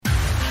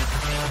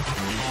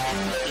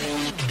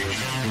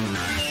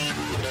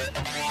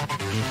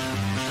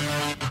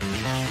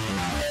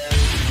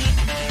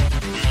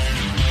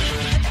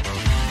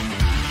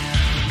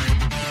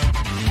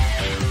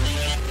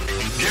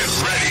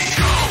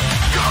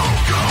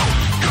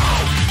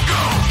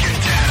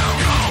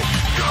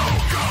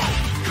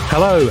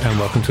Hello and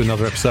welcome to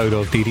another episode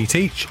of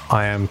DDT.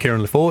 I am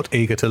Kieran Lefort,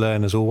 eager to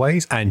learn as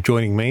always, and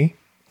joining me,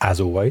 as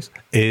always,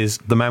 is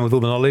the man with all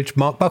the knowledge,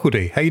 Mark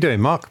Buckledy. How you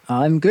doing, Mark?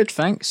 I'm good,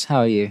 thanks.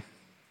 How are you?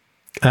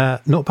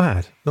 Not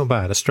bad.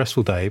 A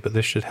stressful day, but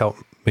this should help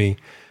me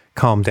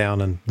calm down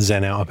and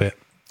zen out a bit.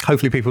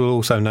 Hopefully people will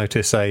also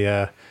notice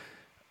an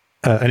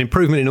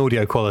improvement in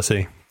audio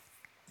quality.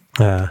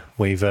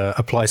 We've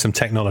applied some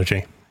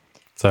technology,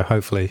 so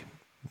hopefully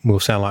we'll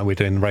sound like we're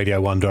doing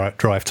Radio 1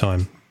 drive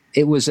time.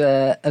 It was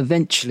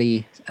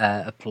eventually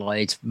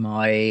applied.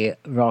 My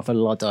rather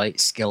Luddite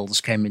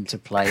skills came into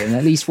play, and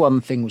at least one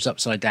thing was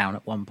upside down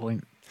at one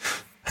point.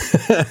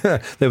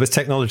 There was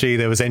technology,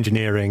 there was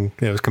engineering,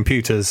 there was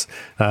computers,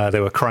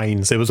 there were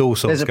cranes, there was all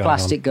sorts There's a going on.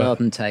 plastic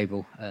garden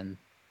table. And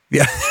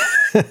yeah.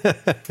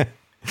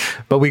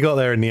 But we got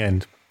there in the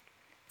end.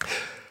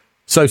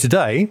 So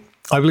today,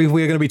 I believe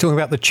we are going to be talking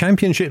about the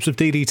championships of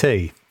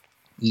DDT.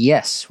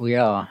 Yes, we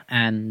are.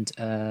 And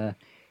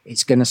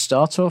it's going to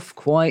start off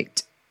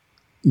quite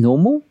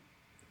normal,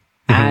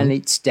 and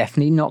it's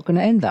definitely not going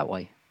to end that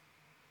way.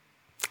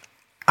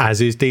 As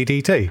is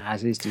DDT.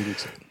 As is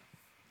DDT.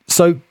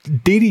 So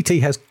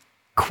DDT has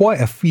quite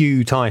a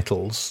few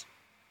titles.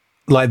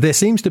 Like, there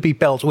seems to be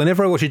belts.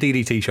 Whenever I watch a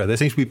DDT show, there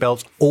seems to be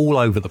belts all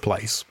over the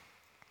place.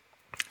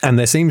 And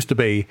there seems to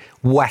be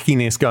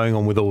wackiness going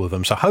on with all of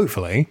them. So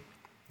hopefully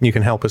you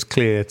can help us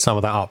clear some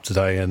of that up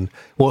today, and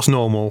what's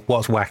normal,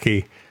 what's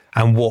wacky,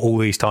 and what all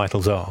these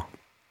titles are.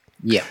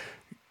 Yeah.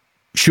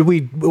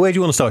 Where do you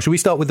want to start? Should we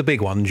start with the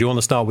big one? Do you want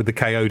to start with the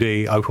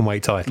KOD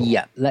openweight title?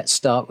 Yeah, let's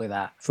start with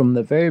that. From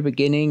the very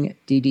beginning,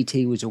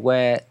 DDT was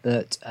aware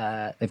that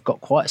they've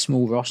got quite a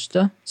small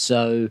roster,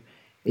 so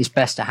it's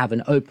best to have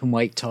an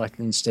openweight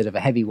title instead of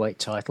a heavyweight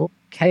title.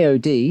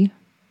 KOD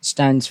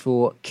stands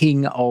for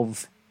King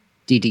of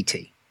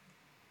DDT.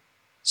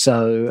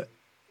 So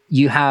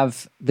you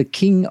have the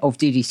King of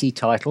DDT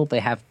title.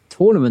 They have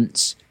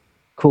tournaments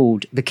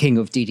called the King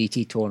of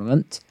DDT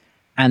tournament.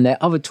 And their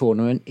other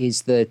tournament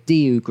is the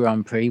DU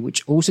Grand Prix,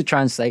 which also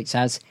translates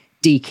as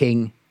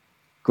D-King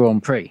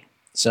Grand Prix.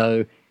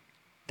 So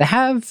they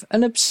have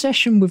an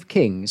obsession with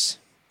kings.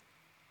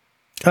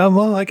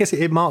 Well, I guess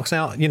it marks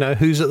out,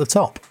 who's at the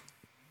top.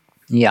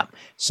 Yeah.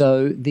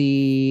 So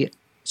the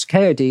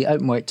KOD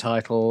openweight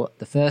title,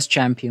 the first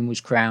champion was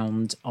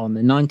crowned on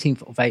the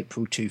 19th of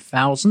April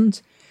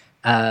 2000.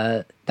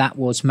 That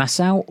was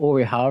Masao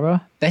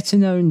Orihara, better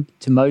known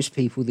to most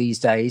people these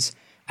days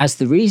as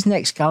the reason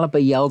Excalibur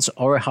yells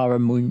Orihara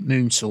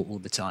moonsault all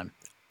the time.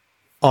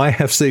 I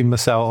have seen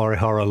Masao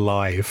Orihara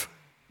live.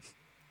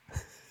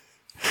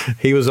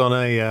 He was on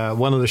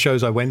one of the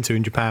shows I went to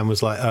in Japan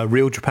was like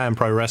Real Japan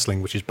Pro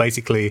Wrestling, which is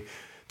basically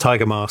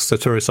Tiger Mask,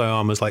 Satoru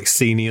Sayama's like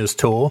seniors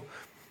tour,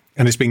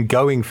 and it's been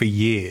going for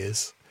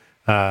years.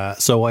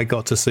 So I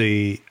got to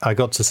see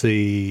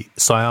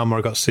Sayama,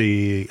 I got to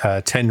see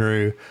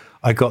Tenryu,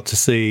 I got to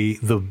see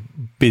the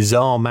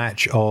bizarre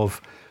match of.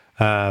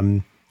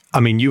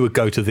 You would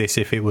go to this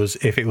if it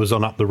was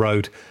on up the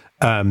road.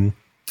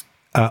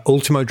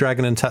 Ultimo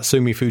Dragon and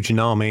Tatsumi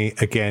Fujinami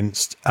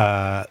against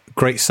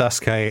Great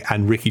Sasuke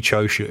and Riki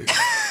Choshu.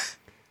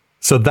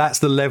 So that's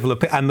the level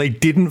of... And they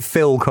didn't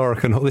fill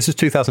Korakuen Hall. This is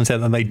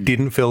 2010, and they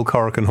didn't fill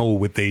Korakuen Hall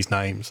with these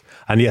names.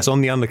 And yes,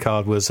 on the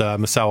undercard was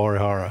Masao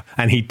Orihara,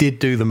 and he did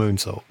do the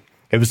moonsault.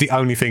 It was the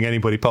only thing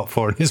anybody popped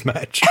for in his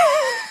match.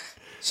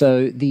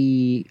 So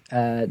the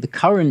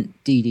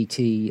current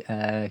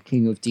DDT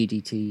King of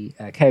DDT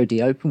KOD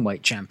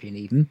openweight champion,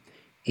 even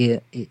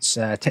it's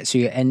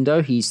Tetsuya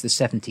Endo. He's the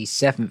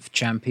 77th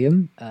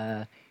champion.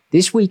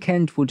 This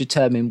weekend will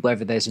determine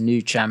whether there's a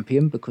new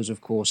champion, because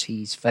of course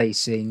he's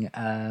facing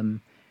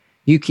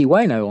Yuki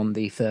Ueno on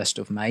the 1st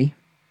of May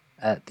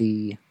at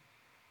the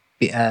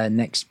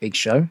next big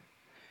show.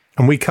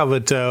 And we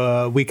covered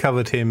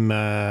him,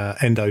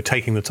 Endo,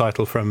 taking the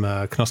title from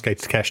Konosuke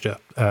Takeshita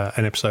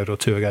an episode or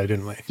two ago,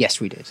 didn't we?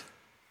 Yes, we did.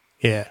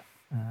 Yeah.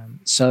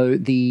 So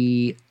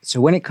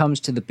when it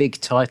comes to the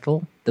big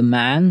title, the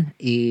man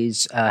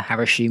is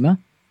Harashima.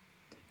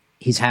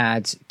 He's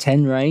had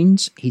 10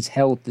 reigns. He's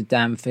held the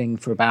damn thing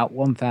for about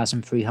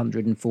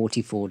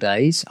 1,344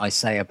 days. I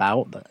say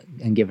about,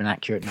 and give an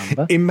accurate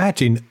number.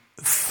 Imagine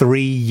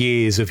 3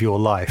 years of your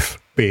life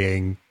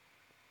being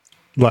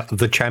like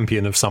the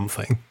champion of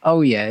something.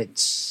 Oh, yeah.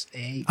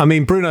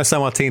 Bruno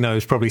Sammartino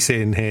is probably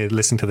sitting here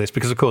listening to this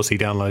because, of course, he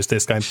downloads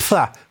this going,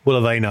 what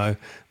do they know?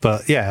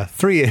 But, yeah,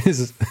 3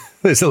 years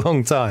is a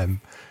long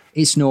time.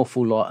 It's an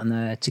awful lot. And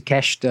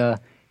Takeshita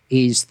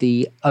is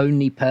the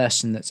only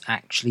person that's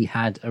actually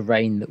had a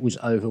reign that was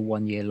over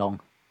 1 year long.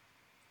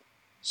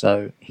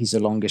 So he's the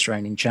longest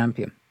reigning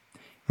champion.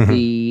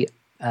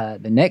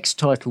 Mm-hmm. The next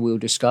title we'll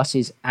discuss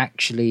is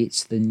actually,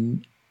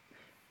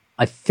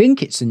 I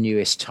think it's the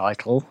newest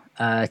title,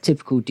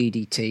 typical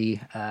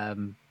DDT,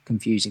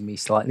 confusing me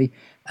slightly.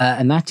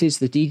 And that is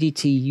the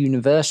DDT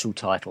Universal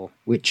title,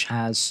 which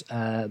has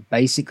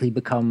basically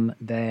become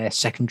their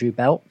secondary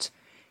belt.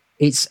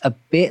 It's a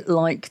bit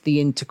like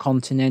the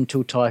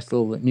Intercontinental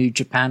title that New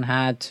Japan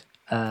had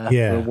for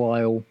a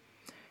while,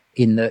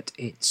 in that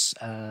it's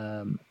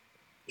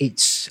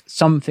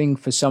something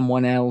for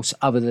someone else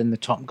other than the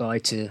top guy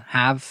to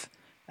have,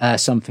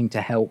 something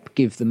to help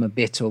give them a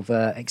bit of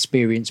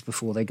experience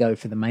before they go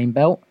for the main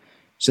belt.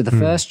 So the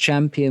first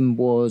champion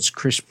was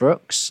Chris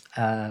Brooks,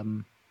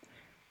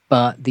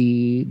 but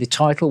the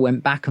title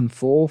went back and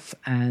forth,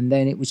 and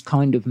then it was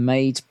kind of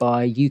made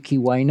by Yuki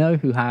Ueno,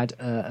 who had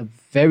a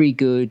very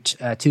good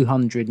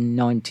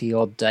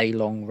 290-odd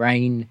day-long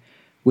reign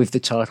with the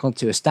title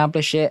to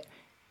establish it,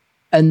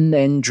 and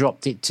then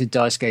dropped it to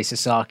Daisuke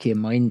Sasaki, and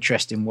my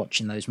interest in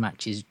watching those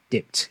matches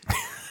dipped.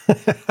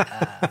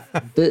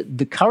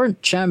 The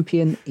current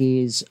champion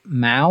is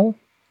Mao,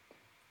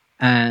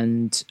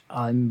 and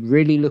I'm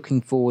really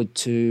looking forward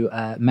to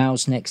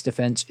Mao's next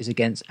defense is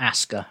against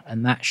Asuka,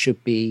 and that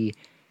should be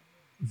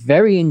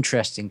very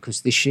interesting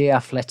because the sheer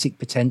athletic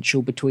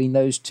potential between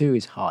those two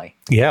is high.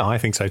 Yeah, I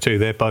think so too.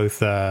 They're both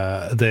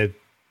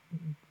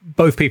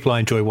people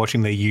I enjoy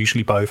watching. They're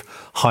usually both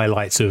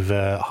highlights of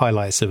a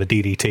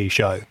DDT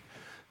show.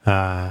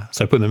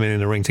 So put them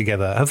in the ring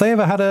together. Have they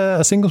ever had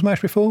a singles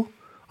match before?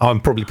 I'm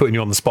probably putting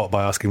you on the spot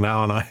by asking that,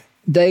 aren't I?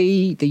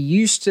 They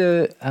used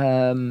to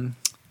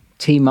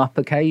team up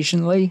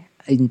occasionally.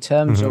 In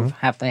terms of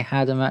have they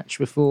had a match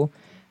before,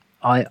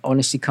 I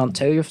honestly can't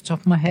tell you off the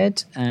top of my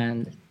head.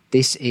 And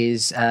this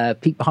is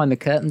peek behind the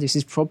curtain. This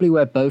is probably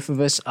where both of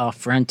us are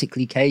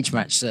frantically cage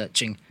match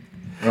searching.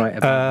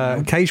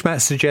 Right. Cage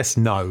match suggests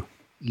no.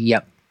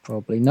 Yep,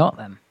 probably not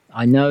then.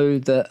 I know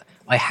that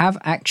I have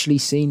actually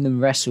seen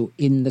them wrestle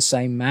in the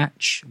same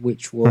match,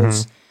 which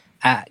was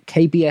at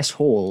KBS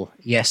Hall.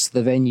 Yes,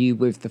 the venue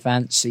with the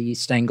fancy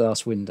stained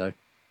glass window.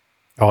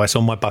 Oh, it's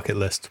on my bucket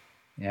list.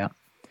 Yeah.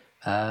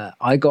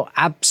 I got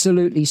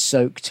absolutely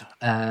soaked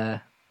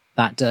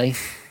that day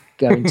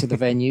going to the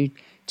venue,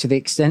 to the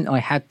extent I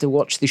had to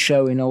watch the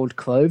show in old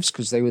clothes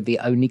because they were the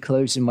only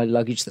clothes in my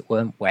luggage that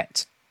weren't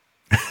wet.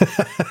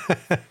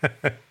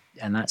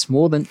 And that's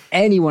more than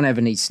anyone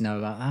ever needs to know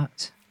about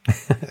that.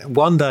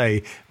 One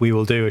day we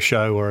will do a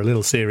show or a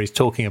little series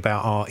talking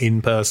about our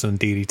in-person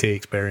DDT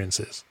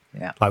experiences.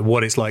 Yeah. Like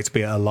what it's like to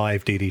be at a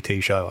live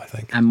DDT show, I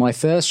think. And my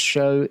first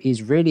show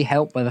is really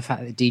helped by the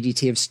fact that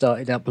DDT have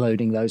started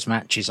uploading those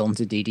matches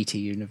onto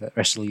DDT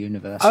Wrestle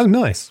Universe. Oh,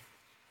 nice.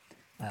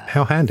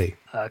 How handy.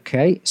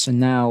 Okay, so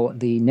now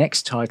the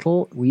next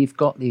title, we've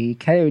got the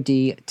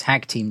KOD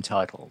tag team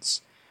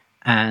titles.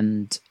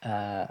 And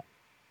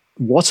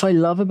what I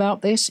love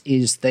about this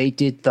is they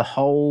did the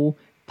whole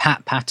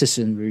Pat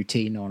Patterson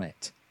routine on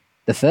it.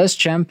 The first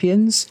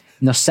champions,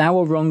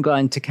 Nosawa Rongai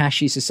and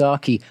Takashi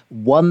Sasaki,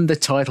 won the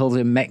titles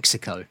in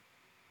Mexico.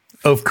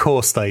 Of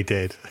course they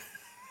did.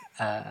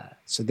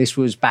 So this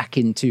was back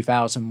in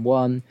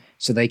 2001.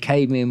 So they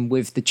came in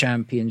with the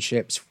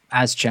championships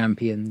as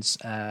champions.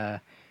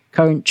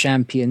 Current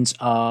champions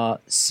are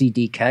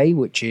CDK,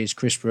 which is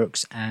Chris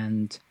Brooks,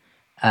 and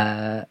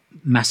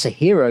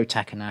Masahiro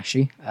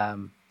Takanashi.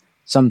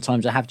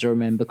 Sometimes I have to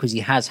remember because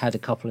he has had a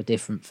couple of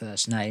different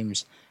first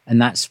names,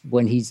 and that's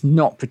when he's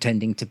not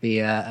pretending to be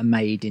a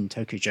maid in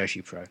Tokyo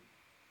Joshi Pro.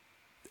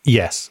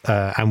 Yes,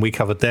 and we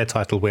covered their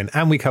title win,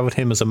 and we covered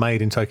him as a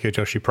maid in Tokyo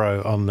Joshi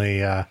Pro on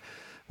the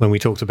when we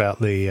talked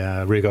about the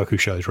Ryogoku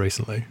shows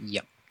recently.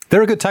 Yep.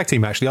 They're a good tag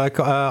team, actually.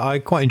 I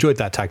quite enjoyed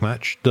that tag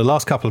match. The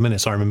last couple of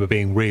minutes I remember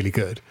being really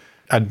good.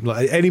 And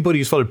anybody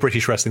who's followed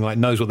British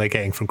wrestling knows what they're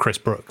getting from Chris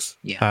Brooks.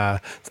 Yeah.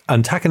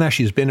 And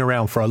Takanashi has been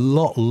around for a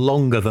lot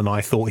longer than I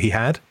thought he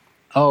had.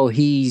 Oh,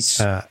 he's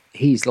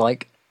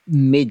like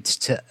mid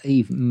to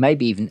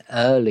maybe even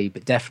early,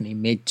 but definitely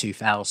mid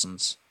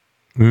 2000s.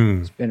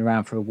 He's been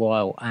around for a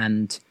while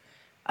and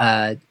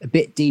a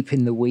bit deep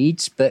in the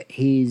weeds. But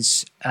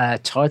his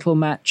title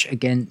match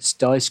against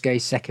Daisuke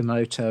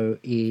Sekimoto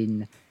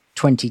in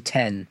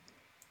 2010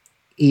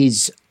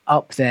 is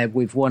up there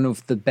with one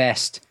of the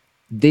best.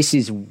 This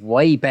is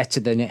way better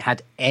than it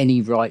had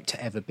any right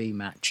to ever be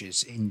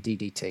matches in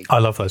DDT. I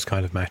love those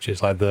kind of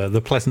matches, like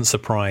the pleasant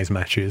surprise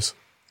matches.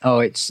 Oh,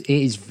 it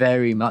is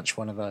very much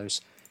one of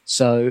those.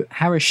 So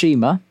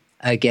Harashima,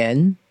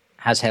 again,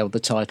 has held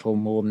the title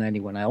more than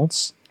anyone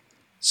else.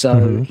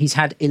 So he's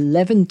had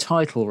 11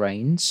 title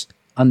reigns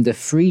under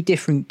 3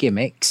 different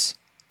gimmicks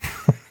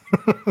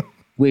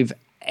with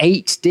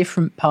 8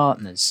 different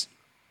partners.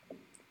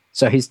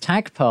 So his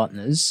tag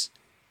partners,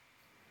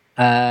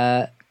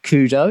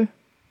 Kudo,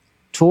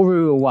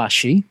 Toru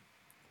Iwashi,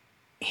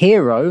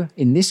 Hero,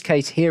 in this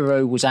case,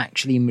 Hero was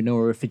actually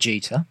Minoru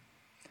Fujita,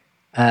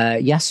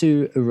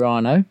 Yasu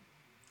Urano,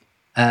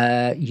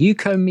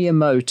 Yuko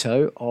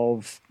Miyamoto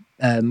of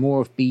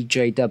more of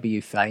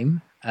BJW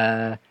fame,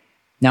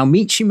 now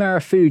Michi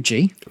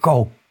Marufuji.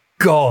 Oh,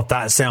 God,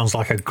 that sounds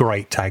like a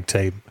great tag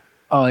team.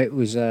 Oh, it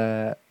was...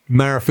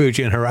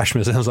 Marufuji and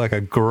Hirashima sounds like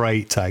a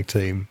great tag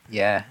team.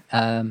 Yeah.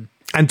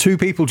 And 2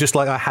 people just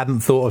like I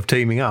hadn't thought of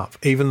teaming up,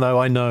 even though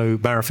I know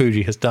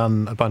Marufuji has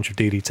done a bunch of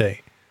DDT.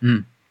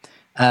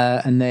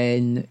 And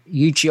then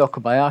Yuji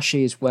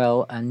Okabayashi as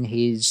well, and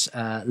his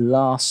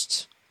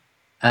last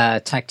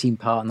tag team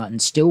partner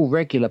and still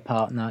regular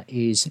partner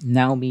is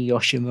Naomi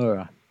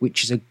Yoshimura,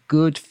 which is a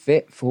good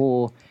fit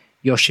for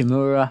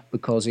Yoshimura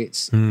because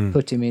it's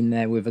put him in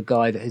there with a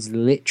guy that has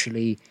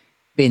literally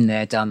been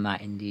there, done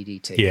that in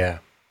DDT. Yeah.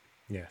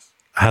 Yes.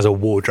 Has a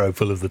wardrobe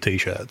full of the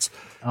T-shirts.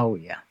 Oh,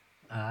 yeah.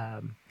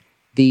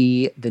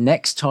 The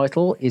next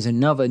title is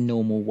another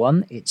normal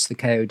one. It's the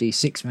KOD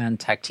 6-man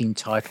tag team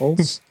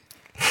titles.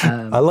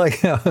 I like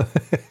how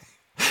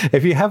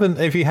if you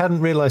hadn't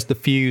realised the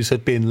fuse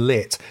had been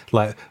lit,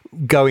 like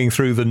going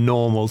through the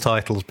normal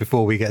titles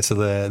before we get to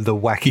the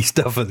wacky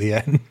stuff at the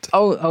end.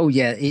 Oh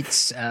yeah,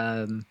 it's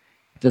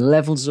the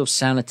levels of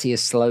sanity are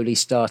slowly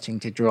starting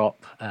to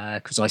drop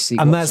because I see,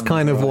 and that's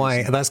kind of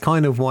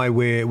why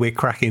we're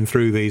cracking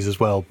through these as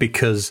well,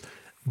 because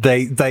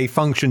they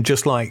function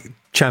just like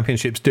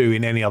championships do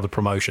in any other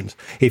promotions.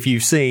 If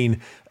you've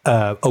seen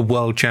a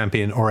world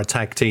champion or a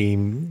tag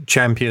team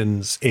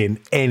champions in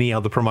any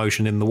other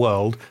promotion in the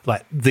world,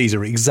 like these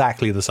are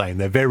exactly the same.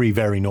 They're very,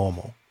 very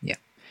normal. Yeah.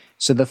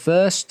 So the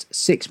first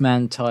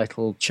 6-man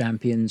title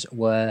champions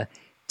were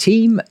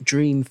Team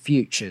Dream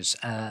Futures,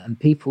 and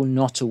people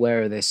not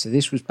aware of this. So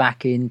this was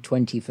back in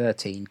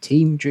 2013.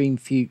 Team Dream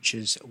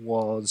Futures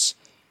was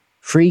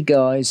 3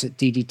 guys that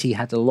DDT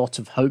had a lot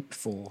of hope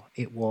for.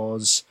 It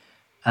was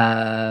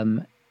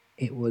Keisuke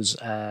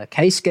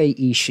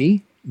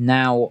Ishii,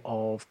 now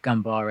of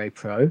Ganbare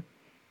Pro.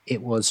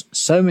 It was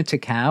Soma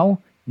Takao,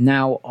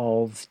 now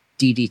of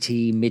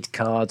DDT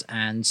Midcard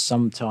and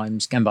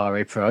sometimes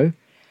Ganbare Pro.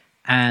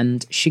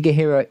 And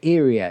Shigehiro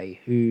Irie,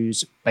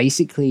 who's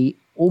basically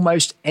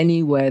almost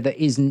anywhere that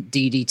isn't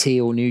DDT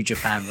or New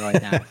Japan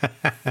right now.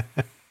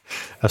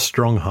 A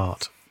strong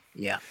heart.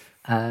 Yeah.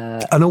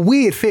 And a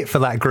weird fit for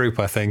that group,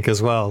 I think,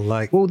 as well.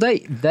 Well,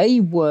 they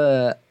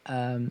were...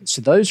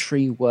 so those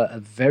 3 were a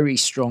very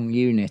strong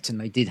unit, and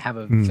they did have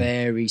a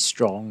very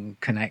strong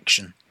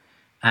connection.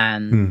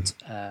 And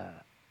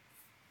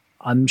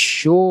I'm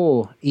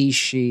sure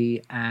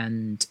Ishii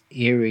and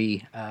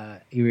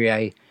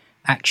Irie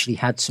actually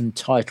had some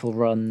title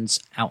runs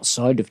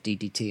outside of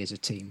DDT as a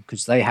team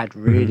because they had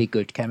really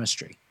good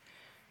chemistry.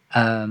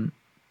 But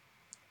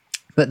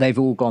they've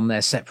all gone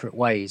their separate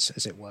ways,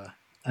 as it were.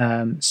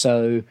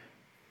 So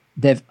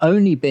there've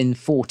only been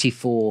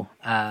 44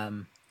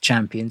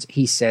 champions,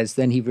 he says.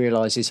 Then he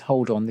realizes,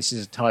 hold on, this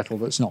is a title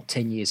that's not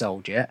 10 years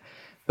old yet.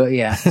 But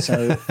yeah,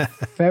 so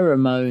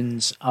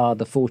Pheromones are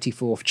the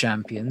 44th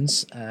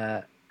champions.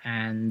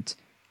 And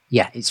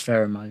yeah, it's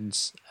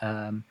Pheromones.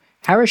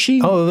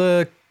 Harashi. Oh,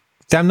 the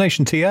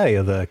Damnation TA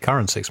are the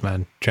current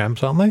 6-man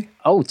champs, aren't they?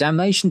 Oh,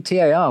 Damnation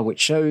TAR, which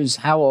shows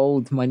how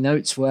old my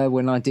notes were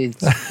when I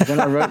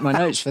wrote my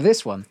notes for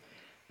this one.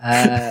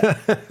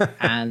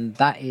 And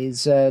that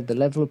is the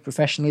level of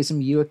professionalism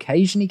you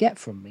occasionally get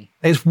from me.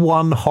 It's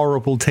one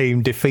horrible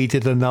team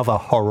defeated another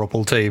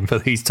horrible team for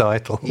these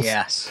titles.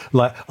 Yes.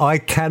 Like, I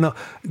cannot...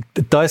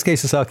 Daisuke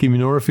Sasaki,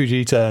 Minoru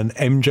Fujita, and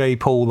MJ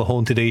Paul, the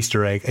Haunted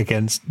Easter Egg,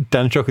 against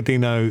Dan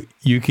Chokudino,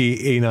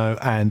 Yuki Ino,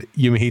 and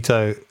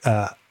Yumehito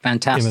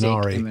Fantastic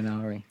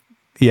Imanari.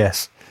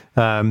 Yes.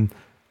 I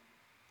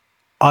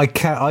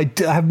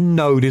have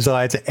no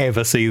desire to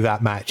ever see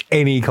that match,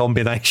 any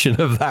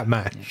combination of that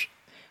match.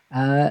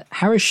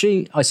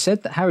 Harashima, I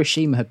said that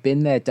Harashima had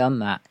been there, done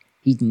that.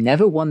 He'd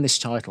never won this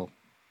title,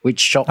 which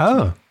shocked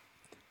me.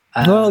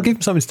 Well, give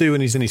him something to do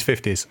when he's in his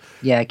 50s.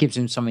 Yeah, it gives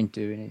him something to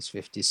do in his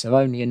 50s. So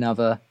only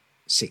another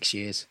 6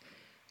 years.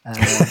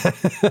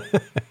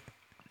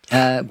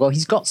 Well,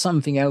 he's got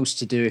something else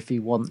to do if he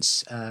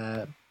wants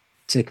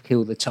to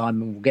kill the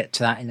time, and we'll get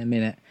to that in a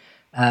minute.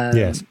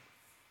 Yes.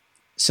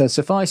 So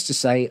suffice to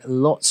say,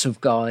 lots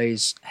of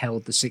guys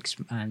held the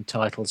 6-man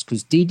titles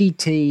because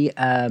DDT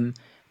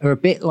are a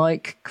bit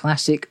like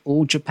classic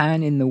All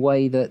Japan in the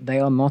way that they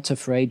are not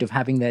afraid of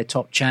having their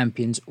top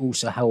champions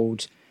also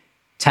hold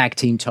tag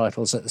team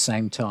titles at the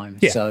same time.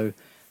 Yeah. So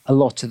a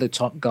lot of the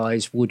top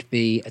guys would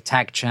be a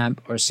tag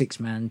champ or a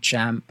 6-man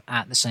champ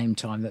at the same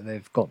time that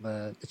they've got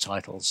the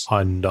titles.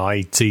 And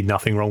I see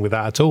nothing wrong with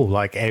that at all.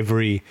 Like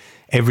every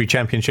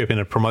championship in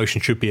a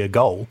promotion should be a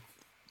goal.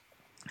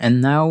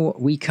 And now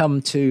we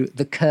come to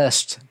the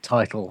cursed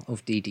title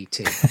of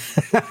DDT.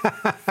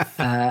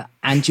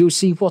 And you'll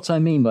see what I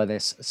mean by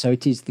this. So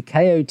it is the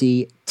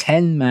KOD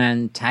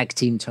 10-man tag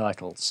team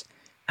titles.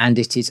 And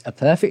it is a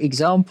perfect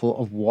example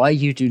of why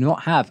you do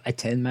not have a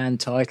 10-man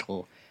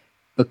title.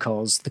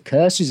 Because the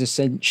curse is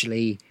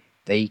essentially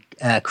they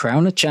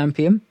crown a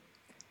champion,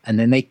 and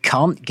then they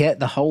can't get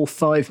the whole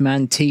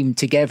 5-man team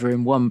together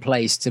in one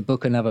place to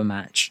book another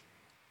match.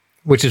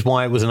 Which is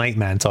why it was an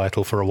 8-man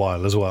title for a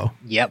while as well.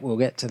 Yep, we'll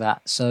get to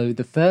that. So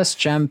the first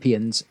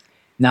champions,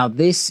 now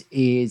this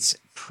is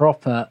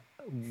proper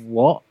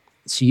what?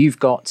 So you've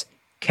got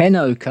Ken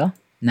Oka,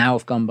 now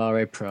of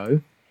Ganbare Pro.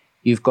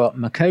 You've got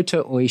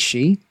Makoto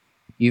Oishi.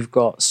 You've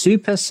got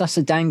Super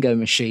Sasadango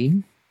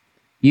Machine.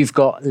 You've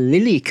got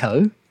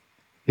Liliko,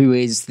 who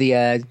is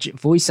the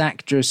voice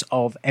actress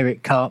of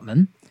Eric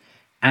Cartman.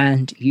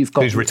 And you've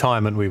got whose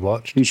retirement we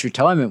watched.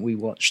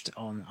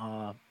 On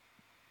our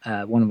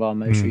one of our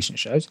most recent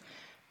shows.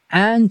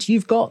 And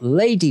you've got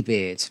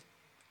Ladybeard,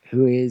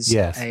 who is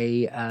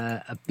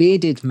a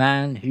bearded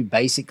man who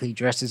basically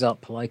dresses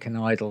up like an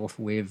idol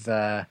with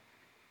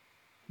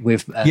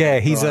he's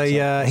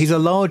a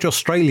large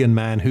Australian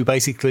man who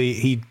basically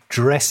he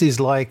dresses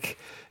like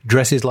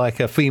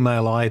a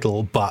female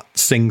idol but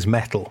sings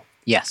metal.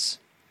 Yes.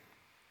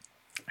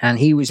 And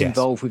he was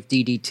involved with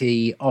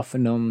DDT off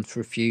and on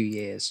for a few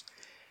years.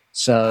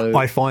 So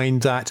I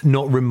find that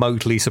not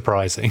remotely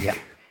surprising. Yeah.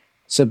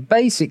 So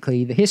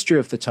basically, the history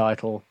of the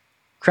title,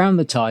 crown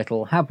the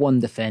title, have one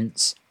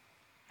defense,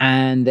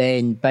 and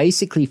then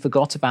basically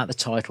forgot about the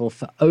title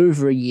for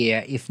over a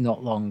year, if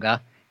not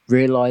longer,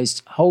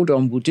 realized, hold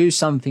on, we'll do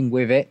something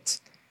with it,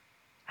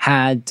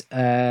 had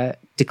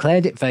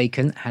declared it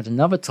vacant, had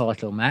another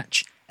title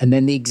match, and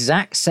then the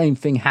exact same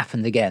thing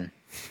happened again.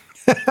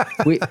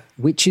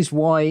 which is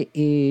why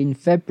in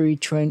February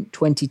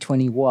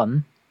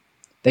 2021,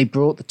 they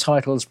brought the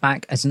titles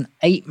back as an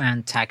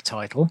 8-man tag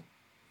title.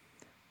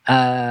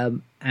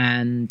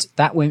 And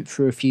that went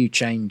through a few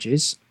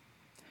changes.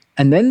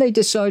 And then they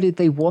decided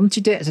they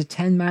wanted it as a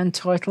 10-man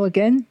title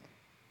again,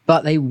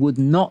 but they would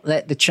not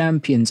let the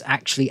champions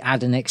actually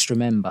add an extra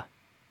member.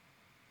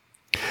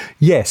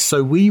 Yes,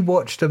 so we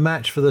watched a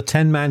match for the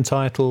 10-man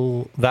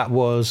title that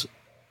was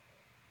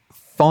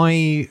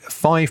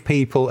five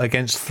people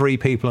against 3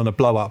 people and a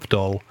blow-up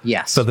doll.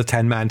 Yes. For the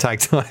 10-man tag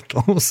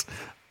titles.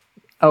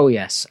 Oh,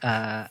 yes.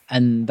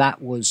 And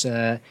that was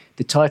the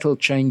title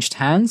changed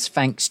hands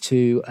thanks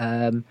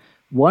to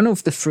one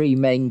of the 3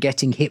 men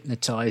getting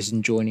hypnotized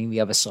and joining the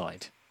other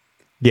side.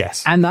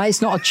 Yes. And that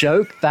is not a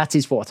joke. That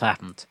is what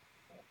happened.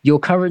 Your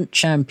current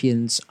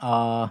champions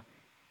are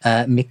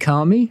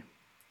Mikami,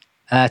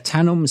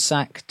 Tanom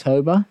Sak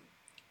Toba,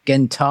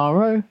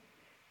 Gentaro,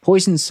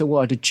 Poison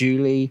Sawada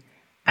Julie,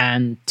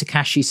 and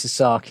Takashi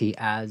Sasaki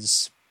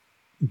as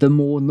the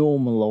more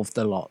normal of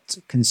the lot,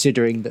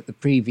 considering that the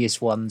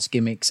previous one's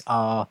gimmicks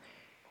are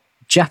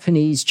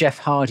Japanese Jeff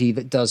Hardy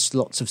that does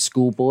lots of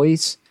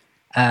schoolboys,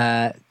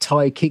 Thai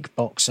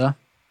kickboxer,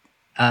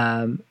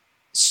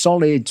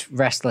 solid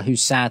wrestler who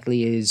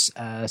sadly is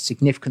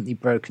significantly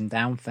broken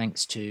down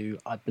thanks to,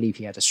 I believe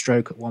he had a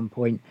stroke at one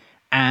point,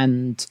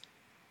 and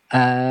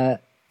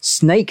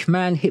Snake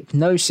Man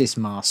Hypnosis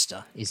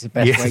Master is the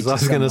best way to I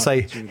was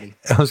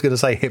going to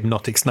say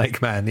Hypnotic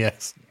Snake Man,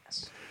 yes.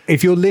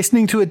 If you're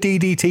listening to a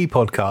DDT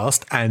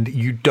podcast and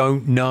you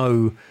don't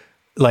know,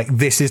 like,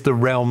 this is the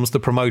realms the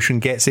promotion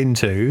gets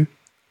into,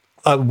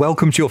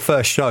 welcome to your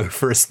first show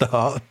for a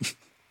start.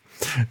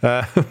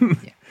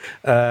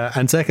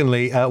 And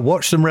secondly,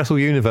 watch some Wrestle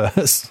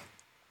Universe.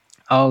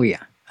 Oh,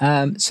 yeah.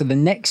 So the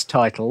next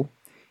title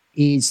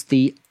is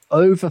the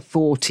Over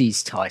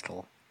 40s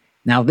title.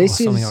 Now, this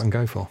is something I can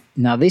go for.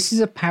 Now, this is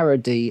a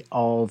parody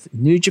of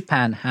New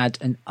Japan had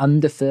an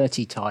under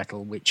 30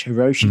 title, which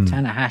Hiroshi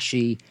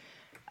Tanahashi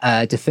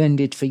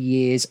defended for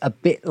years, a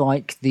bit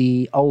like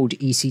the old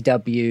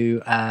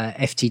ECW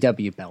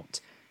FTW belt.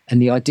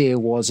 And the idea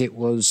was it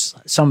was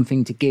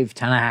something to give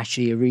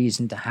Tanahashi a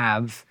reason to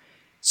have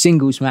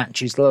singles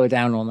matches lower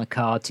down on the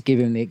card to give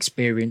him the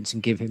experience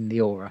and give him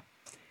the aura.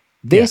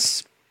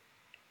 This,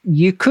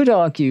 you could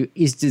argue,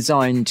 is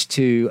designed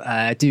to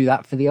do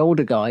that for the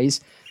older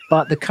guys,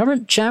 but the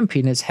current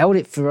champion has held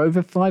it for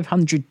over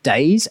 500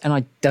 days, and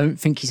I don't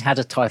think he's had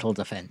a title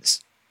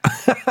defense.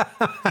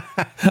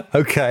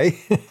 Okay.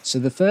 So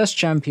the first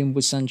champion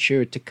was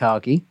Sanshiro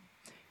Takagi.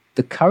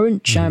 The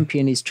current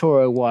champion is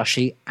Toru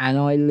Owashi, and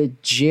I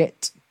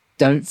legit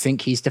don't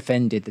think he's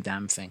defended the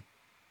damn thing.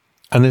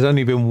 And there's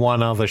only been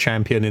one other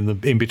champion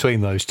in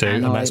between those two,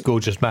 and that's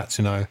Gorgeous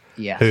Matsuno,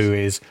 who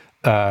is,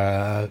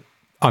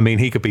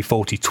 he could be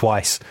 40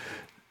 twice.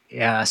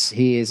 Yes,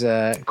 he is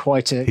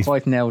quite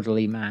an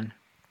elderly man.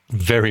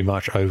 Very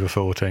much over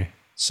 40.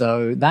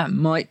 So that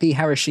might be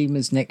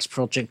Hiroshim's next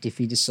project if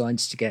he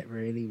decides to get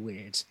really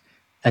weird.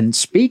 And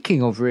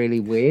speaking of really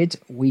weird,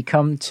 we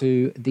come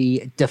to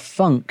the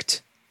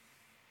defunct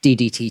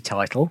DDT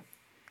title.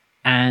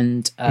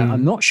 And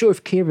I'm not sure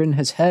if Kieran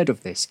has heard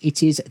of this.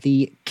 It is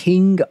the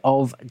King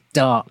of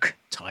Dark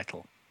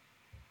title.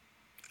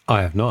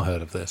 I have not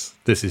heard of this.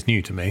 This is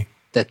new to me.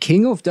 The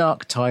King of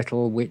Dark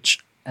title, which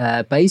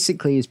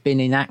basically has been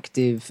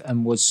inactive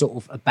and was sort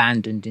of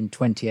abandoned in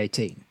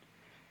 2018.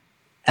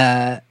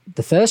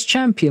 The first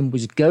champion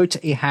was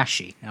Gota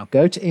Ihashi. Now,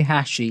 Gota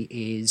Ihashi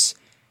is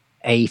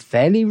a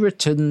fairly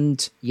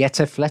rotund yet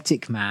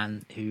athletic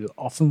man who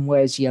often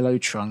wears yellow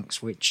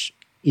trunks, which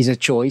is a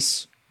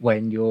choice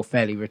when you're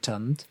fairly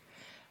rotund.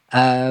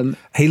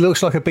 He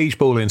looks like a beach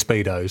ball in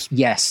Speedos.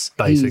 Yes.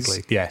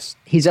 Basically, yes.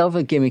 His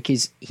other gimmick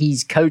is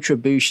he's Kota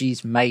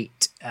Ibushi's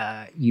mate.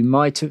 You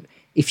might have...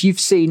 If you've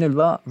seen a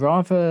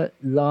rather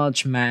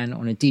large man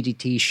on a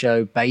DDT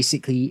show,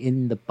 basically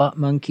in the butt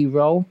monkey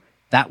role,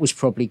 that was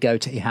probably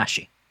Gota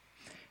Ihashi.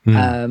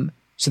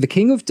 So the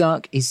King of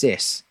Dark is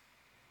this.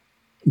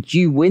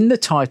 You win the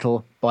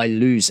title by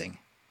losing.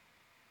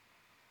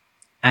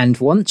 And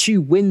once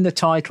you win the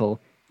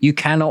title, you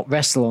cannot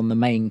wrestle on the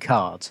main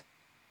card.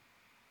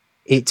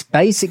 It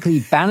basically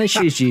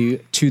banishes you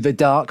to the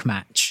dark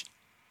match.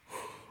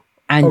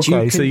 And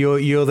okay, so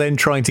you're then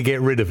trying to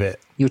get rid of it.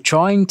 You're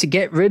trying to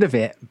get rid of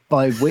it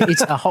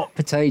it's a hot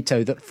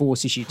potato that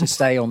forces you to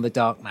stay on the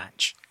dark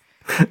match.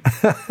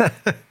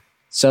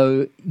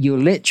 So you're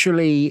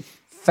literally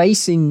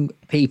facing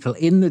people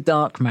in the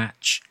dark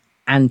match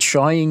and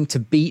trying to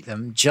beat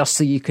them just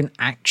so you can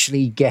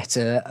actually get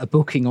a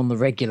booking on the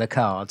regular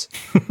card.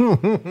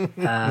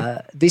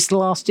 This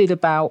lasted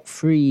about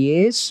 3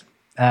 years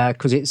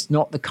because it's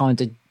not the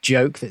kind of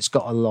joke that's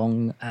got a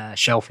long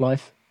shelf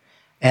life.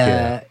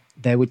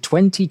 There were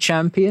 20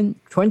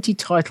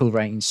 title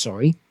reigns,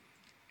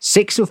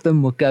 6 of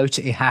them would go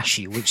to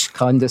Ihashi, which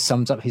kind of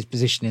sums up his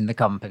position in the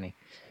company.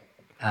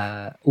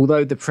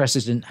 Although the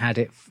president had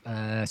it,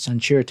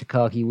 Sanshiro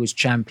Takagi was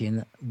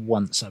champion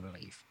once, I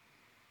believe.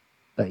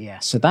 But yeah,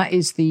 so that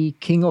is the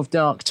King of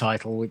Dark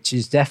title, which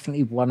is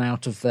definitely one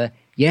out of the,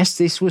 yes,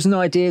 this was an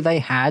idea they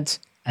had,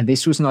 and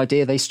this was an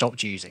idea they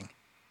stopped using.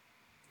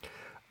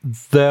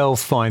 They'll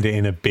find it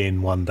in a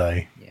bin one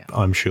day,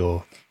 I'm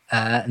sure.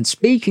 And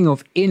speaking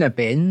of in a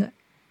bin,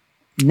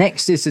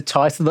 next is a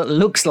title that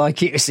looks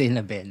like it was in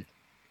a bin.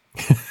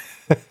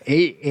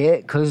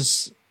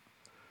 Because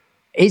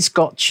it's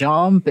got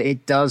charm, but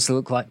it does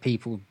look like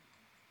people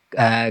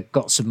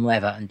got some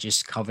leather and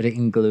just covered it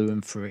in glue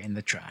and threw it in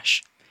the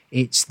trash.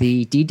 It's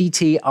the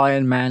DDT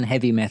Iron Man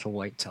Heavy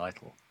Metalweight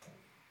title.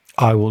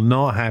 I will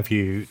not have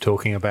you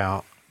talking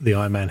about the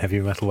Iron Man Heavy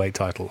Metalweight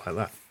title like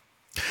that.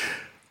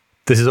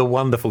 This is a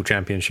wonderful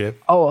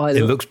championship.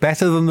 It looks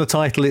better than the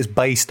title it's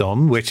based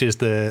on, which is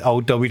the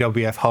old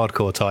WWF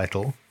Hardcore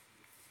title.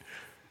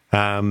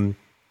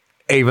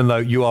 Even though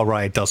you are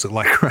right, it does look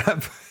like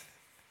crap.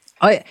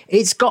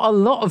 It's got a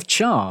lot of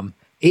charm.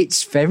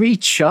 It's very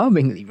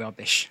charmingly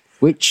rubbish,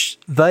 which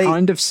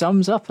kind of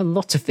sums up a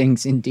lot of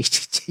things in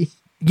DDT.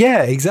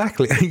 Yeah,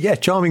 exactly. Yeah,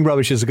 charming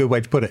rubbish is a good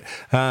way to put it.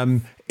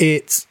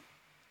 It's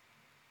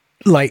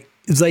like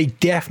they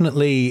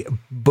definitely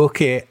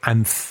book it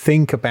and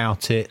think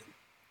about it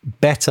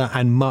better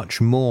and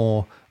much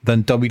more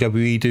than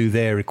WWE do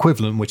their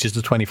equivalent, which is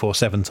the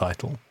 24/7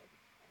 title.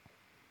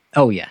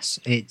 Oh, yes.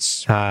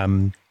 It's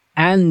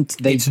and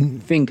they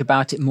think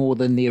about it more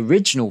than the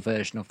original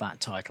version of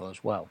that title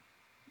as well.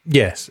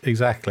 Yes,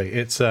 exactly.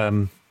 It's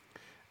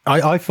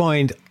I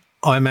find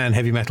Iron Man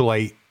Heavy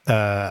Metalweight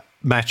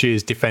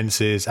matches,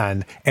 defenses,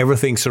 and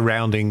everything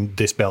surrounding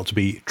this belt to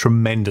be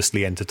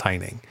tremendously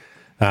entertaining.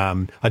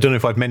 I don't know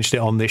if I've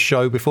mentioned it on this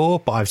show before,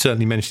 but I've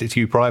certainly mentioned it to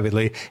you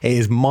privately. It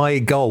is my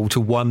goal to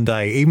one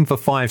day, even for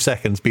 5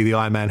 seconds, be the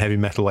Iron Man Heavy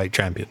Metalweight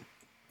champion.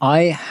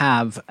 I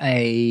have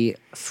a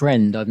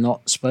friend, I've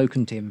not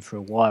spoken to him for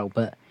a while,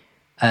 but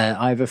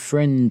I have a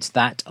friend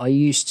that I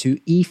used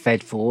to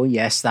e-fed for.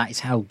 Yes, that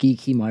is how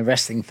geeky my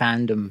wrestling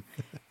fandom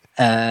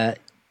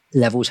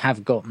levels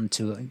have gotten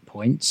to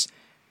points.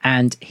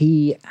 And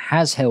he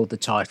has held the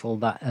title.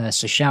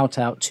 So shout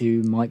out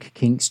to Mike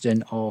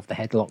Kingston of the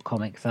Headlock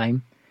comic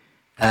fame.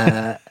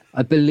 I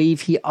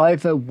believe he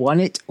either won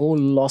it or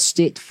lost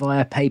it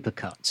via paper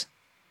cut.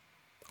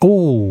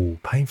 Oh,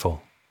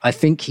 painful. I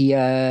think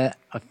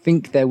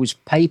there was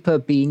paper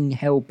being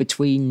held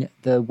between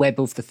the web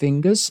of the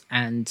fingers,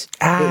 and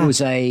it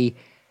was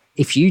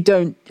if you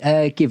don't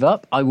give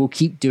up, I will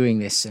keep doing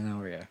this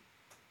scenario.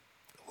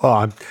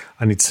 Well,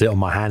 I need to sit on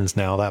my hands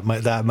now.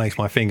 That makes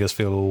my fingers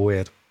feel all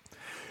weird.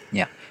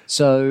 Yeah.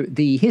 So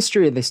the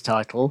history of this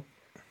title,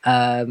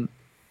 I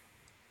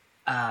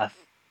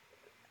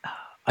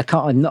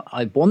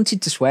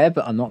wanted to swear,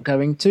 but I'm not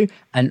going to.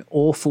 An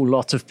awful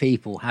lot of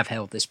people have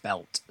held this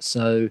belt.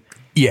 So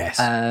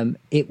yes,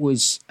 it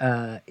was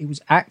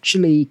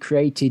actually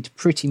created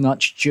pretty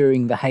much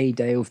during the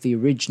heyday of the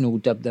original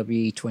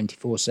WWE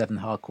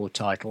 24/7 Hardcore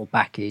title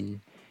back in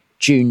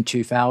June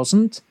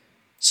 2000.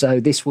 So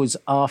this was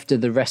after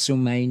the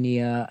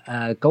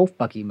WrestleMania golf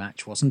buggy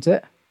match, wasn't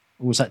it?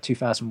 Or was that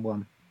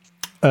 2001?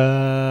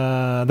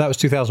 That was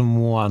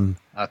 2001.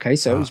 Okay,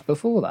 so it was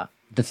before that.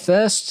 The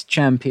first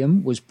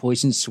champion was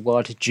Poison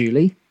Sawada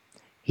Julie.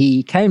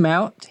 He came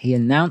out, he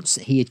announced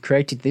that he had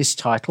created this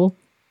title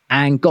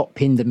and got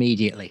pinned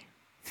immediately.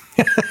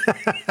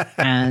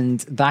 And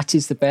that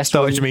is the best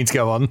Start as you mean to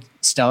go on.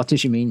 Start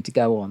as you mean to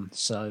go on.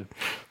 So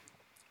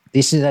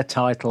this is a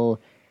title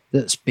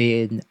that's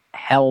been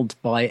held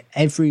by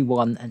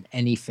everyone and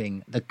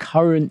anything. The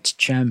current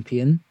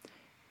champion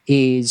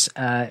is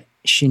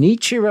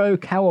Shinichiro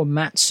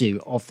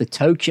Kawamatsu of the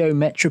Tokyo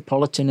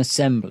Metropolitan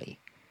Assembly,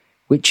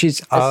 which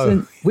is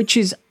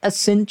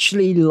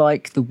essentially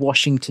like the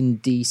Washington,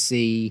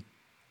 D.C.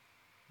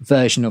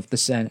 version of the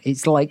Senate.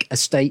 It's like a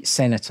state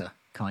senator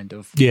kind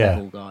of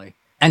level guy.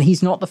 And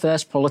he's not the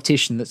first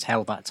politician that's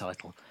held that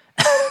title.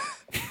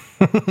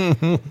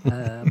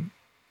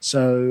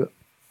 So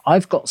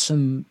I've got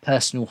some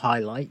personal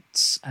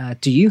highlights.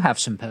 Do you have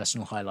some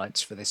personal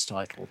highlights for this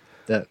title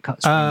that spring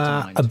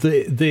to mind?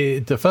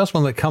 The first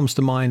one that comes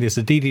to mind is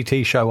the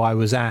DDT show I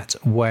was at,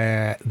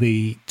 where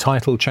the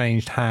title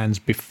changed hands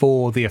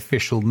before the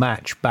official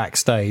match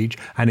backstage,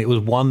 and it was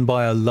won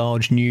by a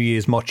large New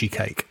Year's mochi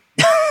cake.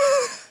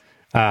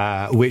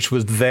 which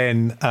was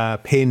then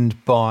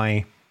pinned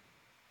by,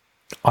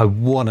 I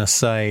want to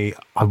say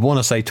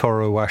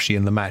Toru Iwashi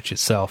in the match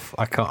itself.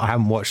 I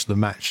haven't watched the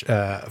match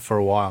for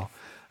a while.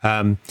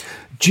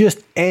 Just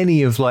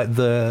any of like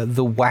the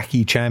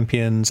wacky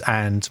champions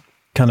and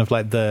kind of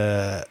like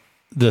the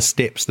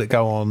steps that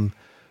go on.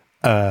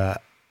 I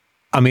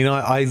mean,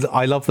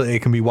 I love that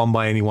it can be won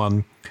by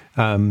anyone.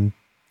 I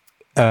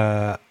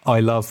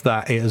love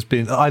that it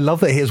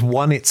has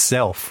won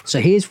itself.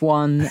 So here's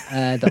one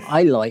that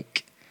I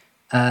like.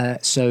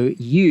 So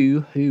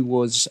you, who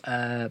was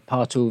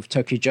part of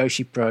Tokyo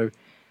Joshi Pro,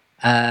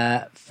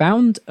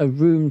 found a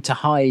room to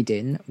hide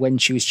in when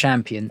she was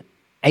champion,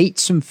 ate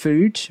some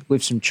food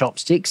with some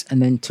chopsticks,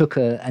 and then took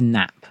a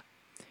nap.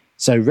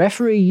 So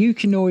referee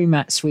Yukinori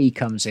Matsui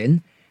comes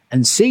in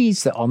and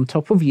sees that on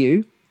top of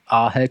you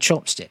are her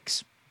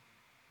chopsticks.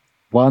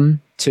 1,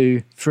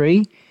 2,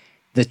 3.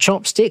 The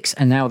chopsticks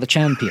are now the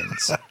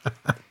champions.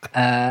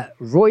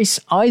 Royce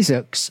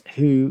Isaacs,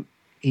 who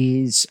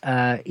is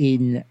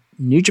in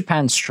New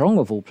Japan Strong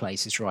of all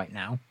places right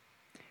now,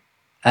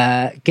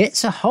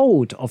 gets a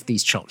hold of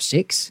these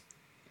chopsticks,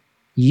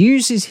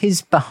 uses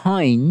his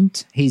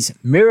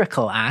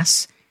miracle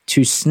ass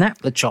to snap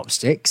the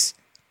chopsticks,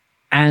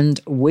 and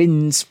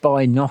wins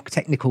by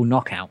technical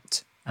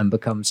knockout and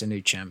becomes a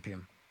new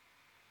champion.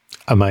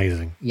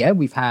 Amazing. Yeah,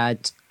 we've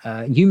had,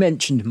 you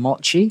mentioned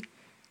Mochi.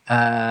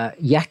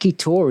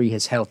 Yakitori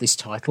has held this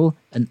title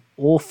an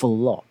awful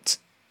lot.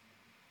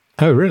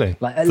 Oh, really?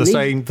 Like,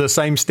 the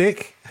same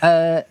stick?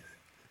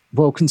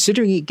 Well,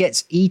 considering it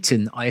gets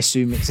eaten, I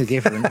assume it's a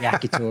different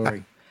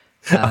yakitori.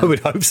 I would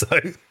hope so.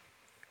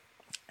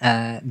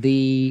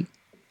 The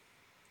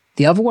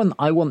other one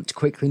I want to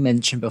quickly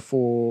mention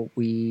before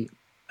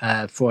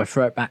I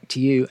throw it back to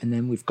you, and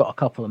then we've got a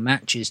couple of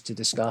matches to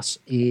discuss,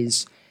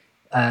 is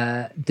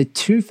the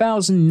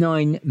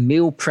 2009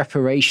 meal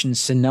preparation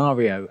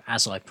scenario,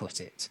 as I put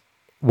it.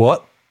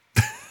 What?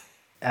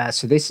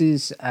 So this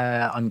is,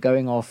 I'm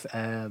going off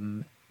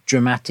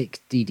Dramatic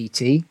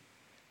DDT,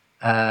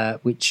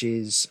 which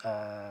is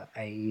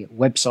a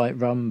website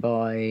run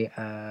by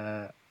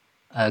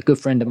a good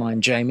friend of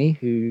mine, Jamie,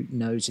 who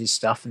knows his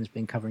stuff and has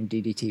been covering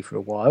DDT for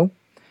a while.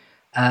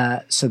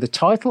 So the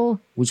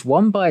title was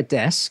won by a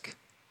desk.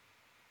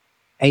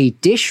 A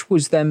dish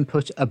was then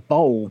a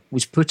bowl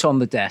was put on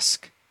the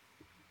desk.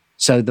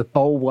 So the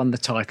bowl won the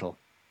title.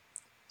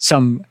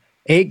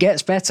 It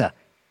gets better.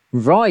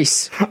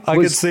 Rice. I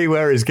could see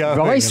where it's going.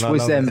 Rice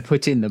was then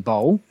put in the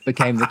bowl,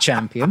 became the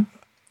champion.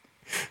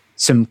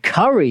 Some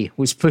curry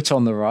was put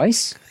on the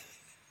rice.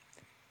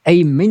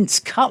 A mince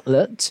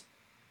cutlet,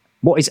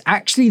 what is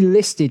actually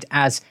listed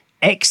as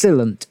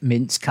excellent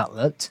mince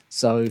cutlet.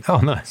 So, oh,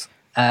 nice.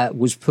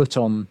 Was put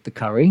on the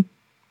curry.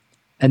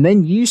 And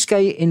then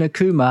Yusuke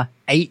Inakuma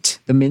ate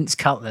the mince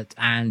cutlet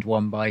and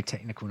won by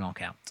technical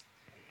knockout.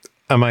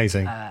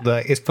 Amazing.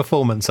 Its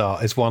performance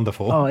art is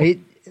wonderful. Oh,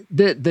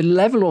 the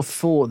level of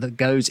thought that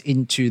goes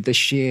into the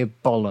sheer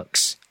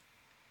bollocks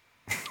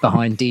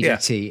behind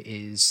DDT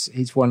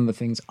is one of the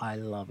things I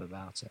love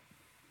about it.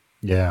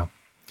 Yeah.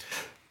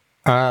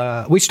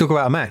 We should talk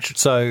about a match.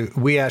 So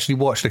we actually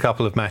watched a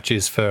couple of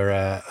matches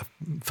for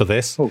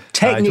this. Well,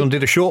 do you want to do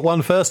the short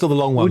one first or the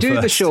long one first? We'll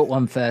do the short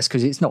one first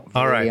because it's not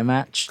really a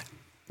match.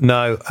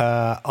 No,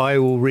 I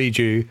will read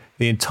you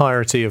the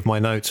entirety of my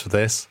notes for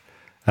this.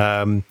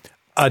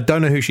 I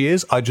don't know who she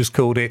is. I just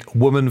called it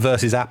Woman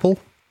versus Apple.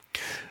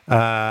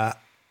 I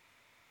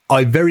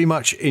very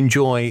much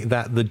enjoy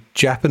that the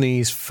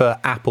Japanese for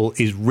Apple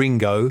is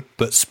Ringo,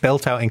 but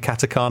spelt out in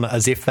katakana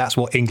as if that's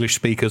what English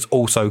speakers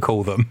also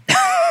call them.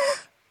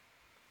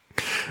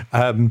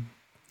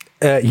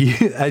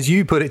 As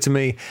you put it to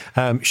me,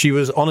 she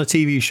was on a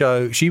TV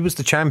show. She was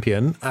the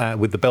champion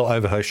with the belt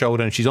over her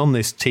shoulder, and she's on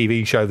this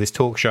TV show, this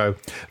talk show,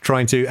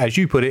 trying to, as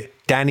you put it,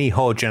 Danny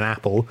Hodge an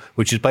apple,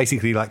 which is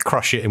basically like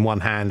crush it in one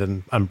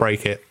hand and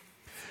break it.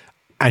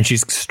 And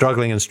she's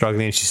struggling, and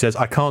she says,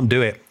 I can't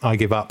do it. I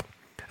give up.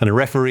 And a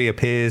referee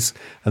appears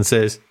and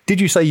says, did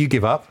you say you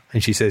give up?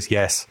 And she says,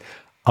 yes,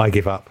 I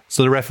give up.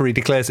 So the referee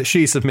declares that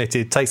she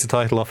submitted, takes the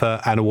title off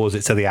her, and awards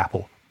it to the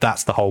apple.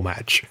 That's the whole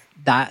match.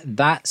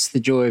 That's the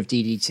joy of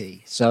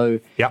DDT.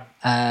 So yep.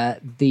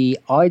 The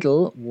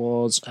idol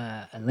was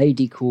a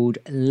lady called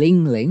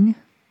Ling Ling.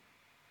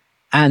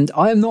 And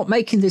I am not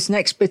making this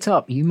next bit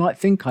up. You might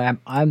think I am.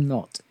 I'm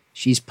not.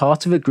 She's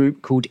part of a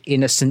group called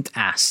Innocent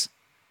Ass.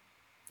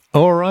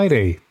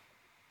 Alrighty.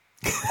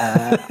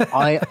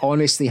 I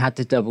honestly had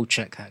to double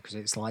check that because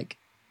it's like,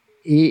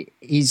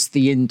 is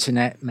the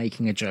internet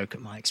making a joke at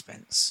my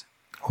expense?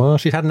 Well,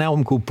 she had an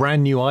album called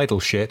Brand New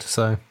Idol Shit,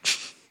 so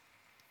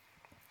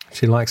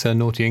she likes her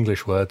naughty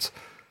English words.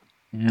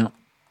 Yeah.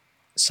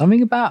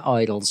 Something about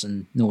idols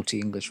and naughty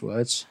English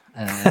words.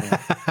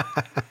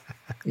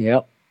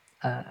 Yep.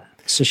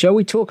 So shall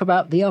we talk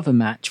about the other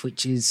match,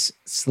 which is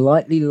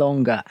slightly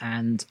longer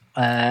and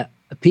a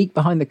peek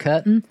behind the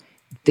curtain?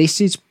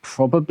 This is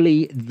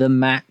probably the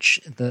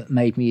match that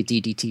made me a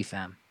DDT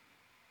fan.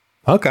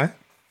 Okay.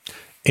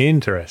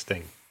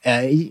 Interesting.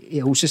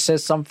 It also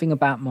says something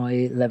about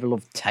my level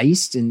of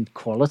taste and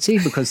quality,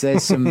 because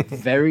there's some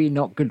very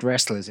not good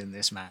wrestlers in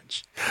this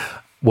match.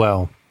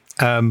 Well,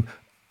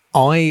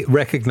 I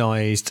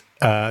recognised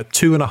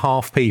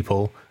 2.5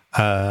 people,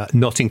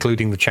 not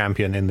including the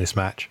champion, in this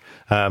match.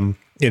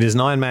 It is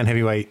an Iron Man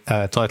heavyweight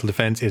title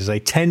defence. It is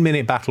a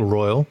 10-minute battle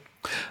royal,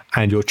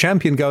 and your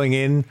champion going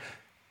in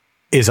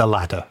is a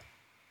ladder.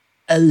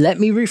 Let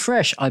me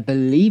refresh. I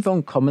believe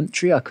on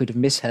commentary, I could have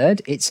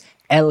misheard. It's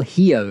El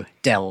Hijo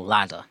del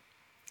Ladder.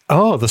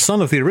 Oh, the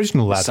son of the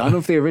original ladder. Son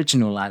of the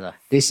original ladder.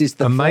 This is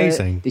the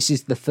amazing. This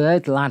is the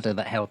third ladder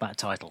that held that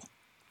title.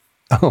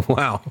 Oh,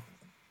 wow.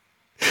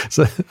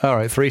 So, all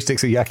right, 3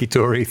 sticks of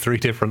yakitori, 3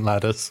 different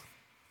ladders.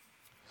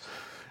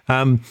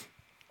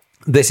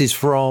 This is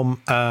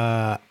from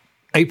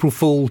April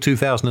Fool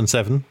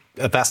 2007.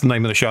 That's the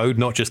name of the show,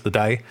 not just the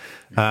day.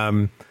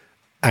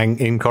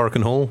 And in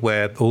Korakuen Hall,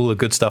 where all the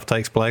good stuff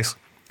takes place.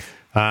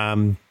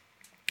 And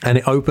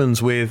it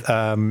opens with,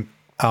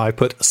 I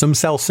put, some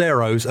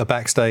salseros are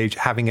backstage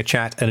having a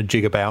chat and a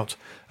jig about.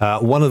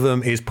 One of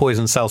them is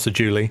Poison Salsa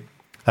Julie.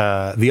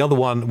 The other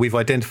one we've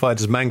identified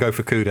as Mango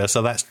Fukuda,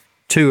 so that's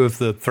 2 of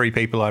the 3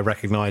 people I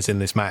recognise in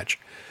this match.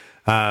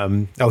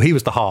 He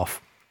was the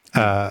half.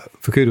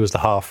 Fukuda was the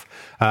half.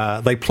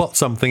 They plot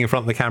something in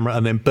front of the camera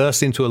and then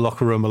burst into a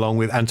locker room along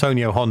with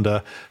Antonio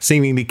Honda,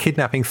 seemingly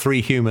kidnapping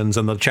 3 humans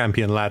and the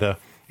champion ladder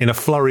in a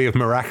flurry of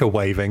maraca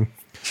waving.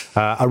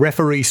 A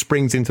referee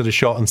springs into the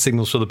shot and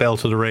signals for the bell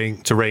to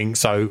ring,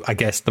 so I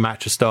guess the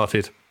match has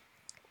started.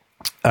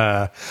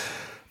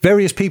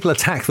 Various people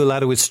attack the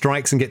ladder with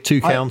strikes and get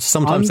 2 counts.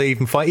 Sometimes they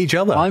even fight each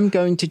other. I'm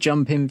going to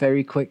jump in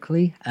very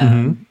quickly,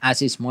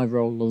 as is my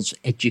role as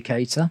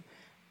educator.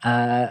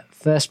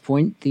 First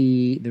point,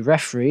 the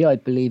referee, I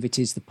believe it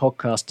is the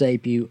podcast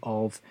debut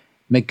of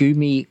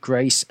Megumi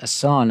Grace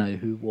Asano,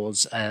 who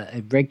was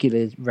a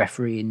regular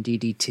referee in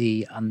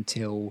DDT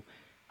until,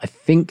 I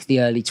think,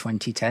 the early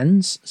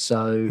 2010s.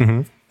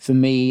 So for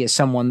me, as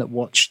someone that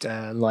watched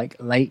like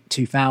late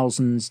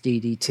 2000s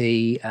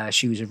DDT,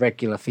 she was a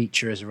regular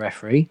feature as a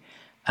referee.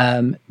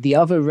 The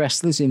other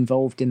wrestlers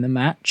involved in the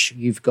match,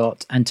 you've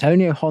got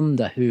Antonio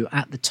Honda, who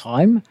at the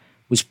time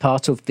was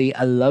part of the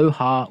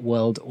Aloha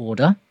World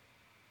Order,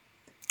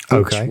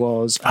 which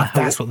was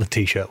that's what the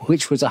T-shirt was.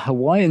 Which was a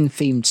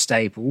Hawaiian-themed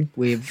stable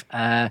with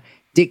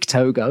Dick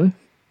Togo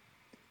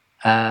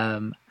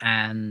and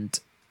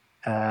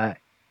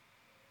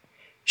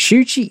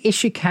Shuichi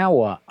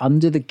Ishikawa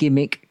under the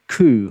gimmick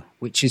Ku,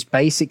 which is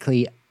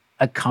basically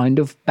a kind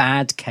of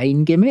bad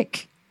cane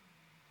gimmick.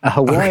 A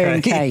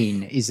Hawaiian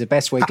cane is the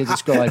best way to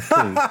describe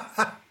Ku.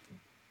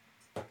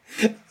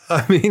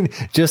 I mean,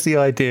 just the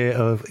idea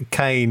of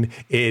Kane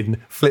in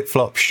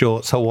flip-flop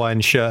shorts, Hawaiian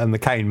shirt, and the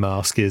cane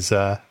mask is...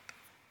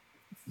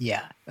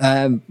 Yeah.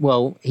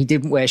 Well, he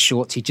didn't wear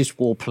shorts. He just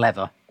wore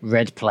pleather,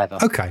 red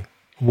pleather. Okay.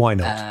 Why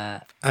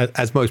not?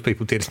 As most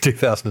people did in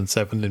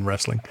 2007 in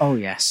wrestling. Oh,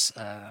 yes.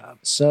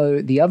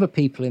 So the other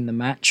people in the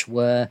match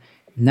were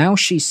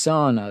Naoshi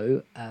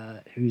Sano,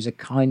 who's a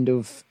kind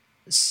of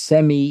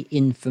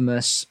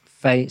semi-infamous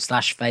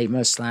slash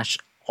famous slash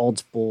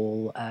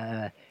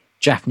oddball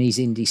Japanese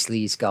indie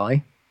sleaze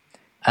guy.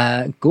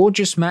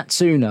 Gorgeous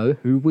Matsuno,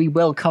 who we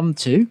will come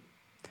to.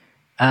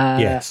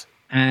 Yes.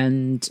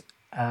 And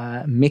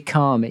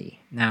Mikami.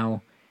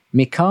 Now,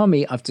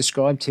 Mikami, I've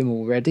described him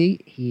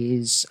already. He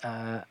is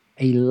a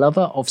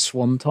lover of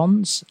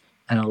swantons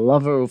and a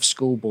lover of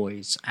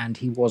schoolboys, and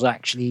he was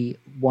actually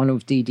one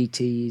of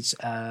DDT's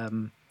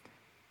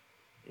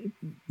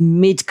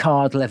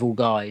mid-card level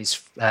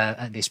guys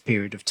at this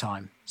period of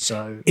time.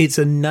 So it's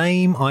a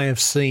name I have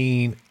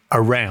seen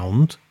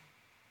around,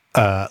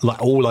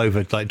 like all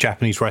over, like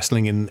Japanese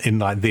wrestling in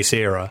like this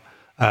era,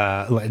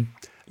 like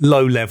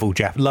lower level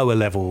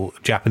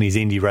Japanese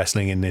indie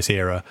wrestling in this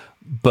era.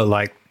 But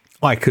like,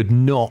 I could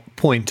not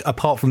point,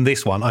 apart from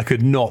this one, I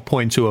could not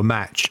point to a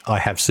match I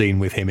have seen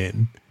with him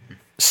in.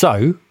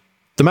 So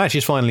the match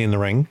is finally in the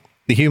ring.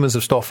 The humans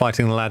have stopped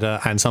fighting the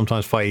ladder and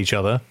sometimes fight each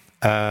other.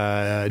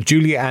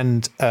 Julia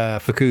and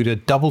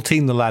Fukuda double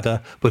team the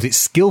ladder, but it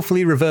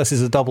skillfully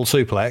reverses a double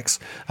suplex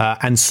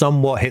and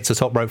somewhat hits a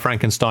top rope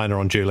Frankensteiner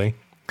on Julie.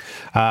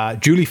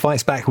 Julie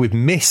fights back with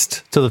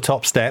mist to the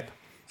top step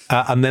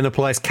and then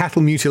applies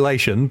cattle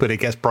mutilation, but it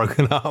gets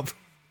broken up.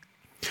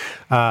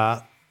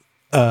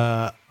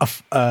 Now,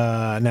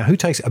 who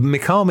takes it?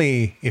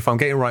 Mikami, if I'm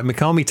getting it right,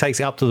 Mikami takes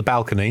it up to the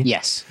balcony.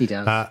 Yes, he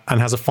does. And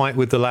has a fight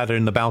with the ladder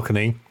in the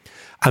balcony.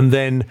 And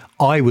then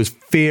I was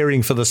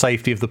fearing for the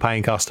safety of the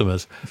paying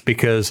customers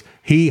because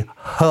he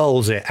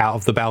hurls it out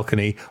of the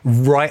balcony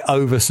right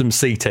over some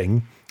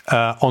seating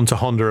onto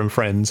Honda and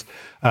friends.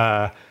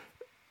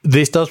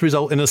 This does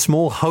result in a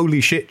small holy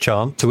shit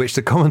chant, to which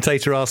the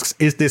commentator asks,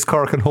 is this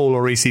Korakuen Hall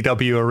or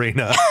ECW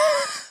Arena?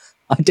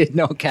 I did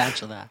not catch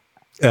that.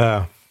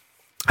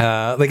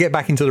 They get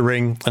back into the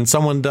ring, and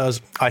someone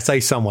does, I say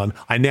someone,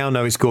 I now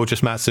know it's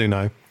gorgeous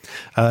Matsuno,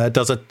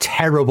 does a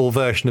terrible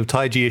version of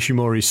Taiji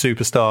Ishimori's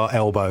superstar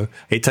elbow.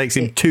 It takes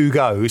him 2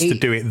 goes to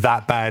do it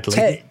that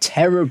badly.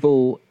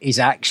 Terrible is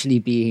actually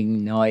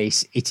being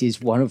nice. It is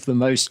one of the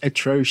most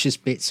atrocious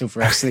bits of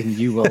wrestling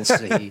you will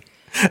see.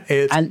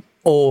 It's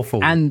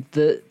awful. And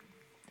the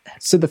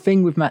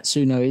thing with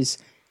Matsuno is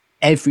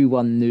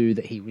everyone knew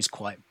that he was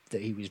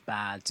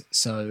bad.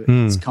 So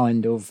it's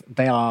kind of,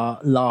 they are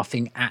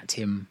laughing at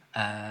him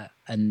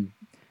and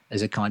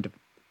as a kind of,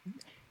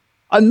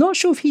 I'm not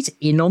sure if he's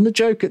in on the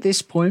joke at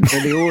this point,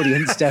 but the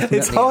audience definitely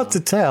It's hard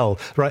to tell,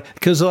 right?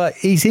 Because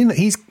he's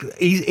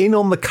in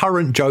on the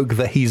current joke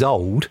that he's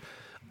old.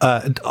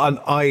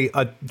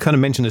 I kind of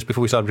mentioned this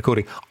before we started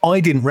recording. I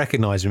didn't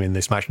recognise him in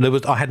this match.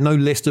 I had no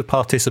list of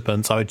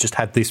participants. I just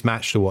had this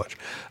match to watch.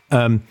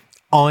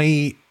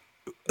 I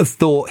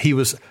thought he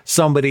was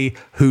somebody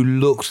who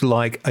looked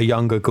like a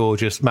younger,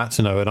 gorgeous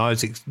Matsuno, and I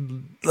was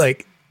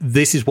like,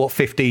 this is what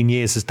 15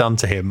 years has done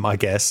to him, I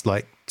guess,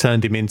 like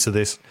turned him into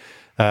this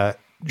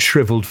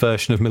shriveled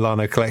version of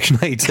Milano Collection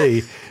AT,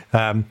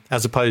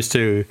 as opposed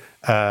to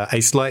a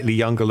slightly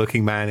younger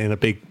looking man in a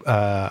big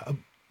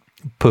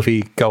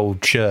puffy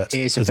gold shirt.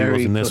 It is a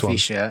very puffy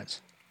shirt.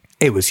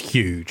 It was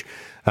huge.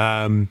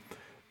 I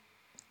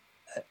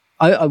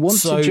want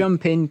to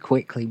jump in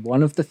quickly.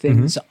 One of the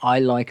things I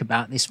like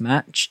about this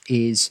match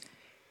is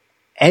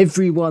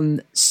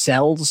everyone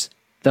sells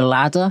the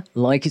ladder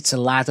like it's a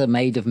ladder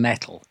made of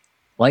metal.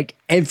 Like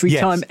every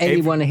time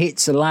anyone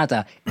hits a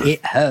ladder,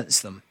 it hurts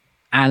them.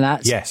 And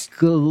that's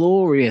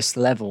glorious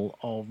level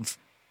of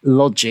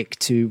logic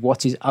to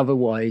what is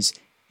otherwise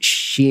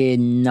sheer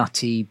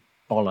nutty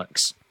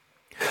bollocks.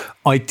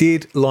 I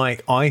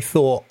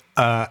thought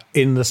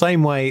in the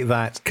same way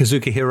that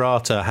Kazuki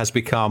Hirata has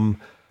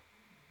become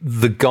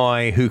the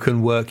guy who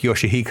can work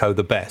Yoshihiko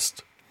the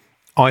best,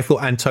 I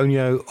thought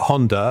Antonio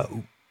Honda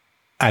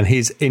and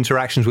his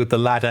interactions with the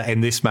ladder in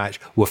this match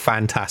were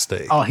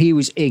fantastic. Oh, he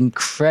was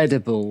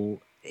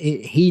incredible.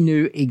 He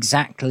knew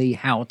exactly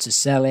how to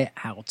sell it,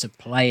 how to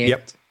play it.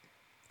 Yep.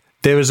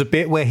 There is a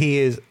bit where he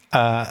is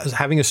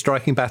having a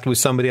striking battle with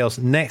somebody else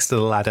next to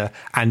the ladder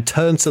and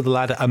turns to the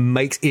ladder and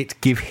makes it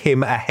give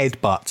him a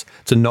headbutt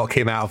to knock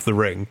him out of the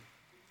ring.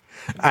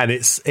 And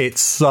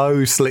it's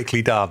so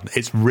slickly done.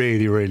 It's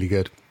really, really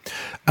good.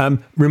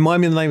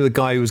 Remind me the name of the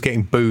guy who was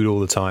getting booed all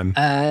the time.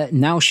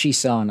 Naoshi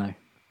Sano.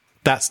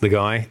 That's the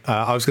guy.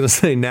 I was going to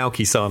say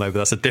Naoki Sano, but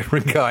that's a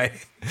different guy.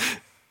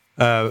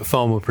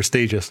 Far more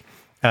prestigious.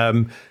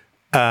 I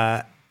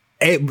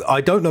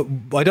don't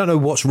know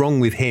what's wrong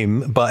with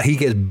him, but he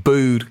gets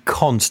booed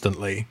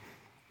constantly.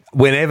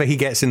 Whenever he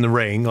gets in the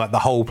ring, like the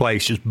whole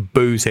place just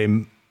boos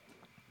him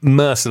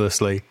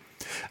mercilessly.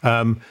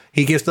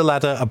 He gives the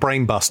ladder a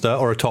brain buster,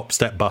 or a top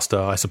step buster,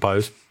 I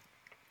suppose.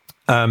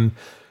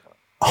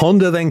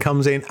 Honda then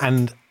comes in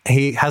and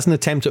he has an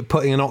attempt at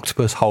putting an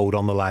octopus hold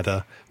on the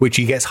ladder, which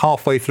he gets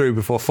halfway through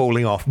before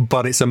falling off,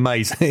 but it's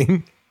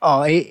amazing.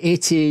 Oh,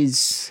 it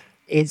is.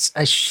 It's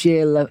a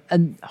sheer level.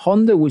 And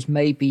Honda was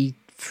maybe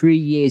 3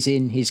 years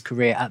in his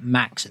career at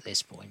max at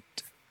this point.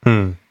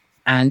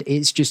 And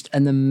it's just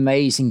an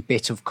amazing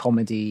bit of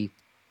comedy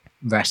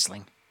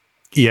wrestling.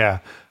 Yeah.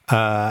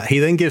 He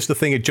then gives the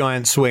thing a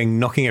giant swing,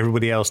 knocking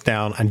everybody else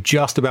down, and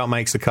just about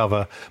makes the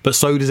cover, but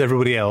so does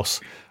everybody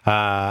else.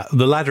 The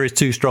ladder is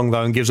too strong,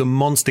 though, and gives a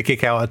monster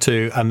kick out of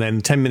 2, and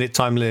then 10-minute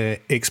time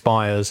limit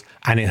expires,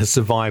 and it has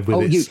survived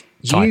with its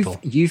title.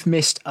 You've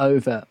missed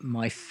over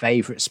my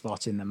favourite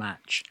spot in the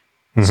match.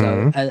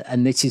 So,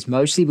 and this is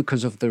mostly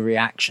because of the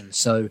reaction.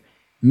 So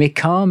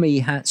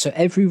Mikami so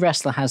every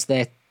wrestler has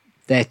their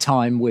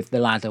time with the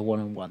ladder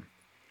one-on-one.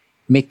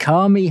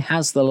 Mikami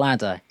has the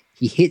ladder.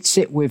 He hits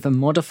it with a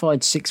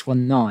modified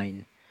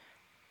 619,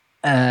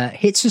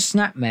 hits a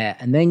snapmare,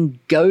 and then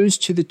goes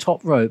to the top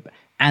rope,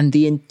 and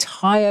the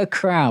entire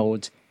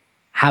crowd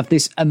have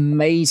this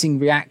amazing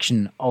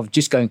reaction of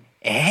just going,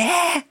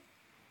 eh?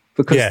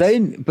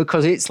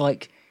 Because it's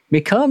like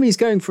Mikami's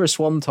going for a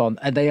swanton,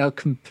 and they are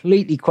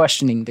completely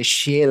questioning the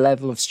sheer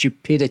level of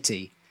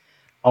stupidity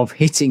of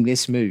hitting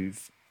this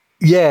move.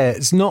 Yeah,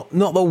 it's not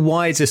the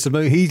wisest of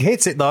moves. He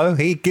hits it, though.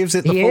 He gives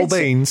it the full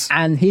beans.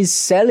 And his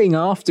selling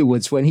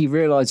afterwards when he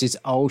realises,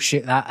 oh,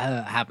 shit, that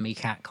had me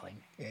cackling.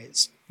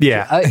 It's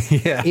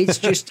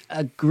just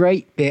a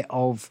great bit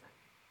of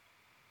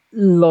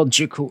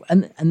logical.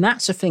 And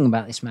that's the thing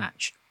about this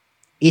match.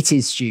 It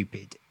is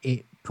stupid.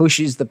 It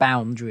pushes the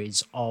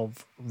boundaries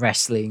of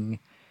wrestling.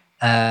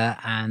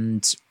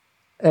 And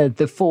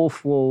the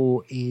fourth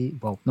wall is,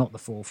 well, not the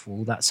fourth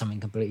wall. That's something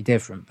completely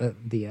different.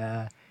 But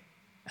the...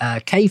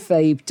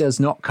 kayfabe does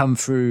not come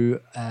through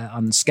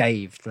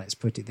unscathed, let's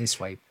put it this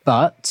way.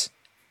 But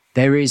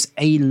there is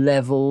a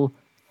level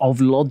of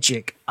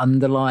logic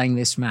underlying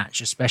this match,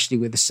 especially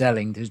with the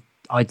selling, that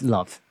I'd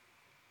love.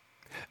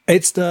 I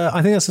think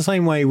that's the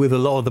same way with a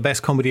lot of the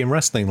best comedy in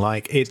wrestling.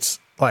 I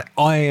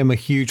am a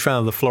huge fan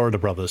of the Florida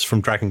Brothers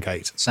from Dragon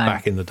Gate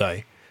back in the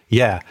day.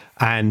 Yeah,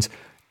 and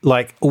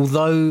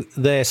although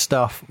their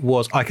stuff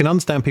was, I can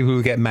understand people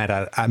who get mad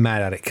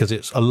at it because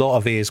it's a lot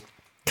of it is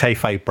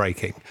kayfabe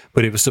breaking,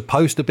 but it was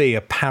supposed to be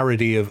a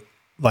parody of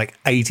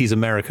like 80s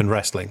American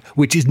wrestling,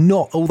 which is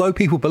not, although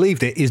people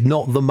believed it, is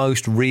not the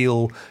most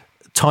real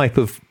type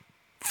of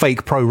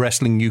fake pro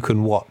wrestling you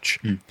can watch.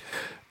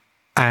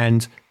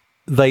 And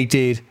they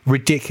did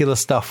ridiculous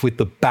stuff with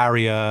the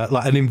barrier,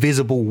 like an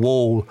invisible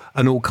wall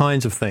and all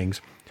kinds of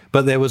things.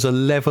 But there was a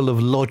level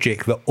of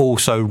logic that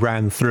also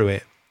ran through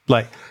it.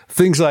 Like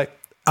things like,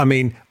 I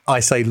mean, I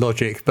say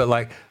logic, but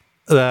like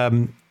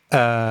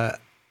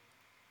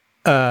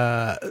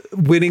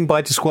winning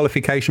by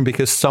disqualification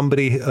because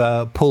somebody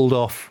pulled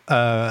off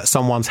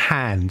someone's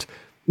hand,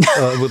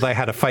 well, they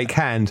had a fake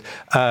hand.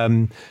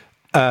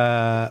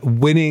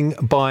 Winning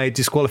by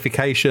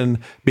disqualification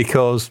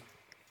because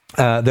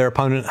their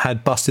opponent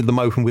had busted them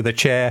open with a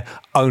chair,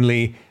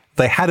 only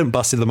they hadn't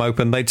busted them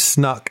open. They'd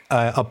snuck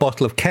a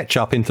bottle of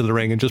ketchup into the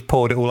ring and just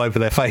poured it all over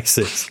their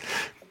faces.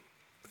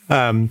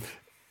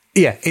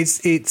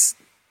 It's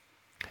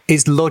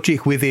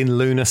logic within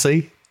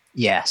lunacy.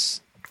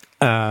 Yes.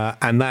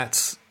 And I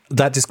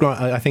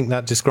think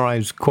that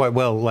describes quite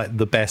well like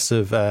the best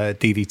of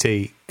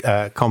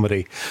DDT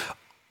comedy.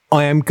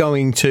 I am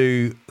going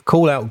to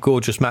call out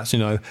Gorgeous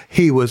Matsuno.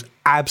 He was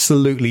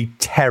absolutely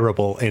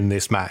terrible in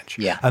this match.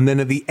 Yeah. And then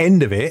at the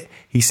end of it,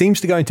 he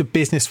seems to go into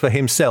business for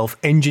himself,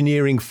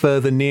 engineering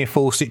further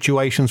near-fall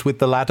situations with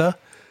the ladder.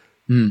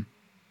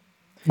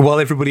 While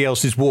everybody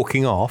else is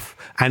walking off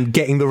and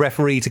getting the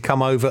referee to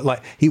come over.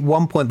 Like, at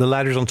one point, the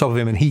ladder's on top of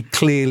him and he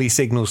clearly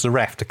signals the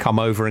ref to come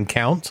over and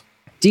count.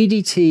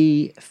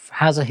 DDT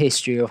has a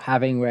history of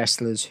having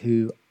wrestlers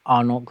who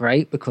are not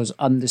great because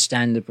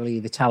understandably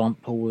the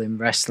talent pool in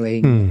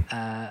wrestling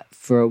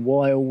for a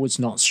while was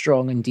not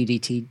strong, and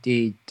DDT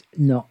did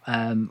not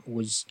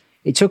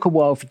it took a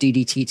while for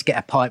DDT to get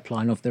a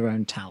pipeline of their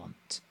own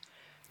talent.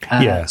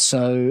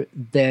 So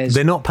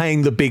they're not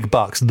paying the big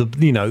bucks.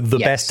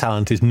 The best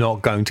talent is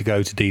not going to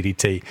go to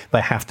DDT.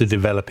 They have to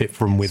develop it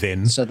from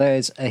within. So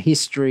there's a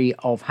history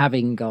of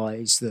having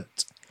guys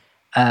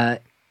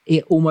that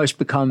it almost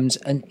becomes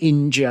an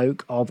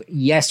in-joke of,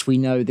 yes, we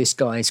know this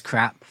guy's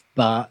crap,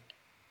 but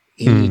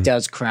he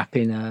does crap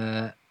in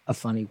a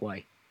funny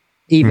way.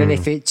 Even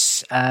if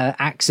it's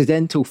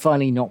accidental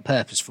funny, not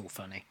purposeful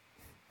funny.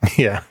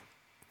 Yeah.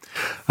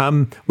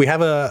 We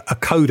have a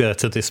coda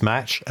to this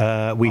match.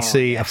 We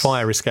see a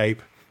fire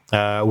escape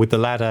with the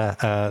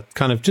ladder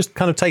kind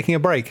of taking a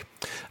break.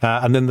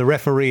 And then the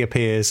referee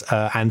appears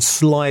and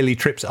slyly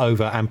trips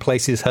over and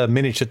places her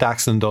miniature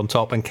dachshund on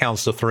top and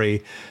counts to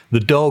 3. The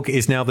dog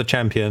is now the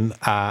champion,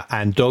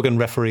 and dog and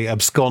referee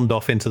abscond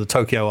off into the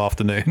Tokyo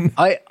afternoon.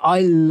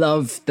 I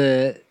love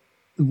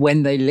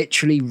when they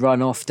literally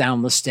run off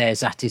down the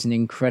stairs. That is an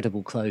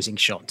incredible closing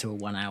shot to a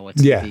 1-hour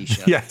TV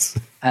show. Yes.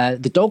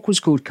 The dog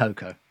was called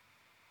Coco.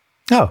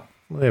 Oh,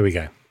 well, there we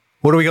go.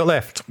 What do we got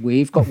left?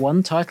 We've got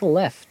one title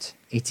left.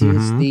 It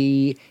is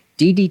the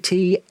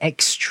DDT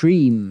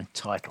Extreme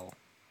title.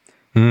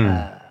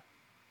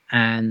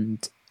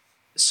 And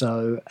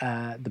so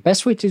the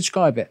best way to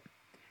describe it,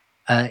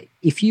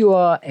 if you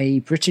are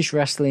a British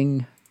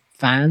wrestling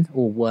fan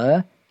or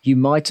were, you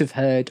might have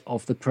heard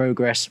of the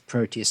Progress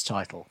Proteus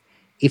title.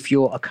 If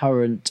you're a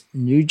current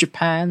New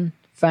Japan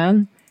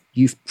fan,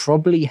 you've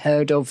probably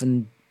heard of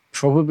and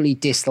probably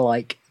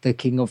dislike the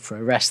King of Pro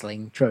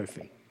Wrestling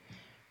trophy.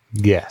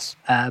 Yes.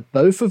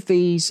 Both of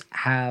these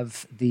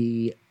have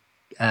the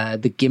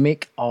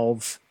gimmick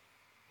of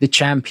the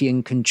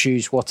champion can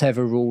choose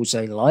whatever rules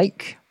they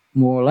like,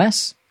 more or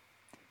less.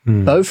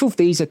 Both of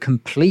these are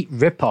complete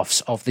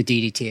rip-offs of the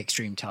DDT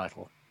Extreme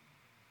title.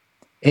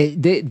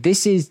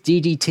 This is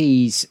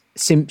DDT's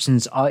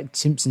Simpsons.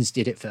 Simpsons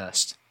did it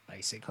first,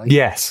 basically.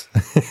 Yes.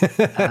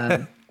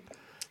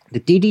 The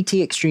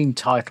DDT Extreme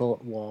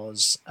title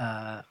was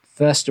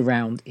first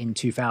around in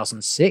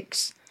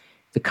 2006.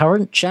 The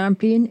current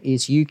champion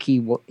is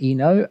Yuki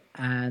Ino,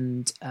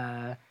 and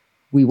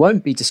we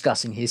won't be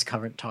discussing his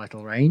current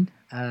title reign.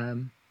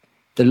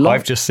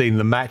 I've just seen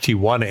the match he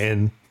won it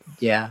in.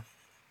 Yeah.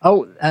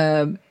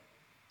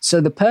 So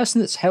the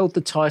person that's held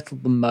the title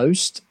the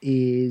most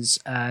is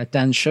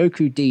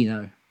Danshoku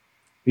Dino,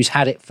 who's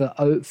had it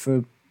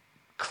for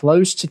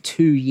close to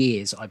 2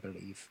 years, I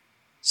believe.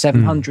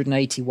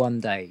 781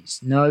 days.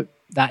 No,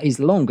 that is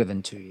longer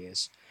than 2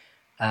 years.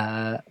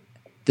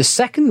 The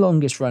second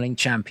longest running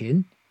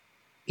champion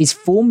is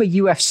former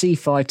UFC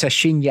fighter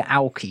Shinya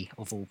Aoki,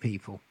 of all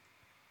people.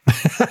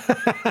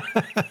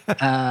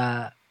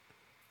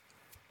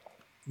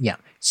 Yeah.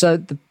 So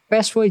the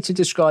best way to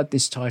describe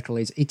this title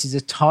is it is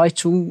a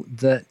title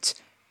that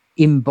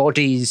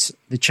embodies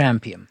the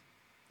champion.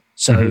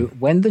 So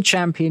when the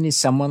champion is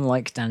someone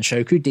like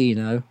Danshoku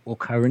Dino or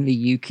currently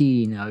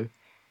Yuki Ino,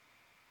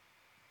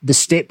 the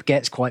stip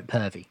gets quite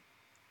pervy.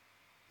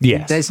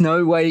 Yes. There's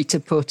no way to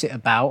put it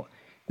about.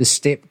 The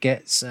stip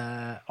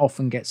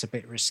often gets a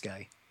bit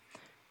risque.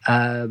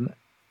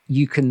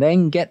 You can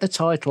then get the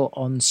title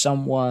on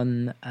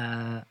someone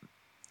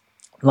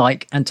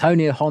like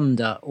Antonio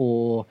Honda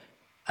or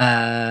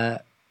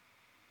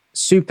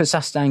Super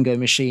Sastango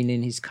Machine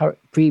in his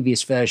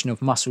previous version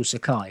of Muscle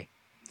Sakai.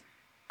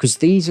 Because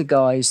these are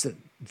guys that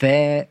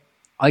their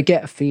I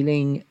get a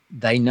feeling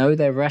they know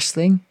they're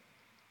wrestling,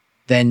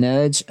 they're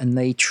nerds, and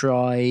they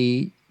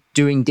try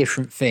doing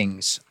different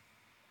things.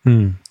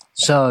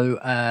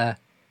 So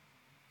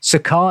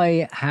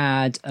Sakai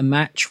had a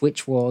match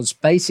which was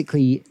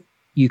basically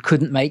you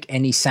couldn't make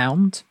any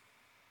sound.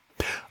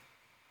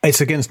 It's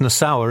against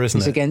Nasawa, isn't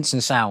it? It's against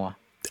Nasawa.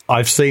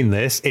 I've seen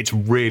this. It's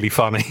really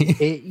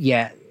funny.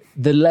 Yeah.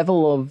 The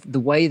level of the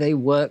way they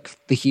work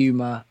the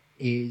humor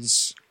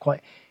is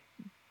quite...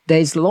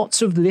 There's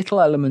lots of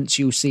little elements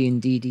you'll see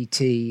in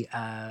DDT.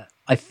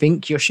 I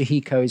think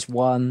Yoshihiko is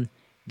one.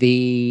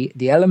 The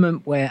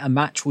element where a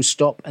match will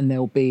stop and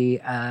there'll be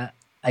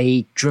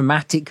a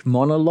dramatic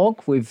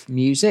monologue with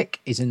music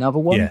is another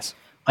one. Yes.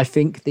 I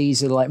think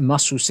these are like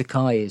Muscle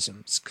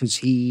Sakai-isms because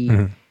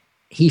he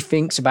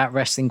thinks about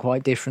wrestling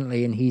quite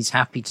differently and he's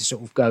happy to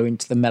sort of go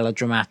into the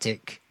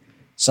melodramatic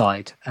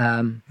side.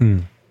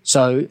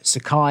 So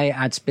Sakai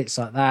adds bits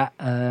like that.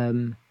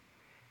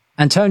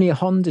 Antonio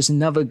Honda's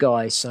another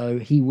guy, so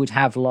he would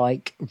have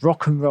like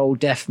rock and roll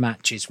death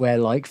matches where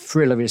like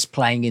Thriller is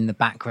playing in the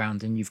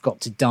background and you've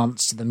got to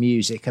dance to the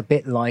music, a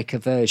bit like a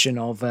version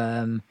of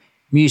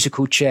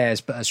musical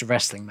chairs, but as a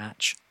wrestling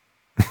match.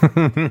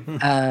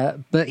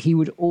 But he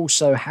would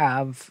also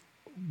have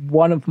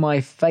one of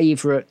my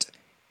favorite,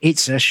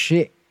 it's a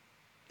shit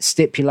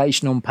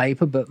stipulation on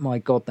paper, but my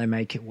God, they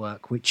make it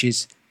work, which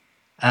is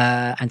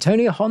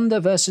Antonio Honda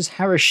versus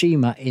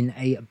Harashima in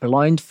a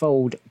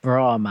blindfold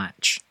bra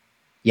match.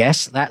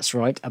 Yes, that's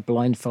right, a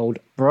blindfold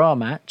bra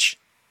match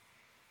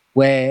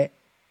where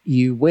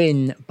you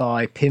win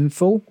by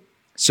pinfall,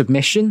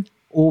 submission,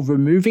 or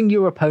removing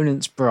your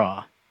opponent's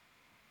bra.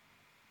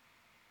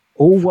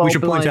 All while we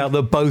should point out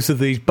that both of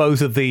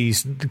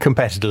these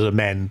competitors are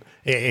men,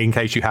 in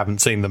case you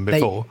haven't seen them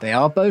before. They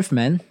are both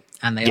men,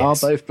 and they are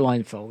both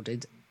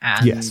blindfolded.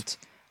 And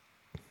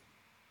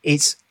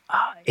it's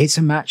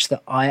a match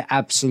that I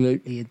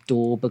absolutely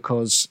adore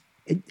because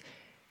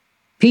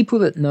people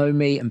that know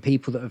me and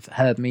people that have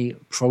heard me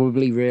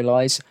probably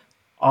realize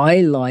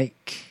I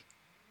like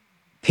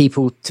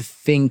people to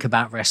think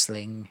about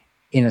wrestling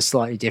in a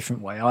slightly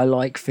different way. I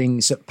like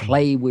things that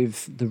play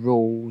with the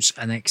rules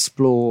and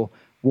explore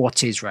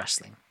what is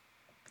wrestling.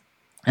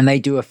 And they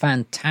do a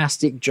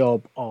fantastic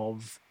job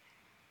of...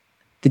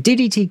 The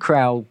DDT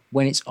crowd,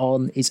 when it's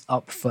on, is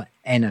up for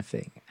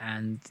anything.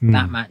 And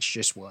that match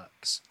just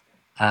works.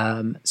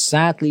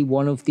 Sadly,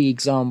 one of the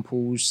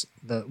examples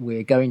that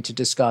we're going to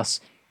discuss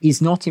is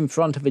not in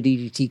front of a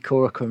DDT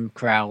Korakuen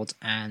crowd,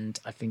 and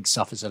I think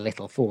suffers a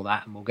little for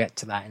that, and we'll get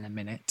to that in a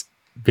minute.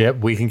 Yep,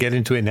 we can get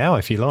into it now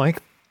if you like.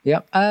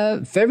 Yep.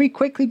 Very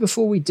quickly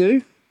before we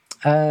do,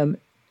 DDT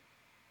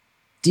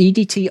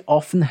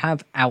often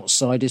have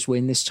outsiders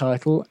win this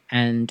title,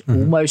 and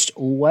almost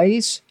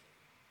always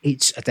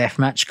it's a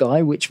deathmatch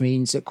guy, which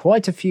means that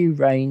quite a few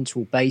reigns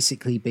will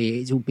basically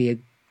be a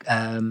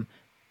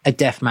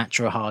deathmatch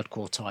or a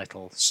hardcore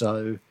title.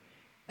 So,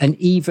 and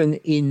even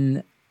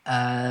in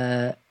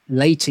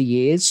later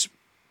years,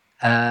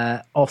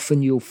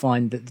 often you'll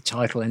find that the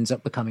title ends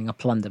up becoming a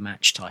plunder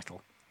match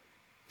title.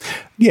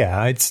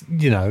 Yeah, it's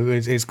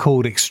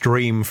called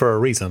Extreme for a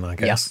reason, I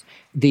guess.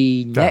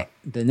 Yeah.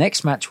 The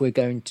next match we're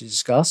going to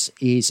discuss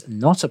is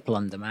not a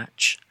plunder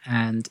match,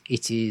 and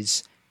it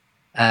is,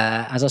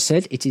 as I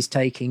said, it is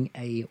taking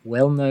a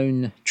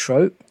well-known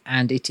trope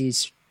and it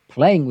is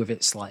playing with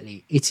it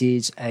slightly. It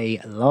is a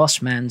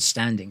last man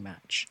standing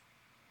match.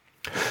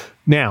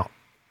 Now,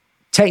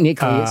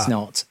 technically, it's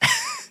not.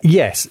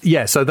 Yes.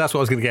 So that's what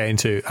I was going to get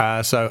into.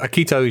 So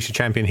Akito is your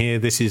champion here.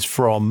 This is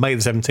from May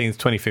the 17th,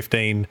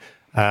 2015,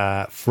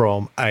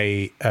 from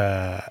a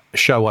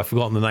show I've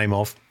forgotten the name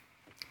of.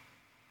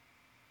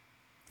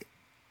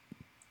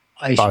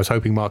 I was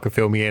hoping Mark could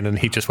fill me in and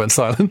he just went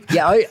silent.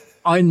 Yeah,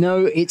 I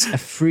know it's a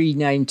free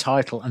name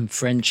title and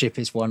Friendship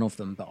is one of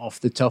them, but off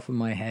the top of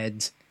my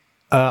head...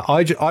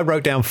 I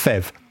wrote down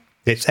FEV.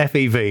 It's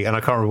FEV, and I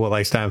can't remember what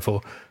they stand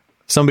for.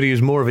 Somebody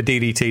who's more of a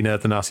DDT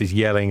nerd than us is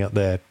yelling at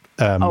their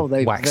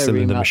wax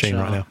cylinder machine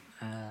right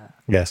now.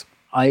 Yes.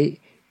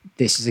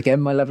 This is,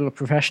 again, my level of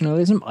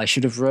professionalism. I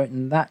should have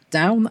written that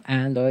down,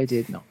 and I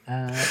did not.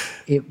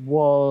 It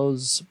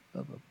was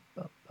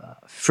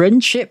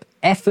Friendship,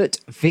 Effort,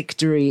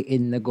 Victory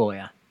in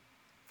Nagoya.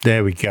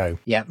 There we go.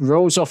 Yeah,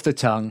 rolls off the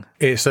tongue.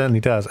 It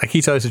certainly does.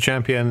 Akito is the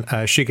champion.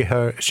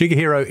 Shigehiro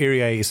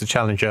Irie is the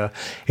challenger.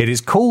 It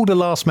is called a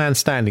last man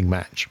standing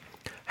match.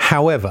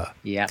 However,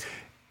 it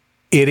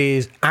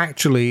is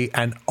actually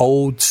an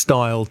old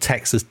style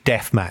Texas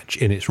death match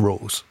in its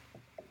rules.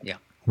 Yeah.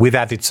 With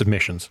added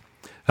submissions.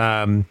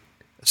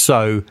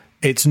 So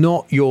it's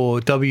not your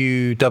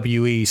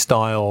WWE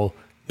style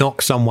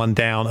knock someone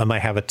down and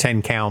they have a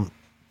 10 count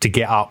to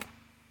get up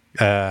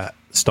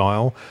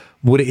style.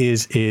 What it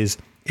is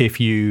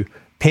if you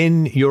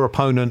pin your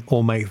opponent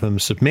or make them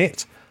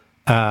submit,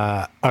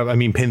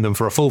 pin them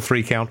for a full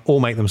 3 count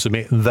or make them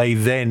submit, they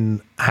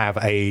then have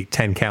a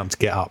 10 count to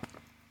get up.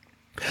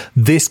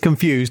 This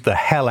confused the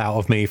hell out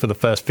of me for the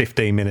first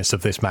 15 minutes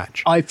of this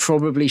match. I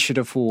probably should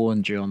have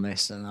warned you on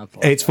this. And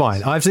it's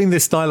fine. I've seen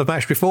this style of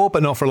match before,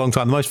 but not for a long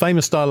time. The most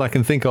famous style I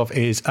can think of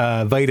is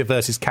Vader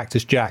versus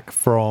Cactus Jack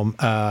from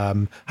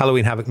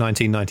Halloween Havoc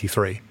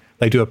 1993.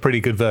 They do a pretty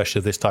good version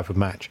of this type of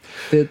match.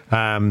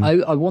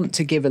 I want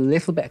to give a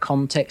little bit of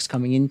context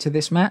coming into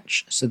this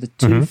match. So the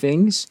two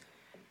things,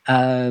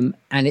 and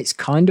it's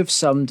kind of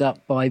summed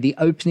up by the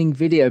opening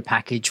video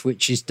package,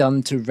 which is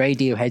done to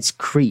Radiohead's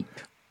Creep.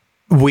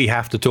 We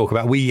have to talk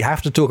about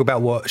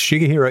what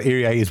Shigehiro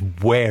Irie is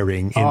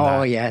wearing in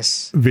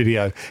that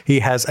video. He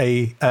has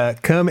a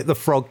Kermit the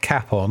Frog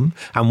cap on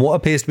and what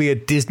appears to be a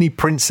Disney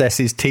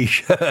princess's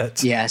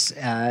T-shirt. Yes,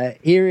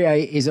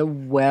 Irie is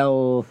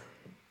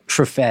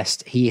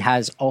he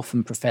has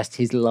often professed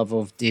his love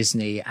of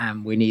Disney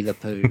and Winnie the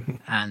Pooh.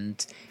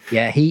 And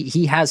yeah,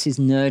 he has his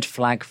nerd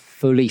flag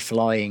fully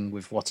flying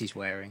with what he's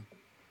wearing.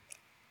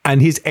 And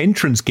his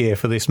entrance gear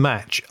for this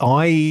match,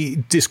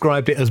 I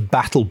described it as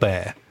Battle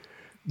Bear.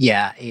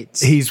 Yeah,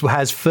 he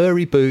has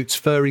furry boots,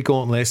 furry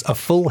gauntlets, a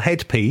full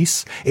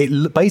headpiece.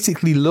 It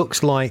basically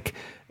looks like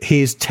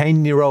his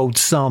 10-year-old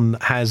son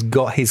has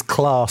got his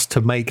class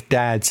to make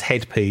dad's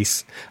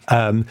headpiece.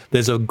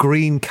 There's a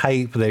green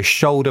cape, there's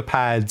shoulder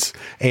pads.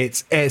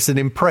 It's an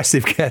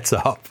impressive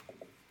get-up.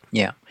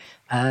 Yeah.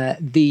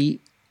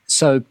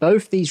 So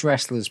both these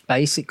wrestlers,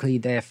 basically,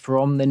 they're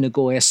from the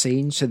Nagoya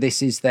scene. So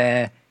this is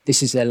their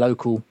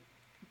local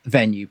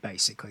venue,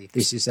 basically.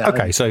 This is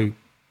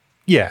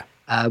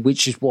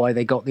which is why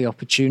they got the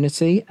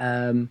opportunity.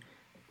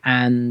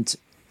 And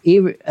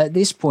at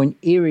this point,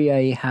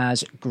 Irie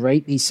has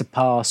greatly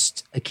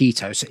surpassed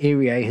Akito. So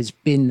Irie has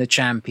been the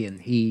champion.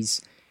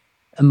 He's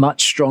a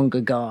much stronger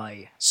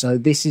guy. So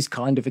this is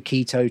kind of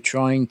Akito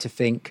trying to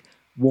think,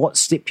 what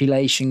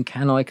stipulation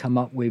can I come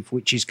up with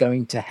which is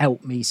going to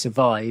help me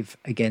survive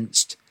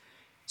against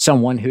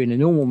someone who in a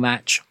normal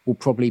match will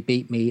probably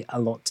beat me a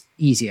lot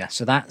easier.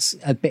 So that's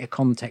a bit of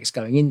context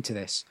going into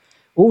this.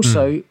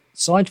 Also,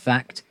 side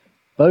fact,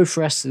 both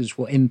wrestlers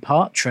were in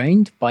part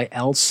trained by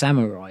El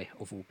Samurai,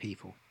 of all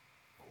people.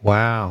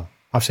 Wow.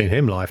 I've seen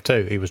him live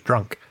too. He was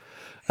drunk.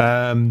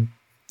 So one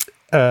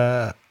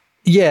of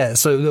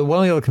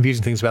the other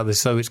confusing things about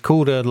this, so it's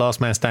called a Last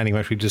Man Standing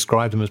match. We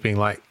described them as being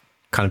like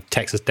kind of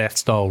Texas Death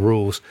style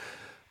rules.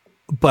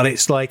 But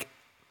it's like,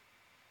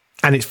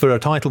 and it's for a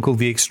title called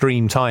the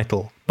Extreme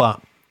title,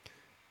 but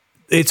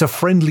it's a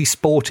friendly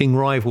sporting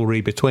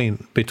rivalry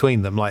between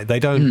them. Like they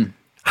don't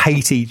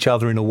hate each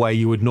other in a way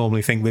you would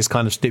normally think this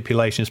kind of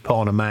stipulation is put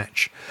on a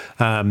match.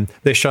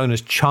 They're shown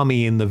as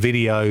chummy in the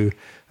video,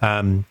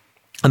 and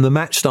the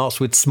match starts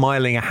with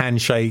smiling, a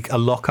handshake, a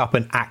lock-up,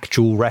 and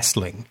actual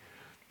wrestling.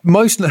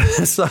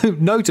 So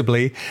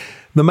notably,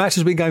 the match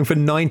has been going for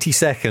 90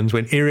 seconds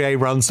when Irie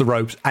runs the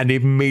ropes and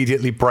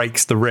immediately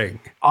breaks the ring.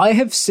 I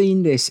have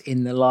seen this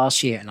in the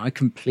last year, and I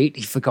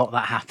completely forgot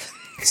that happened.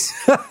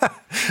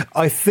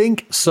 I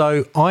think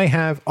so.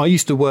 I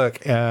used to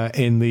work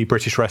in the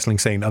British wrestling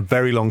scene a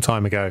very long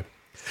time ago.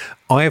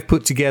 I have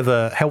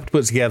helped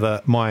put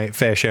together my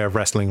fair share of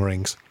wrestling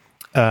rings.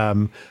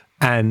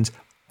 And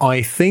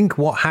I think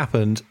what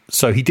happened,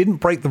 so he didn't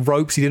break the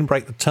ropes, he didn't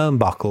break the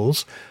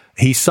turnbuckles.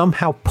 He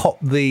somehow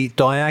popped the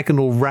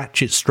diagonal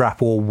ratchet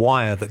strap or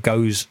wire that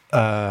goes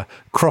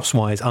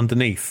crosswise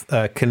underneath,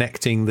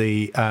 connecting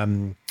the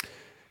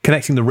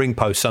ring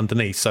posts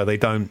underneath, so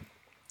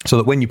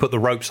that when you put the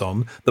ropes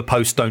on, the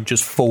posts don't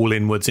just fall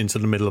inwards into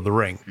the middle of the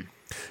ring.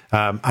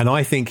 And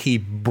I think he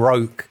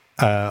broke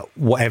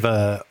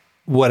whatever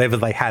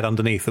they had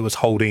underneath that was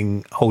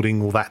holding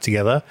all that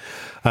together.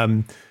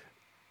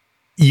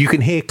 You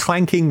can hear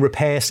clanking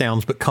repair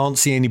sounds, but can't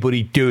see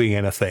anybody doing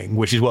anything,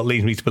 which is what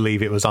leads me to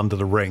believe it was under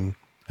the ring.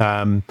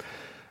 And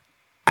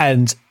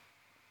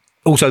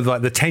also,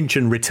 like, the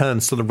tension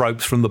returns to the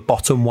ropes from the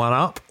bottom one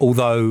up,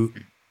 although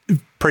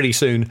pretty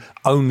soon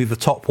only the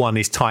top one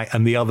is tight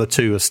and the other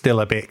two are still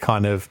a bit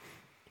kind of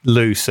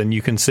loose. And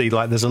you can see,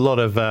 like, there's a lot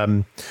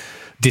of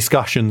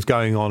discussions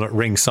going on at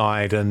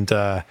ringside, and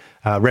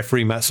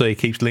referee Matsui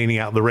keeps leaning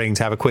out the ring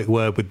to have a quick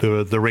word with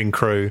the ring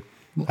crew.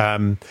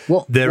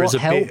 What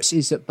helps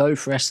is that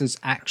both wrestlers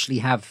actually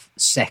have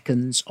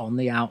seconds on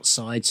the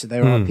outside, so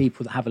there are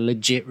people that have a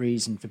legit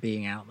reason for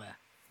being out there.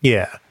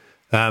 Yeah.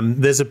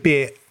 There's a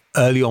bit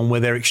early on where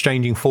they're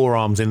exchanging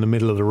forearms in the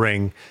middle of the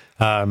ring,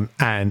 and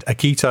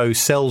Akito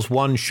sells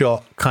one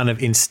shot kind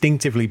of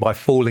instinctively by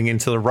falling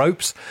into the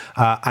ropes,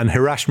 and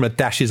Hirashima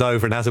dashes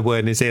over and has a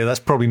word in his ear.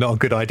 That's probably not a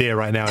good idea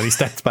right now, and he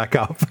stands back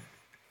up.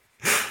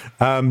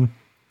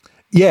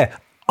 Yeah,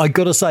 I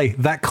got to say,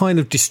 that kind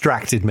of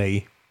distracted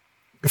me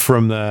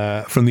from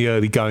the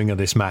early going of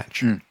this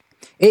match.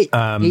 It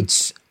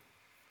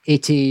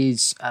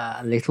is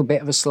a little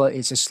bit of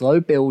it's a slow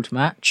build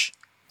match.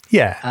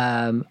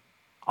 Yeah.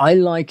 I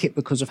like it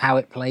because of how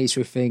it plays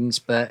with things,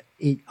 but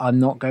I'm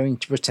not going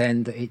to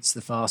pretend that it's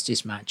the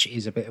fastest match. It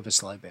is a bit of a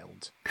slow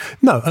build.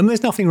 No, and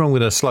there's nothing wrong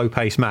with a slow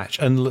paced match.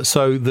 And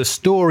so the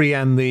story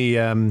and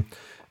the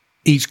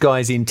each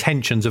guy's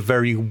intentions are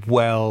very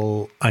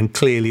well and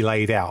clearly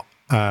laid out.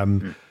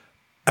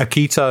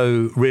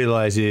 Akito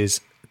realizes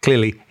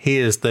clearly he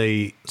is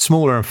the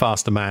smaller and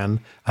faster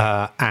man,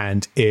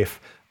 and if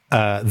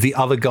the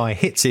other guy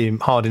hits him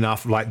hard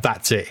enough, like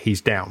that's it, he's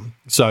down.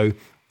 So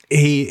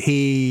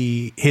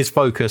his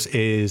focus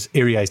is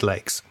Irie's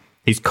legs.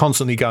 He's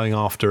constantly going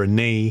after a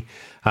knee.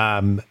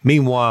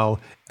 Meanwhile,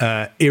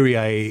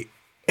 Irie,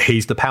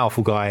 he's the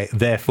powerful guy,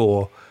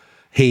 therefore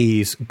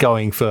he's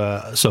going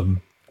for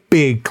some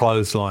big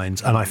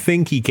clotheslines, and I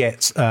think he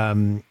gets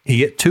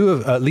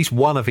at least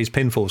one of his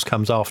pinfalls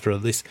comes after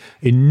this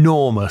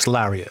enormous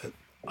lariat.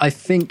 I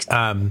think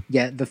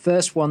the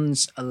first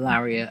one's a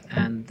lariat,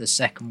 and the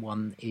second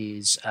one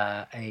is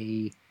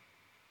an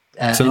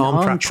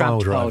arm trapped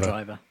pile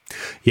driver.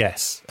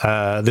 Yes,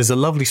 there's a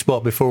lovely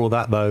spot before all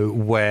that though,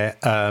 where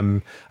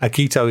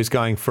Akito is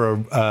going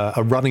for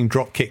a running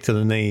drop kick to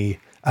the knee.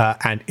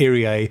 And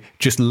Irie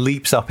just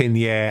leaps up in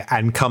the air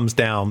and comes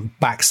down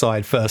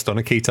backside first on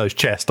Akito's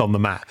chest on the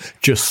mat,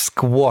 just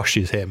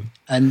squashes him.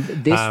 And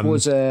this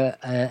was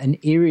an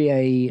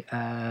Irie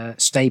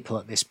staple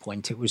at this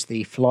point. It was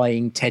the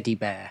flying teddy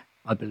bear,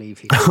 I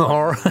believe.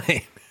 All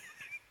right.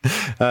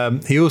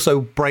 He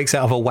also breaks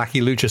out of a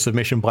wacky lucha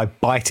submission by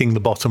biting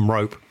the bottom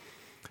rope.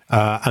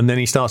 And then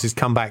he starts his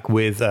comeback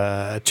with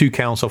 2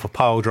 counts off a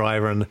pile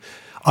driver, and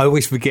I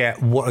always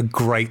forget what a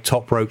great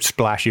top rope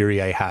splash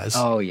Irie has.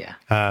 Oh, yeah.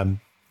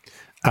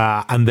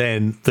 And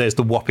then there's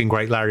the whopping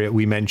great lariat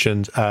we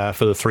mentioned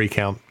for the 3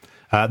 count.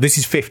 This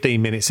is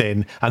 15 minutes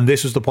in, and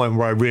this was the point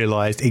where I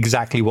realized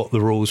exactly what the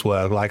rules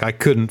were. Like, I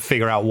couldn't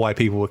figure out why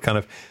people were kind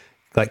of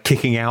like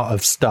kicking out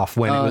of stuff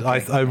when it was.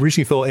 Okay. I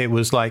originally thought it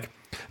was like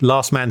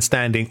last man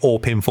standing or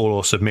pinfall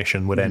or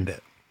submission would end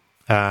it.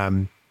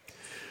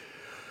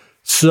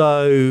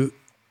 So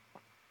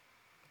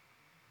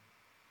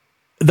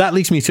that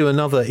leads me to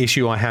another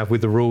issue I have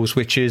with the rules,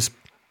 which is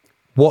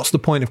what's the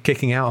point of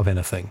kicking out of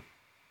anything?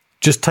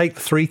 Just take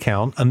the 3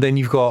 count, and then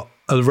you've got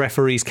a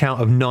referee's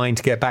count of 9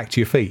 to get back to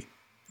your feet,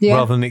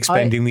 rather than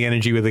expending the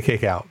energy with a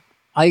kick out.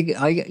 I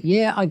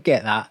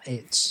get that.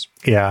 It's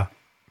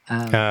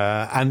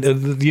and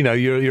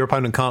your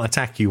opponent can't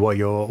attack you while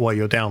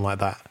you're down like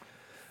that.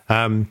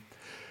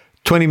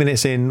 20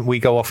 minutes in, we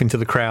go off into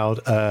the crowd.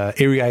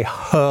 Irie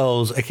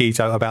hurls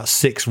Akito about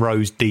 6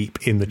 rows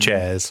deep in the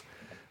chairs.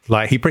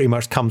 Like, he pretty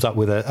much comes up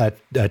with a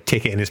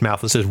ticket in his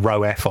mouth that says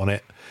row F on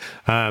it.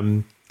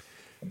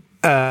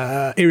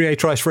 Irie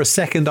tries for a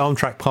second arm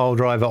track pile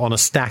driver on a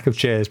stack of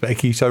chairs, but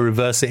Akito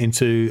reverses it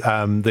into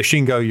the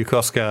Shingo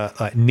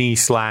Yokosuka knee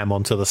slam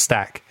onto the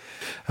stack.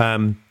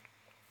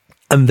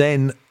 And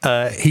then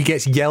he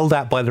gets yelled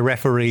at by the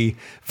referee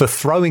for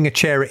throwing a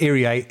chair at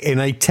Irie in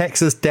a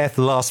Texas Death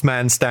Last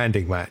Man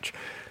Standing match.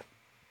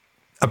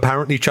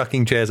 Apparently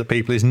chucking chairs at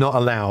people is not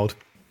allowed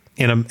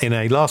in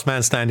a last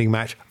man standing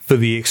match for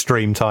the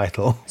Extreme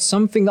title.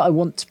 Something that I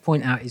want to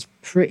point out is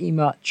pretty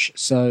much,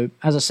 so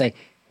as I say,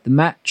 the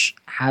match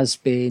has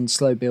been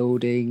slow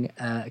building.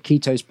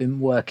 Akito's been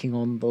working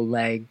on the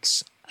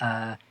legs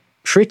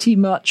pretty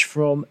much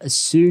from as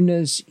soon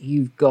as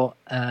you've got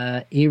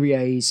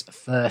Irie's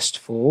first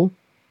fall.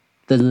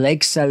 The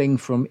leg selling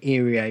from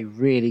Irie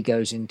really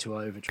goes into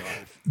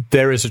overdrive.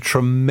 There is a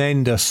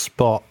tremendous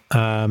spot.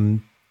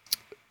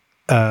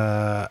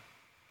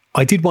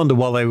 I did wonder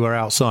while they were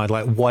outside,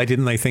 like, why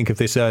didn't they think of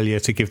this earlier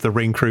to give the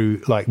ring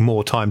crew like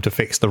more time to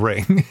fix the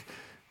ring?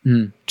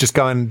 Just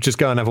go and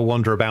have a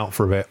wander about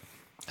for a bit.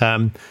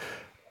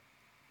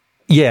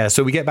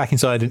 So we get back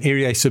inside, and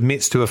Irie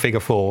submits to a figure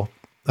 4,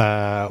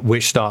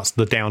 which starts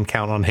the down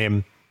count on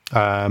him.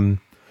 And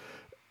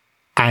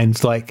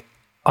like,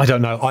 I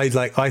don't know,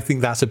 I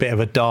think that's a bit of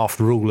a daft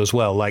rule as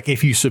well. Like,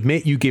 if you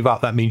submit, you give up,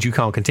 that means you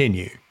can't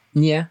continue.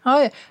 Yeah,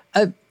 I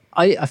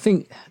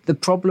think the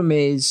problem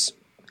is.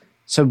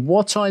 So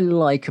what I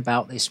like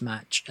about this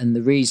match, and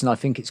the reason I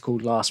think it's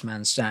called Last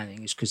Man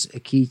Standing, is because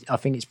I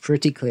think it's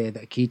pretty clear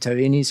that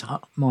Akito in his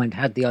mind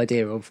had the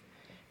idea of,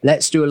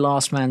 let's do a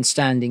Last Man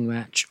Standing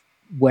match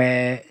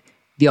where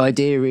the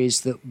idea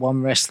is that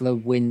one wrestler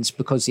wins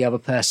because the other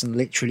person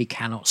literally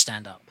cannot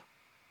stand up.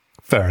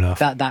 Fair enough.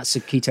 That's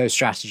Akito's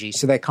strategy.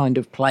 So they're kind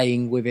of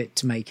playing with it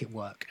to make it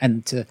work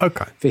and to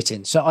fit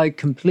in. So I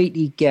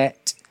completely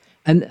get,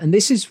 and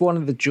this is one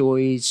of the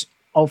joys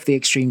of the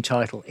Extreme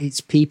title.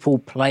 It's people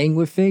playing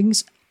with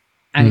things,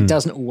 and it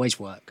doesn't always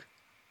work.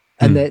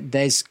 And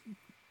there's...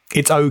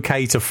 It's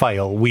okay to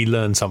fail. We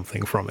learn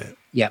something from it.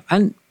 Yeah,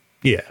 and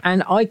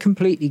I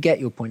completely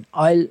get your point.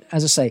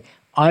 As I say,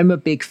 I'm a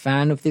big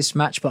fan of this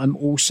match, but I'm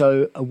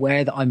also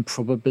aware that I'm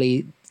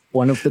probably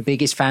one of the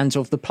biggest fans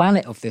of the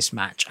planet of this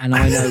match, and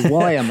I know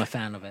why I'm a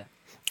fan of it.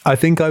 I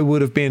think I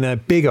would have been a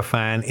bigger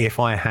fan if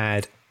I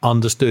had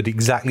understood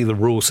exactly the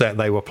rule set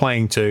they were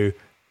playing to.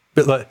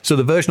 But so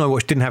the version I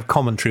watched didn't have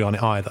commentary on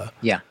it either.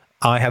 Yeah.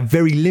 I have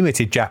very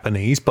limited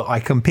Japanese, but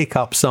I can pick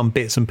up some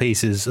bits and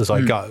pieces as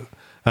I go.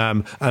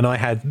 And I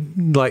had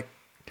like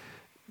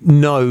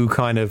no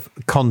kind of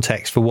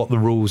context for what the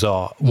rules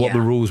are, what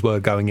the rules were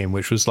going in,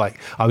 which was like,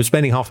 I was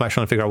spending half the match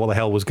trying to figure out what the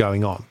hell was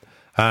going on.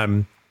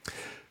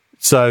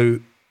 So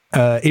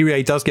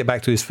Irie does get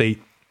back to his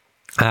feet,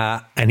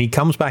 and he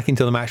comes back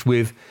into the match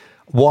with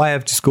what I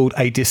have just called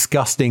a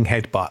disgusting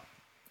headbutt.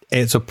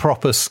 It's a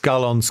proper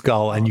skull on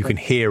skull, and you can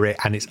hear it,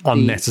 and it's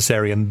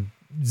unnecessary, and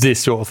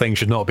this sort of thing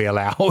should not be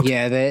allowed.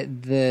 Yeah,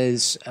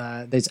 there's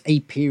a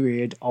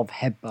period of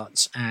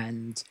headbutts,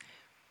 and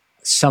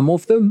some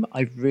of them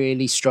I've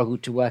really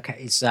struggled to work out.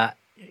 Is that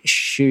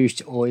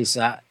shoot, or is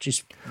that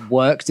just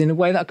worked in a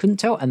way that I couldn't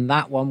tell? And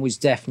that one was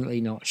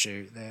definitely not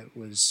shoot. There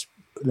was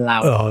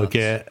loud. Oh,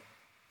 yeah.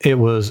 It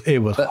was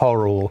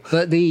horrible.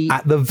 But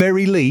at the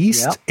very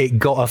least, it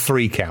got a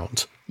 3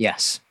 count.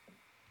 Yes.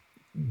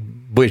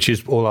 Which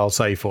is all I'll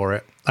say for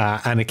it.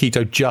 And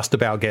Akito just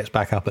about gets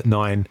back up at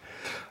 9.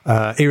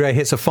 Irie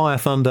hits a Fire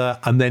Thunder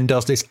and then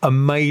does this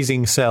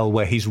amazing sell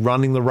where he's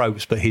running the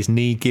ropes, but his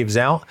knee gives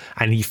out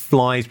and he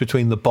flies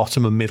between the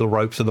bottom and middle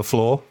ropes of the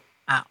floor.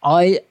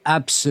 I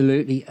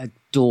absolutely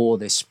adore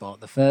this spot.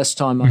 The first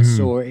time I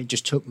saw it, it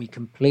just took me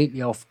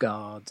completely off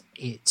guard.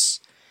 It's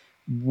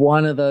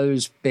one of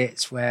those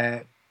bits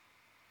where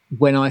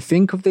when I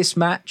think of this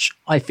match,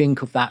 I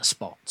think of that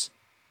spot.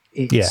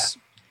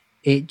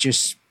 It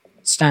just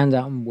stands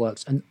out and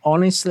works. And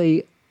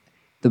honestly,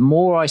 the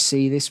more I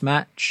see this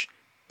match,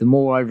 the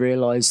more I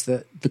realize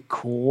that the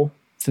core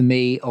for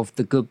me of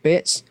the good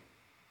bits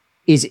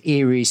is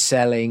Irie's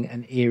selling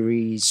and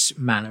Irie's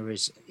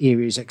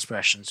Irie's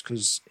expressions,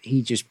 because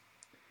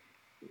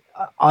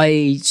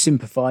I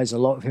sympathize a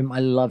lot with him. I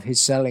love his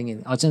selling,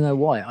 and I don't know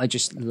why. I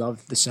just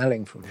love the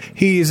selling from him.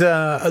 He's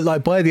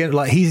like by the end,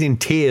 like he's in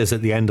tears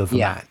at the end of the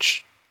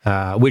match,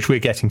 which we're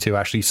getting to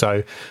actually.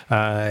 So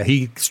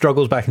he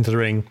struggles back into the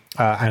ring,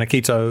 and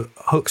Akito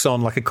hooks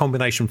on like a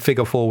combination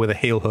figure 4 with a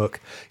heel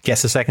hook,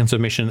 gets a second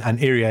submission, and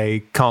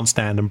Irie can't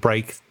stand and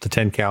break the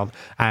 10 count.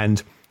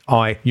 And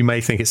you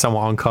may think it's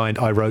somewhat unkind,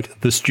 I wrote,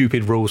 the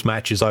stupid rules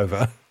match is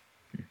over.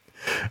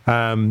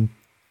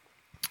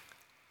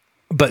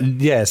 But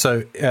yeah,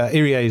 so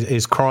Irie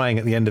is crying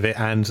at the end of it,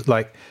 and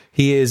like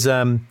he is,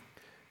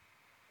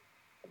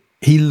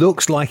 he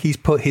looks like he's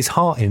put his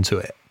heart into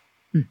it.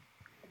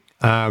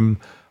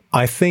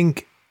 I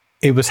think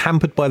it was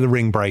hampered by the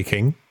ring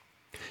breaking.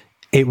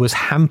 It was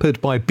hampered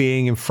by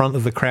being in front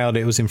of the crowd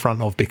it was in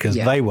front of, because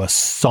they were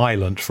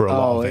silent for a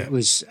lot of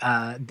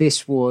it.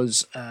 This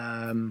was,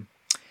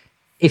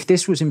 if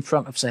this was in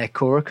front of, say, a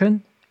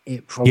Korakuen,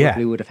 it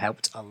probably would have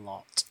helped a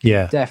lot.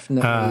 Yeah.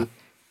 Definitely.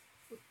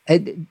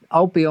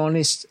 I'll be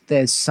honest,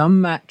 there's some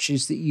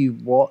matches that you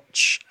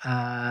watch,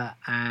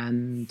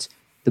 and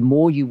the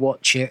more you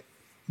watch it,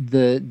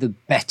 the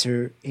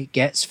better it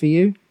gets for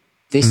you.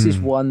 This is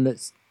one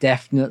that's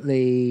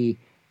definitely,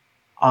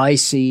 I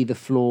see the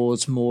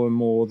flaws more and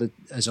more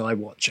as I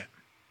watch it.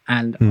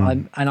 And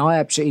I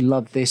absolutely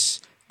love this.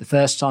 The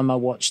first time I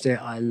watched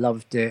it, I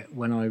loved it.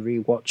 When I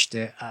rewatched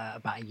it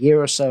about a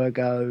year or so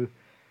ago,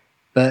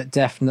 but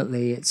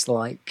definitely it's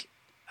like,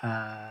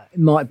 it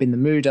might have been the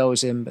mood I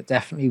was in, but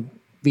definitely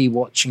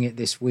rewatching it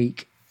this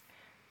week,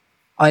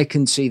 I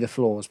can see the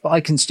flaws, but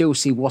I can still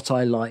see what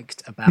I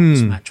liked about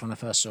this match when I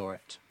first saw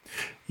it.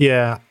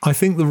 Yeah, I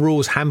think the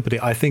rules hampered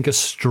it. I think a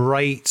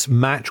straight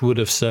match would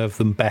have served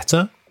them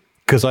better,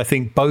 because I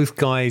think both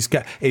guys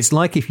it's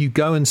like if you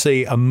go and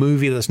see a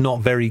movie that's not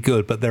very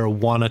good, but there are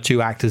 1 or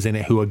 2 actors in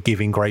it who are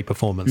giving great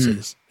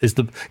performances. Is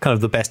the kind of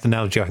the best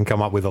analogy I can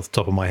come up with off the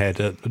top of my head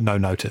at no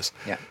notice.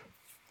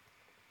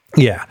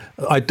 Yeah,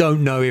 I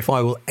don't know if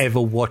I will ever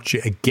watch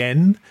it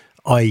again.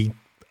 I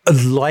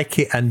like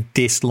it and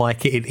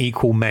dislike it in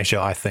equal measure,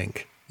 I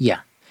think.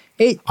 Yeah.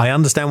 I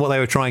understand what they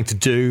were trying to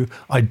do.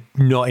 I'm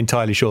not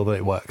entirely sure that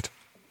it worked.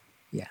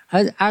 Yeah.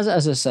 As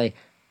I say,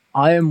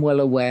 I am well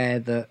aware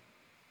that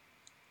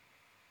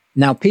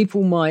now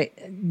people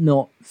might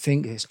not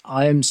think this.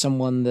 I am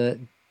someone that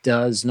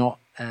does not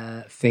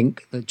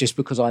think that just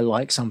because I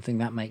like something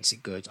that makes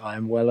it good. I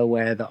am well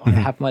aware that I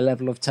have my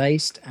level of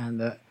taste, and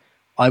that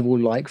I will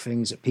like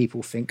things that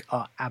people think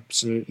are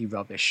absolutely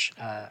rubbish,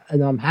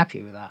 and I'm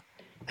happy with that.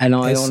 And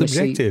I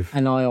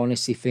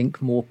honestly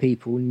think more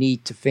people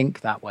need to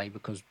think that way,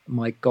 because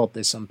my God,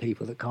 there's some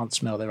people that can't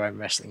smell their own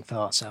wrestling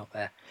farts out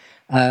there.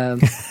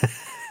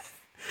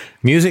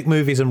 Music,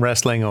 movies, and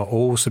wrestling are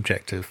all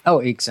subjective. Oh,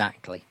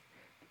 exactly.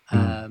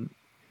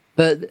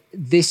 But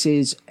this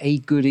is a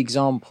good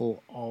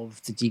example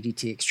of the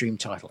DDT Extreme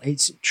title.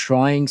 It's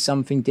trying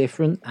something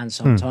different, and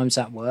sometimes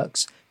that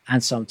works,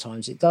 and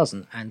sometimes it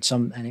doesn't, and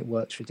it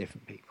works for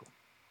different people.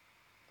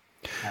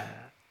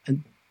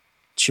 And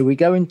shall we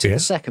go into the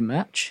second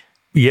match?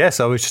 Yes,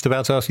 I was just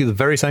about to ask you the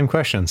very same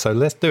question, so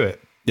let's do it.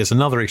 There's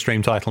another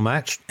Extreme title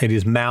match. It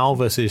is Mao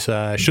versus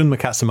Shunma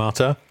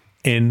Katsumata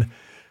in,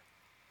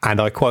 and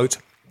I quote,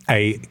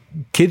 a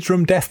Kids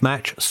Room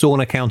Deathmatch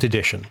Sauna Count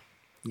Edition.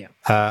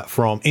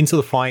 From Into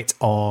the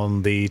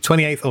on the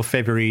 28th of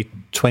February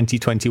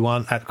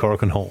 2021 at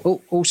Korakuen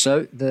Hall.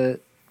 Also, a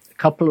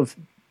couple of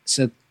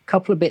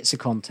bits of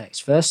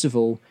context. First of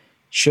all,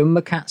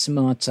 Shunma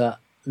Katsumata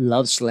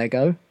loves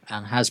Lego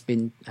and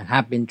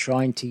have been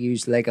trying to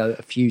use Lego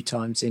a few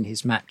times in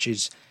his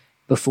matches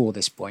before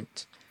this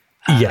point.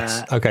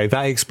 Yes. Okay,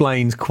 that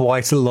explains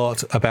quite a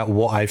lot about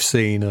what I've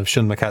seen of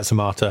Shunma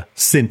Katsumata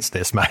since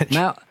this match.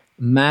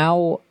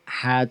 Mao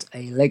had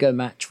a Lego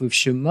match with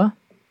Shunma,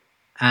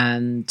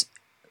 and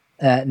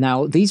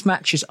now these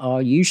matches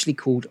are usually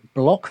called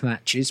block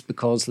matches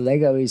because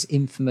Lego is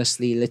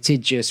infamously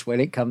litigious when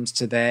it comes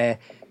to their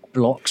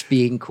blocks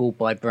being called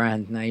by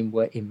brand name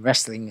in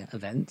wrestling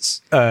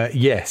events.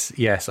 Yes.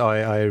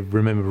 I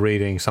remember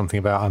reading something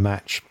about a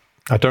match.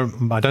 I don't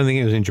think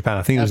it was in Japan.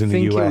 I think it was in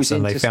the US,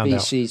 and they found out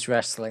interspecies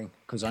wrestling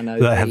because I know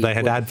they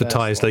had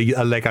advertised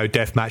a Lego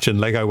death match, and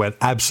Lego went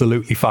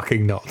absolutely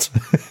fucking not.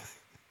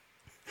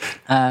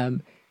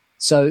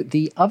 So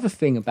the other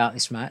thing about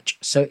this match,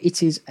 so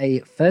it is a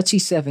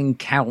 37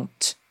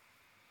 count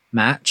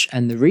match,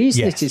 and the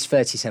reason it is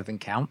 37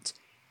 count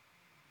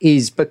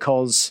is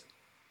because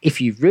if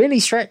you really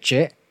stretch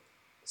it,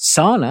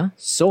 Sana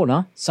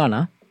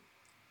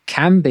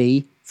can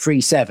be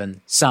 3-7,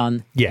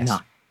 Sun, yes. No.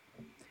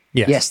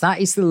 Yes, that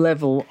is the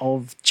level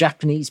of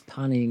Japanese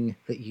punning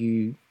that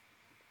you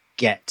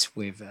get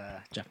with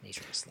Japanese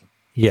wrestling.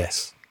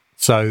 Yes.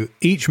 So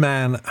each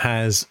man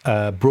has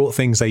brought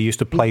things they used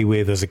to play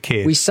with as a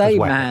kid. We say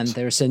man,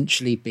 they're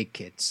essentially big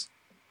kids.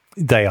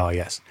 They are,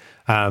 yes.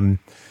 So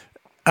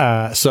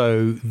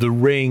the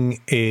ring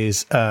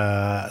is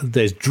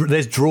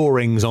there's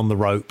drawings on the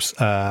ropes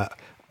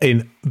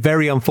in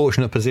very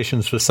unfortunate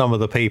positions for some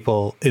of the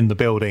people in the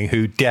building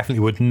who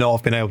definitely would not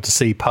have been able to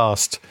see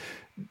past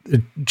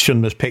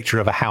Shunma's picture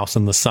of a house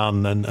and the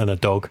sun and a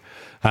dog.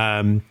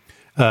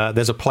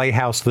 There's a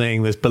playhouse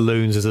thing. There's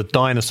balloons. There's a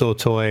dinosaur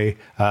toy.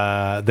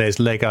 There's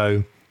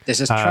Lego.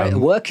 There's a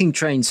working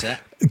train set.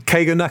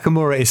 Keigo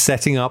Nakamura is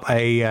setting up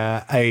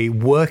a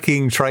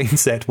working train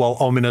set while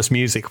ominous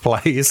music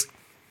plays.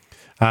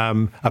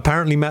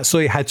 Apparently,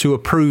 Matsui had to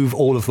approve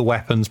all of the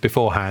weapons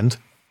beforehand.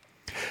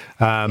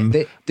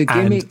 The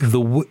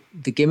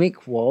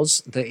gimmick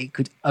was that it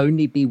could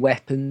only be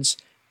weapons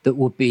that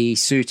would be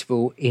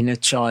suitable in a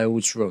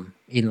child's room,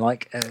 in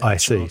like a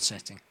child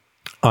setting.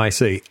 I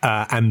see.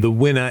 And the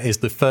winner is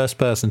the first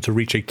person to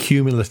reach a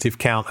cumulative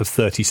count of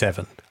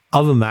 37.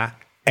 Other than that,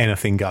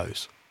 anything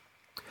goes.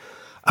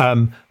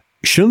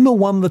 Shunma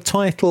won the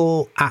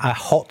title at a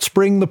hot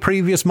spring the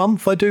previous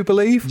month, I do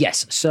believe.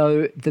 Yes.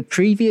 So the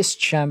previous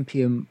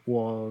champion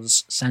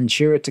was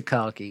Sanshiro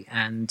Takagi,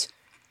 and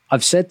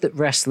I've said that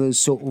wrestlers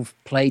sort of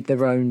played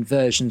their own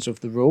versions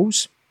of the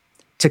rules.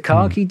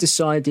 Takagi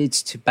decided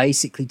to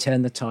basically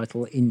turn the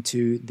title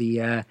into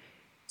the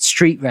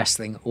street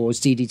wrestling, or as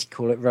DDT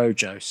call it,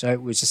 Rojo. So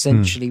it was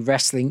essentially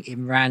wrestling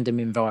in random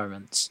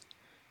environments.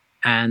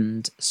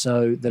 And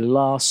so the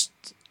last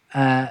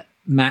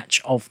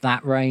match of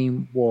that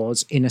reign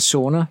was in a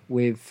sauna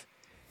with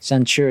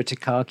Sanshiro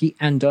Takagi,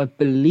 and I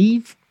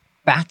believe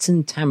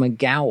Baton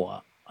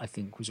Tamagawa, I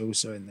think, was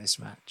also in this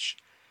match.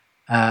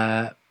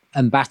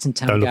 And Baton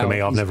Tamagawa, don't look at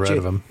me, I've never heard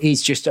of him.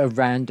 He's just a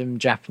random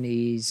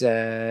Japanese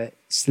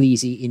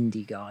sleazy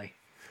indie guy.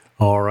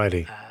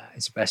 Alrighty.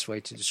 It's the best way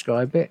to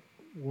describe it.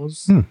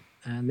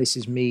 And this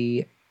is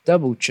me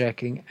double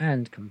checking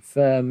and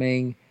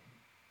confirming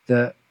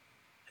that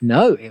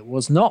no, it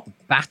was not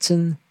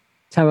Baton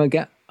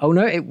Tamagawa. Oh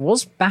no, it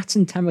was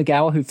Baton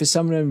Tamagawa, who for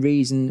some unknown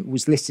reason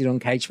was listed on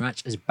Cage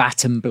Match as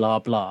Baton blah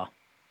blah.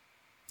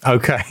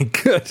 Okay,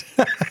 good.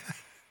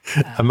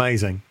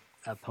 Amazing.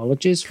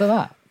 Apologies for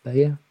that, but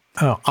yeah.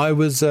 Oh, I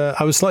was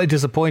slightly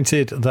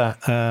disappointed that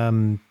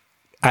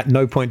at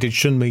no point did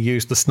Shunma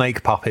use the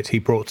snake puppet he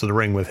brought to the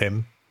ring with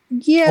him.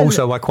 Yeah.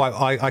 Also, I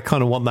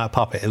kind of want that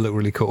puppet. It looked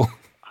really cool.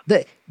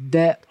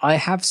 I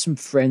have some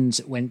friends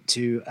that went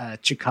to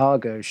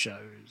Chicago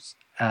shows.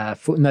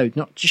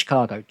 Not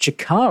Chicago,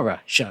 Chikara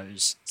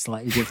shows.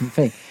 Slightly different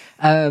thing.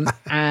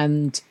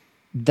 And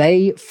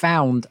they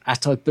found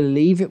at, I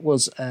believe it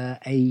was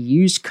a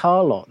used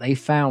car lot, they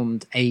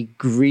found a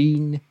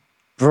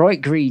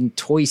bright green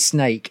toy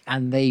snake,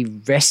 and they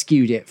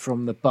rescued it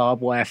from the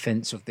barbed wire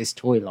fence of this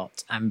toy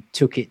lot and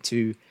took it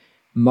to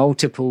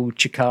multiple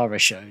Chikara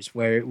shows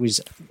where it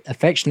was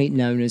affectionately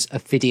known as a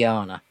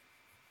Fidiana.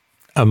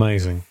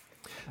 Amazing.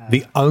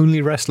 The only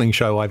wrestling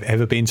show I've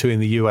ever been to in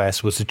the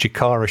US was a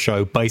Chikara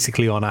show,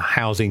 basically on a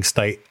housing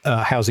estate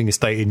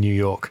in New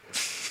York.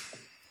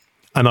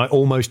 And I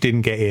almost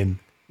didn't get in.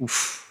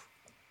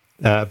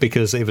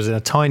 Because it was in a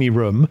tiny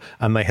room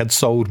and they had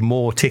sold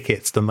more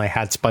tickets than they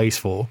had space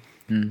for.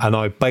 And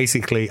I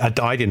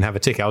didn't have a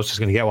ticket. I was just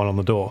going to get one on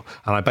the door.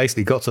 And I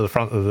basically got to the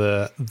front of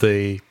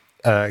the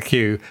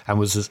queue and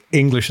was as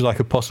English as I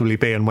could possibly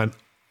be and went,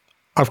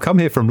 I've come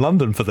here from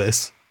London for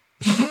this.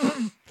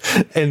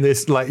 In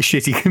this like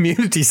shitty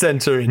community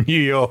centre in New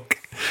York.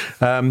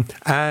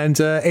 And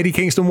Eddie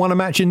Kingston won a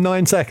match in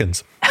 9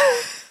 seconds.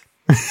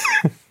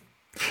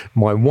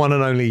 My one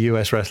and only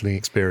US wrestling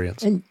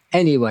experience.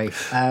 Anyway.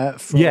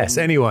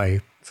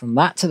 From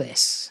that to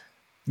this.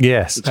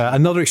 Yes.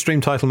 Another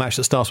Extreme title match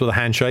that starts with a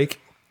handshake.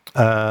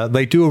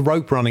 They do a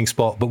rope running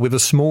spot, but with a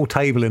small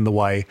table in the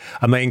way,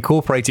 and they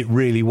incorporate it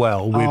really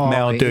well with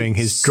Mao doing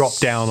his drop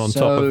down on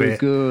top of it. So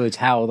good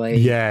how they...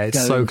 Yeah,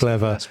 it's so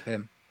clever.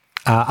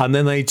 And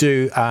then they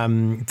do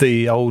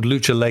the old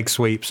lucha leg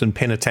sweeps and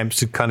pin attempts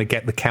to kind of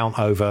get the count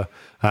over.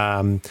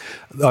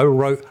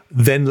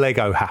 Then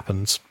Lego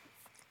happens.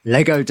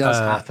 Lego does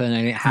happen,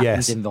 and it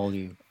happens in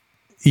volume.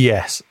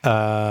 Yes.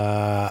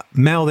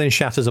 Mao then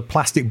shatters a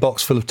plastic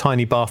box full of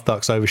tiny bath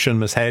ducks over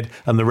Shunma's head,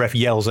 and the ref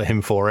yells at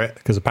him for it,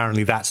 because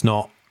apparently that's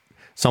not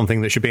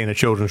something that should be in a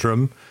children's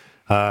room.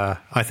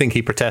 I think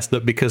he protests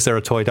that because there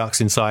are toy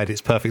ducks inside, it's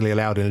perfectly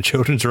allowed in a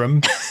children's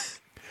room.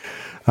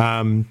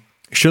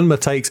 Shunma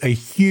takes a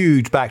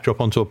huge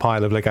backdrop onto a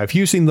pile of Lego. Have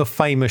you seen the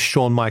famous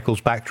Shawn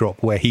Michaels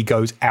backdrop where he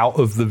goes out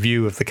of the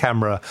view of the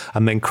camera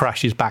and then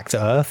crashes back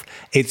to Earth?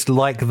 It's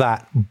like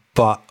that,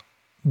 but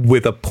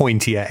with a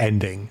pointier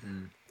ending.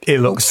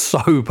 It looks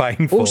so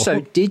painful. Also,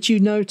 did you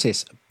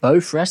notice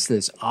both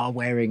wrestlers are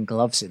wearing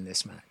gloves in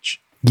this match?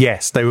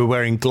 Yes, they were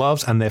wearing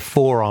gloves and their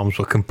forearms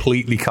were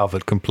completely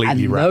covered,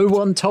 completely wrapped. No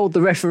one told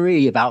the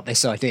referee about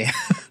this idea.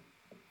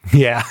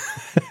 Yeah.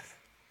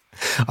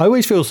 I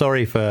always feel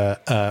sorry for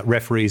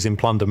referees in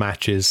plunder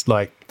matches.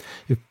 Like,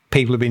 if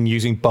people have been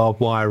using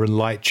barbed wire and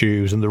light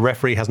tubes and the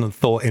referee hasn't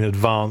thought in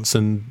advance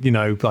and,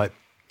 like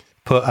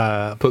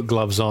put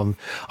gloves on.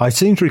 I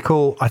seem to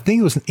recall, I think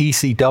it was an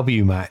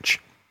ECW match.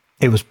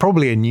 It was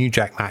probably a New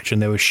Jack match,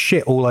 and there was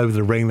shit all over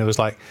the ring. There was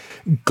like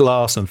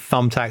glass and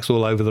thumbtacks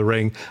all over the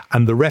ring.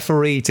 And the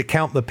referee, to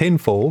count the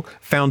pinfall,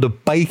 found a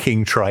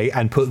baking tray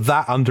and put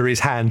that under his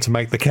hand to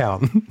make the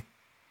count.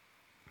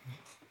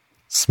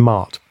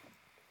 Smart.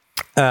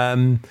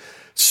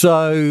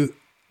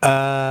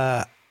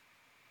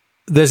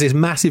 There's this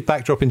massive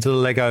backdrop into the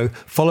Lego,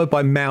 followed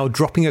by Mao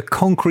dropping a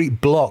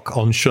concrete block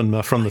on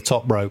Shunma from the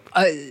top rope.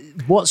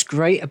 What's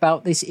great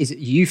about this is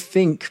you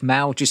think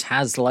Mao just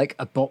has like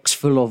a box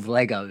full of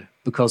Lego,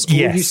 because all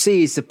you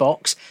see is the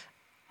box,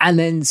 and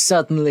then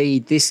suddenly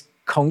this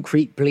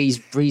concrete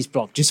breeze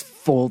block just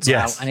falls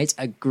out, and it's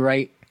a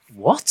great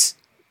what?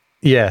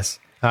 Yes.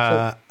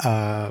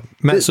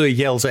 Matsui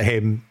yells at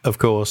him, of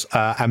course,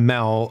 and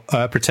Mao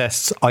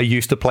protests, "I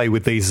used to play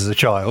with these as a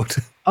child."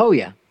 Oh,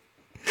 yeah.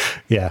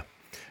 Yeah.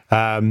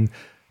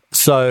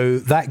 So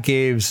that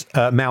gives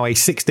Mao a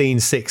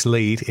 16-6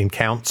 lead in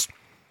counts.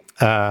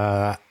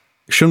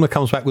 Shunma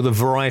comes back with a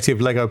variety of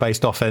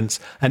Lego-based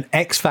offense, an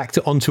X Factor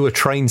onto a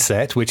train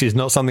set, which is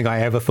not something I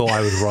ever thought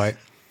I would write.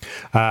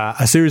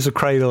 A series of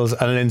cradles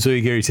and an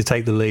enziguri to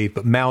take the lead,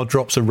 but Mao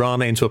drops a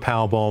Rana into a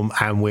powerbomb,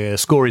 and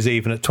score is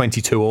even at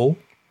 22 all.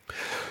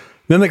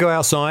 Then they go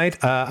outside,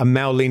 and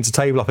Mao leans a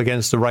table up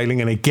against the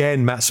railing, and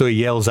again Matsui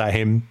yells at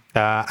him,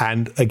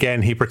 and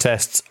again he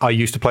protests, "I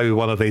used to play with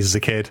one of these as a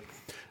kid."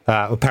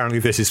 Apparently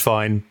this is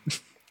fine.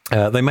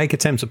 They make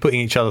attempts at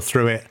putting each other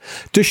through it.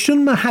 Does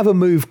Shunma have a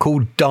move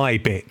called Die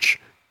Bitch?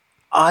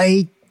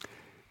 I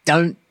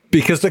don't.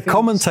 Because the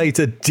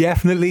commentator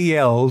definitely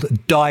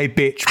yelled, "Die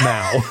Bitch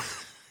Mao."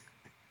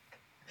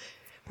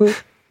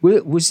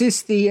 Well, was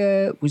this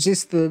the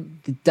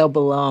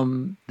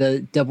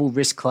double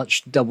wrist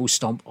clutch, double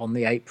stomp on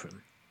the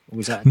apron? Or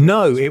was that?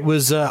 No, it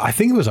was. I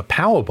think it was a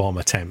power bomb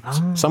attempt,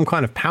 some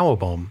kind of power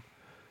bomb.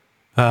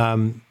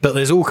 But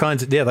there's all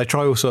kinds of they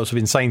try all sorts of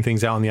insane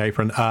things out on the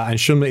apron, and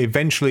Shunma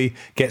eventually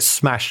gets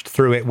smashed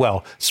through it.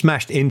 Well,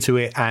 smashed into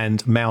it,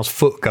 and Mao's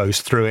foot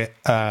goes through it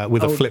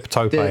with a flip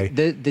tope.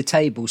 The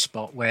table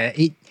spot where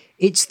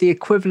it's the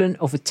equivalent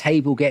of a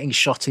table getting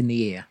shot in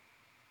the ear.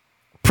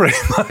 Pretty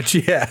much,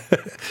 yeah.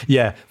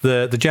 Yeah,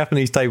 the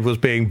Japanese table was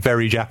being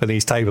very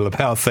Japanese table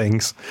about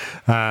things,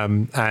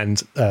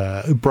 and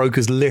broke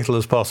as little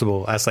as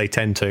possible, as they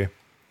tend to.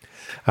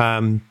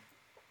 I'm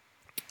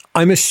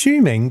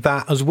assuming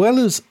that as well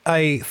as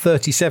a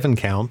 37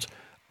 count,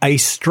 a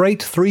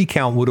straight 3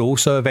 count would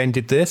also have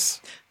ended this.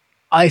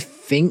 I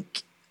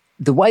think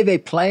the way they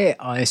play it,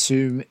 I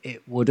assume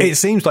it would have. It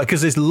seems like,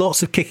 because there's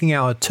lots of kicking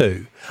out at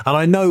 2. And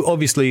I know,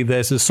 obviously,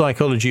 there's a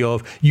psychology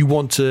of you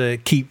want to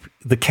keep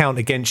the count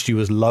against you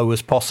as low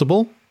as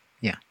possible.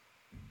 Yeah.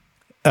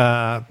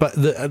 But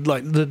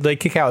they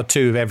kick out at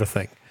 2 of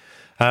everything.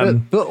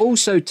 But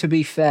also, to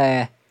be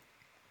fair,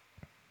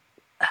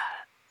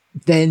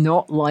 they're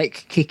not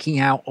like kicking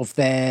out of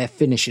their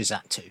finishes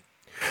at 2.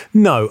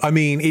 No, I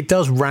mean, it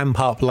does ramp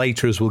up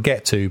later, as we'll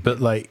get to.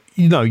 But,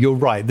 you're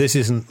right. This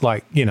isn't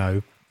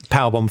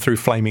powerbomb through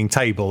flaming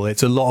table.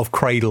 It's a lot of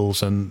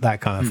cradles and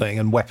that kind of thing,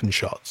 and weapon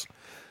shots.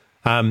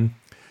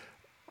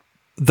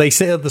 They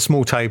sit at the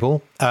small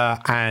table,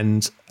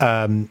 and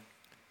I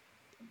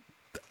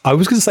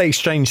was going to say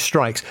exchange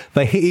strikes.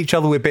 They hit each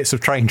other with bits of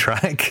train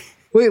track.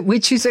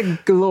 Which is a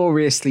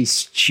gloriously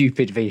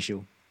stupid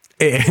visual.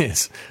 It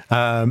is.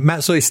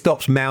 Matsui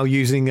stops Mao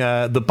using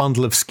the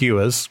bundle of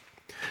skewers,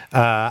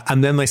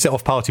 and then they set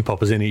off party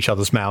poppers in each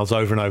other's mouths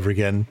over and over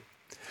again.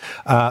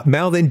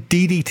 Mao then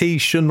DDTs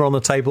Shunma on the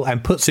table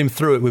and puts him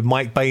through it with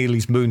Mike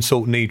Bailey's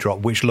moonsault knee drop,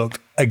 which looked,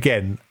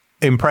 again,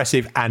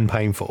 impressive and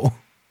painful.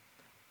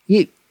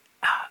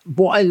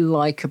 What I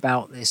like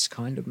about this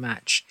kind of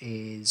match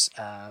is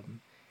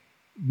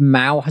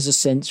Mao has a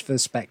sense for the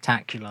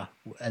spectacular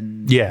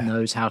and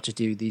knows how to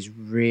do these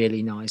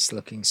really nice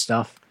looking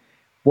stuff.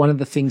 One of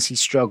the things he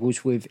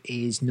struggles with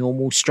is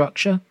normal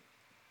structure,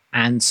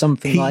 and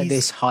something like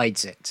this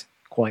hides it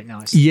quite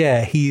nicely.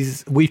 Yeah,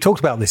 we've talked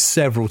about this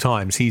several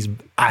times. He's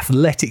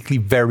athletically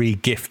very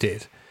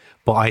gifted,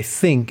 but I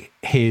think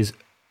his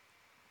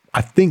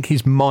I think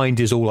his mind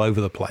is all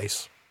over the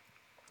place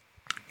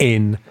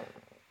in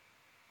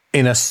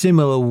a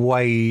similar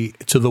way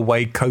to the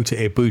way Kota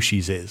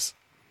Ibushi's is.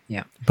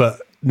 Yeah.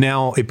 But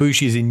now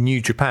Ibushi's in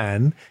New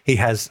Japan, he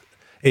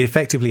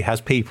effectively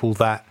has people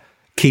that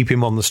keep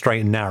him on the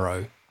straight and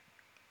narrow.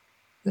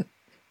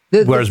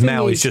 Whereas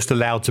Mao is just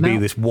allowed to be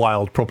this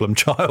wild problem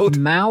child.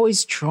 Mao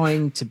is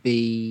trying to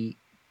be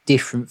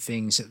different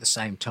things at the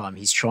same time.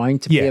 He's trying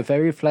to be a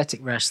very athletic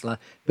wrestler,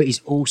 but he's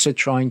also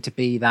trying to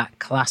be that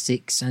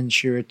classic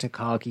Sanshiro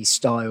Takagi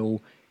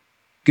style,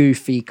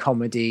 goofy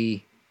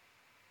comedy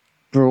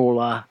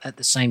brawler at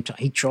the same time.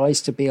 He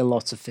tries to be a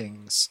lot of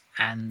things,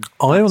 and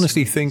I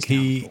honestly think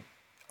he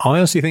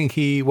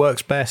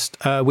works best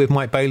with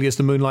Mike Bailey as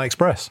the Moonlight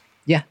Express.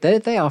 Yeah,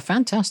 they are a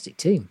fantastic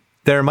team.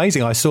 They're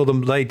amazing. I saw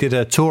them. They did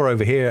a tour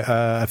over here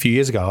a few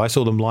years ago. I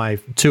saw them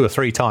live 2 or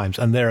 3 times,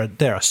 and they're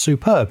a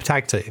superb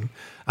tag team.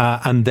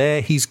 And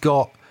there he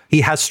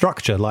has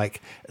structure.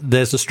 Like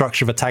there's the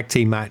structure of a tag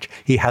team match.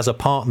 He has a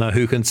partner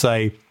who can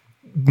say,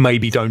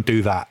 maybe don't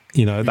do that.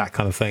 You know, that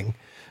kind of thing.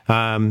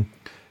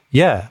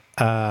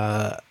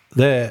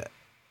 There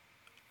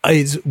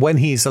is when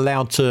he's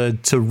allowed to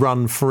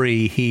run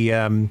free. He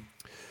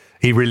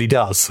really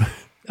does.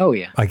 Oh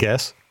yeah, I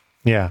guess.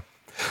 Yeah.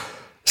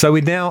 So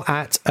we're now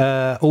at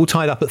all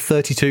tied up at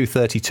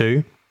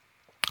 32-32.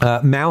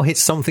 Mao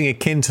hits something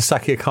akin to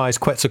Saki Akai's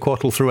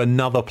Quetzalcoatl through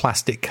another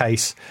plastic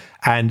case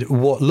and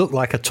what looked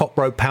like a top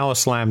rope power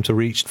slam to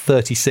reach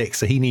 36.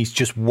 So he needs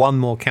just one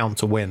more count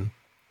to win.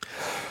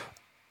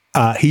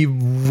 He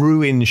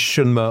ruins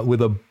Shunma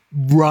with a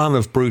run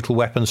of brutal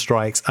weapon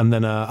strikes and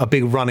then a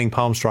big running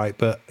palm strike,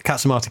 but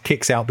Katsumata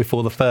kicks out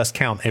before the first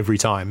count every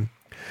time.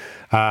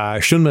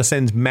 Shunma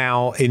sends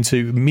Mao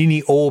into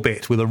mini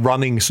orbit with a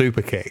running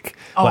super kick.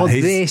 Oh,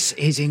 this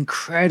is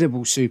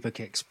incredible super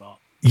kick spot.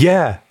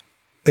 Yeah.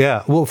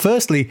 Yeah. Well,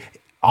 firstly,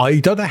 I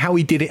don't know how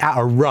he did it at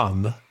a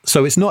run.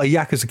 So it's not a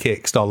Yakuza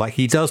kick style. Like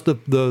he does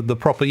the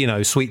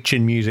proper, sweet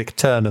chin music,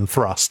 turn and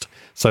thrust,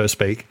 so to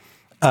speak.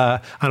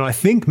 And I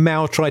think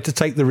Mao tried to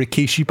take the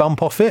Rikishi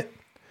bump off it.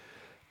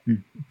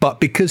 But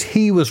because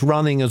he was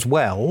running as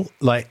well,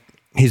 like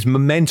his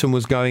momentum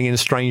was going in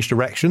strange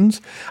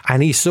directions,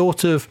 and he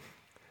sort of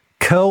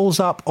curls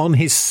up on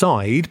his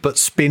side but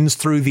spins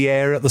through the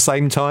air at the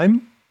same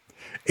time.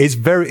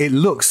 It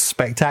looks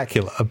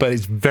spectacular, but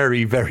it's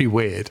very, very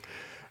weird.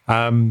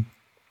 He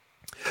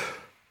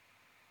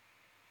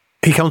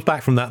comes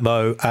back from that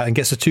though and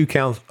gets a 2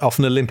 count off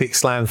an Olympic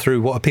slam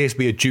through what appears to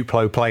be a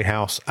Duplo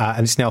playhouse,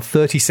 and it's now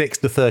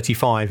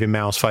 36-35 in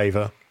Mao's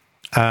favour.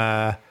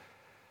 No,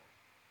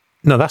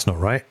 that's not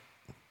right.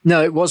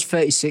 No, it was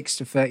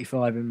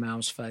 36-35 in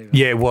Mao's favour.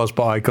 Yeah, it was,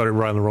 but I got it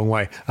right the wrong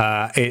way.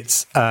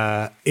 It's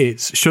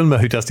Shunma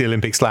who does the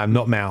Olympic slam,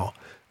 not Mao.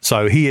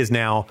 So he is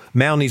now,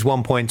 Mao needs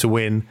 1 point to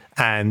win,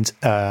 and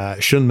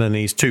Shunma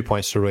needs 2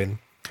 points to win.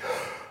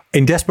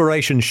 In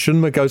desperation,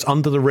 Shunma goes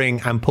under the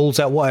ring and pulls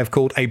out what I've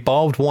called a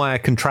barbed wire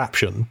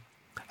contraption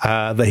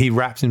that he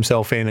wraps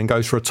himself in and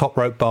goes for a top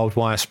rope barbed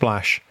wire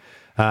splash.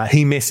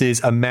 He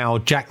misses, and Mao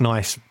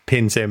jackknife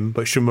pins him,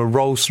 but Shunma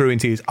rolls through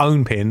into his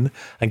own pin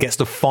and gets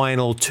the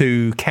final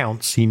 2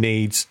 counts he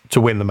needs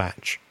to win the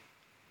match.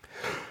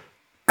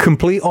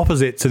 Complete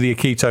opposite to the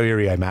Akito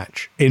Irie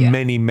match in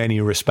many, many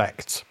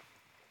respects.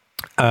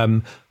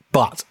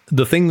 But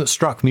the thing that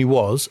struck me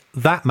was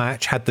that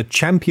match had the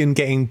champion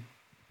getting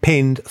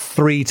pinned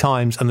 3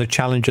 times and the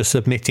challenger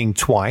submitting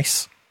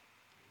twice.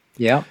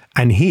 Yeah.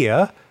 And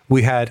here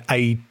we had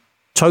a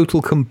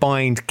total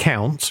combined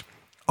count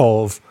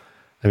of,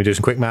 let me do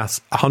some quick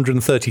maths,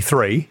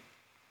 133.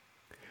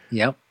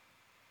 Yep.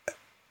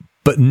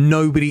 But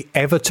nobody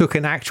ever took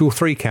an actual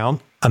 3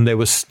 count, and there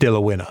was still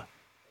a winner.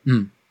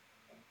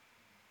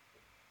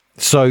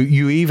 So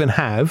you even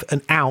have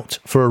an out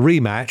for a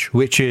rematch,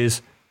 which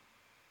is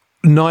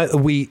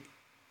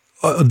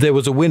there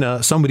was a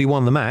winner, somebody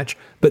won the match,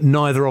 but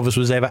neither of us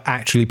was ever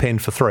actually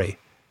pinned for 3.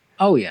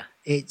 Oh yeah,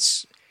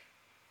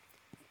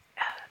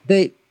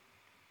 there's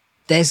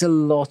a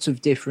lot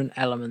of different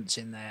elements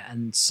in there,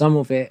 and some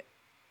of it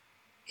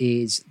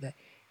is that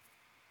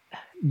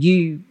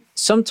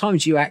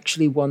sometimes you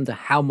actually wonder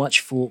how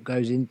much thought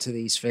goes into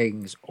these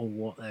things or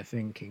what they're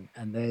thinking.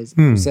 And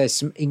there's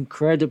some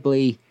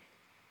incredibly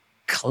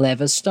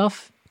clever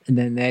stuff, and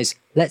then there's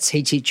let's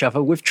hit each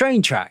other with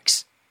train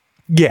tracks.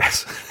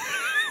 Yes.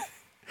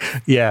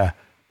 Yeah.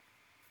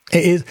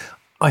 It is.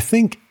 I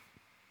think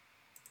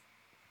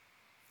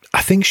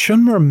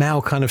Shunma and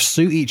Mao kind of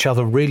suit each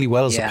other really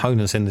well as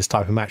opponents in this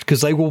type of match,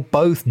 because they will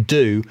both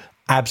do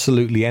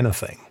absolutely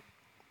anything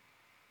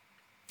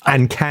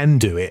and can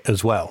do it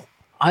as well.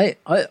 I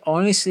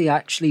honestly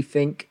actually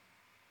think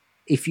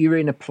if you're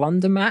in a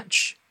plunder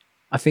match,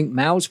 I think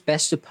Mao's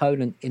best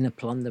opponent in a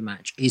plunder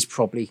match is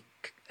probably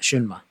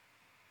Shunma.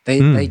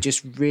 They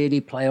just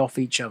really play off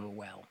each other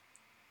well.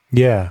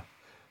 Yeah.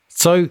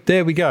 So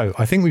there we go.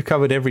 I think we've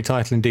covered every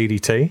title in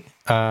DDT,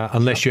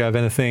 unless you have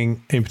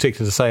anything in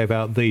particular to say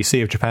about the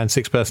Sea of Japan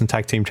 6-person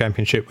tag team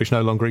championship, which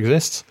no longer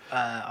exists.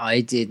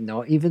 I did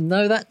not even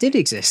know that did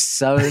exist,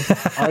 so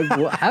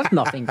I have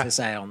nothing to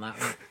say on that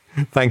one.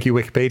 Thank you,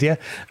 Wikipedia.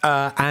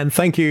 And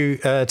thank you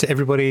to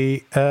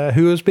everybody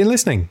who has been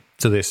listening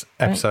to this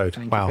episode.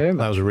 Thank wow, you very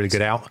much. That was a really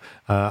good out.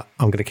 I'm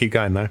going to keep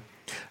going, though.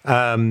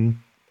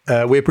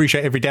 We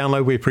appreciate every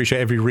download. We appreciate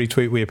every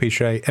retweet. We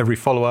appreciate every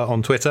follower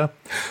on Twitter.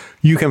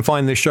 You can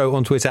find this show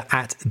on Twitter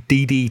at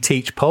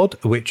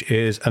DDTeachPod, which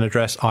is an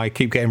address I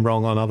keep getting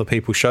wrong on other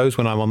people's shows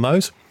when I'm on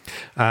those.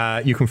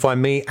 You can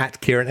find me at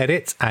Kieran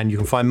Edit, and you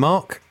can find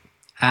Mark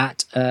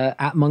at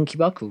Monkey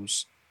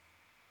Buckles.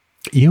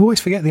 You always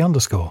forget the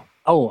underscore.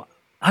 Oh,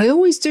 I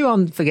always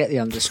do forget the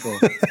underscore.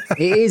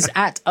 It is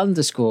at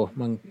underscore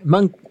no.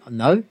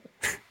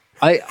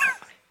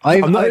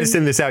 I'm not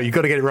editing this out. You've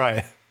got to get it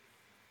right.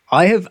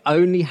 I have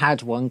only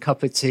had one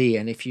cup of tea,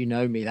 and if you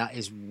know me, that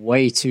is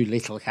way too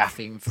little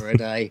caffeine for a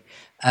day.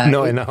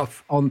 Not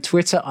enough. On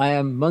Twitter, I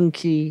am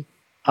monkey_buckles.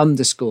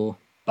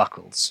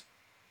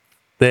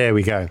 There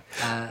we go.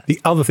 The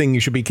other thing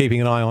you should be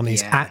keeping an eye on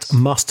is Yes. at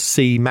Must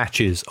See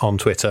Matches on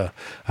Twitter,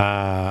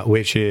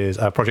 which is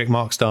a project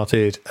Mark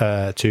started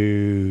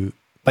to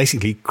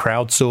basically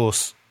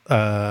crowdsource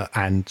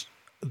and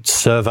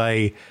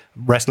survey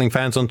wrestling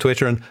fans on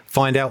Twitter and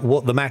find out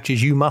what the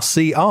matches you must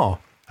see are.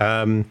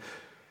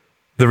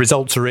 The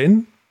results are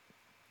in.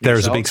 There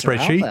is a big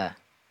spreadsheet.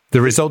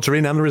 The results are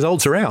in and the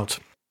results are out.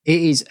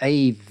 It is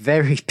a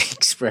very big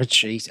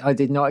spreadsheet. I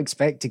did not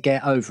expect to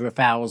get over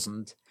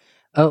 1,000.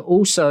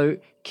 Also,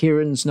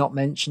 Kieran's not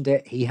mentioned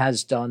it. He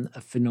has done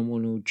a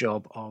phenomenal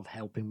job of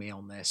helping me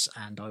on this,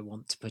 and I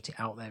want to put it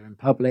out there in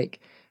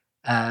public.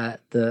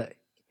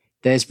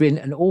 There's been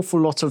an awful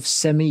lot of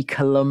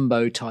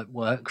semi-Columbo type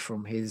work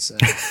from his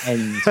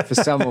end for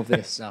some of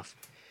this stuff.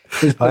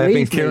 I have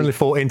been Kieran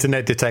Lefort,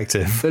 Internet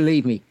Detective.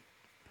 Believe me,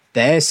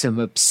 there's some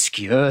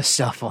obscure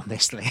stuff on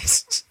this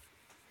list.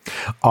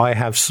 I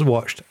have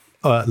watched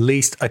at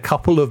least a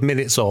couple of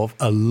minutes of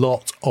a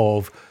lot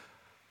of,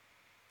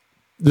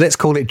 let's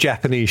call it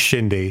Japanese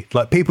shindy,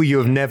 like people you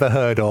have never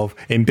heard of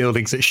in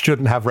buildings that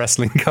shouldn't have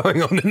wrestling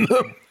going on in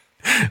them.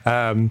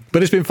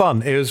 But it's been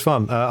fun. It was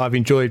fun. I've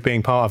enjoyed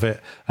being part of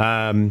it.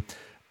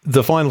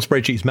 The final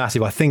spreadsheet is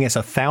massive. I think it's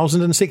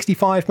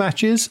 1,065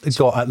 matches. It's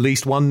got at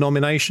least one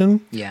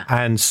nomination. Yeah.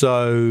 And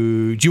so,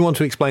 do you want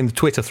to explain the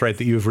Twitter thread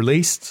that you have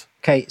released?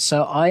 Okay,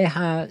 so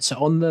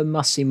on the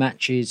Must See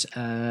Matches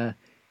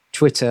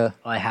Twitter,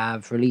 I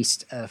have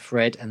released a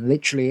thread, and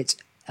literally it's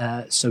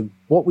so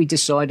what we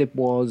decided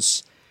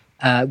was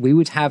we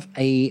would have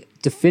a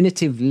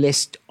definitive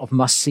list of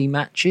must-see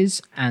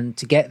matches, and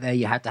to get there,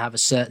 you had to have a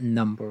certain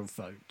number of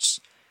votes,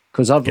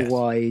 because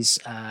otherwise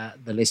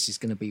the list is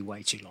going to be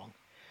way too long.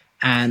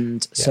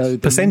 And so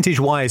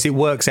percentage-wise, it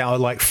works out at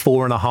like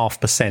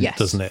 4.5%,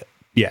 doesn't it?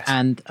 Yes.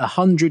 And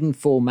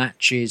 104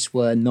 matches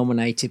were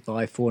nominated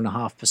by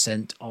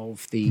 4.5%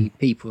 of the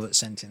people that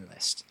sent in the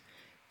list.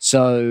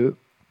 So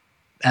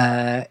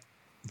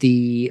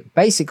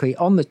basically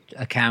on the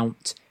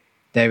account,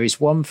 there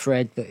is one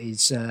thread that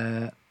is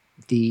the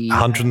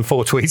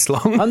 104 tweets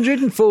long.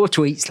 104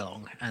 tweets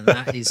long, and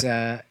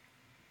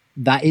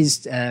that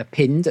is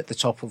pinned at the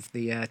top of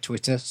the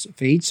Twitter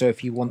feed. So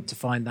if you want to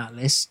find that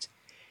list,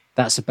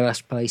 that's the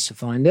best place to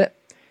find it.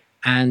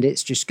 And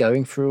it's just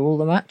going through all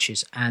the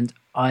matches, and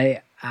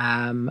I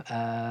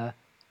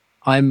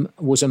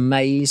was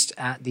amazed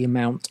at the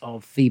amount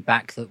of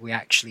feedback that we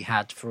actually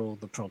had for all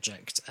the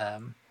project.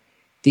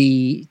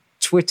 The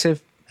Twitter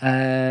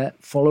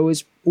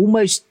followers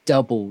almost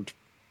doubled,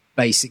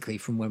 basically,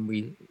 from when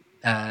we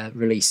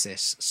released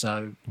this.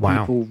 So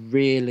people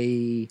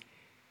really,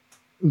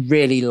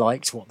 really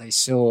liked what they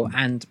saw,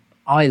 and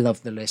I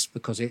love the list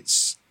because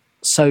it's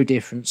so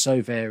different,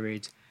 so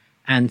varied.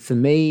 And for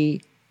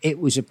me, it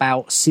was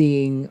about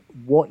seeing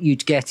what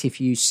you'd get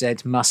if you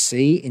said must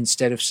see,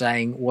 instead of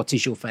saying, what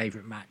is your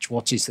favourite match?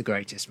 What is the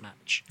greatest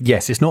match?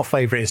 Yes, it's not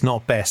favourite, it's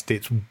not best.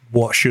 It's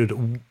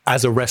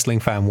as a wrestling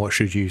fan, what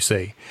should you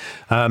see?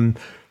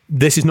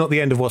 This is not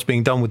the end of what's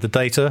being done with the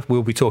data.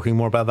 We'll be talking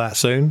more about that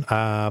soon.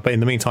 But in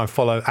the meantime,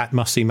 follow at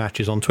Must See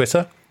Matches on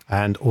Twitter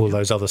and all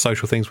those other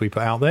social things we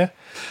put out there.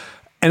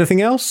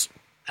 Anything else?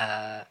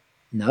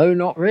 No,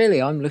 not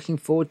really. I'm looking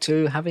forward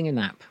to having a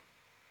nap.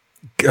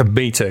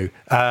 Me too.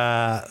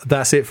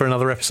 That's it for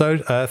another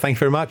episode. Thank you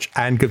very much,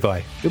 and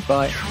goodbye.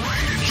 Goodbye.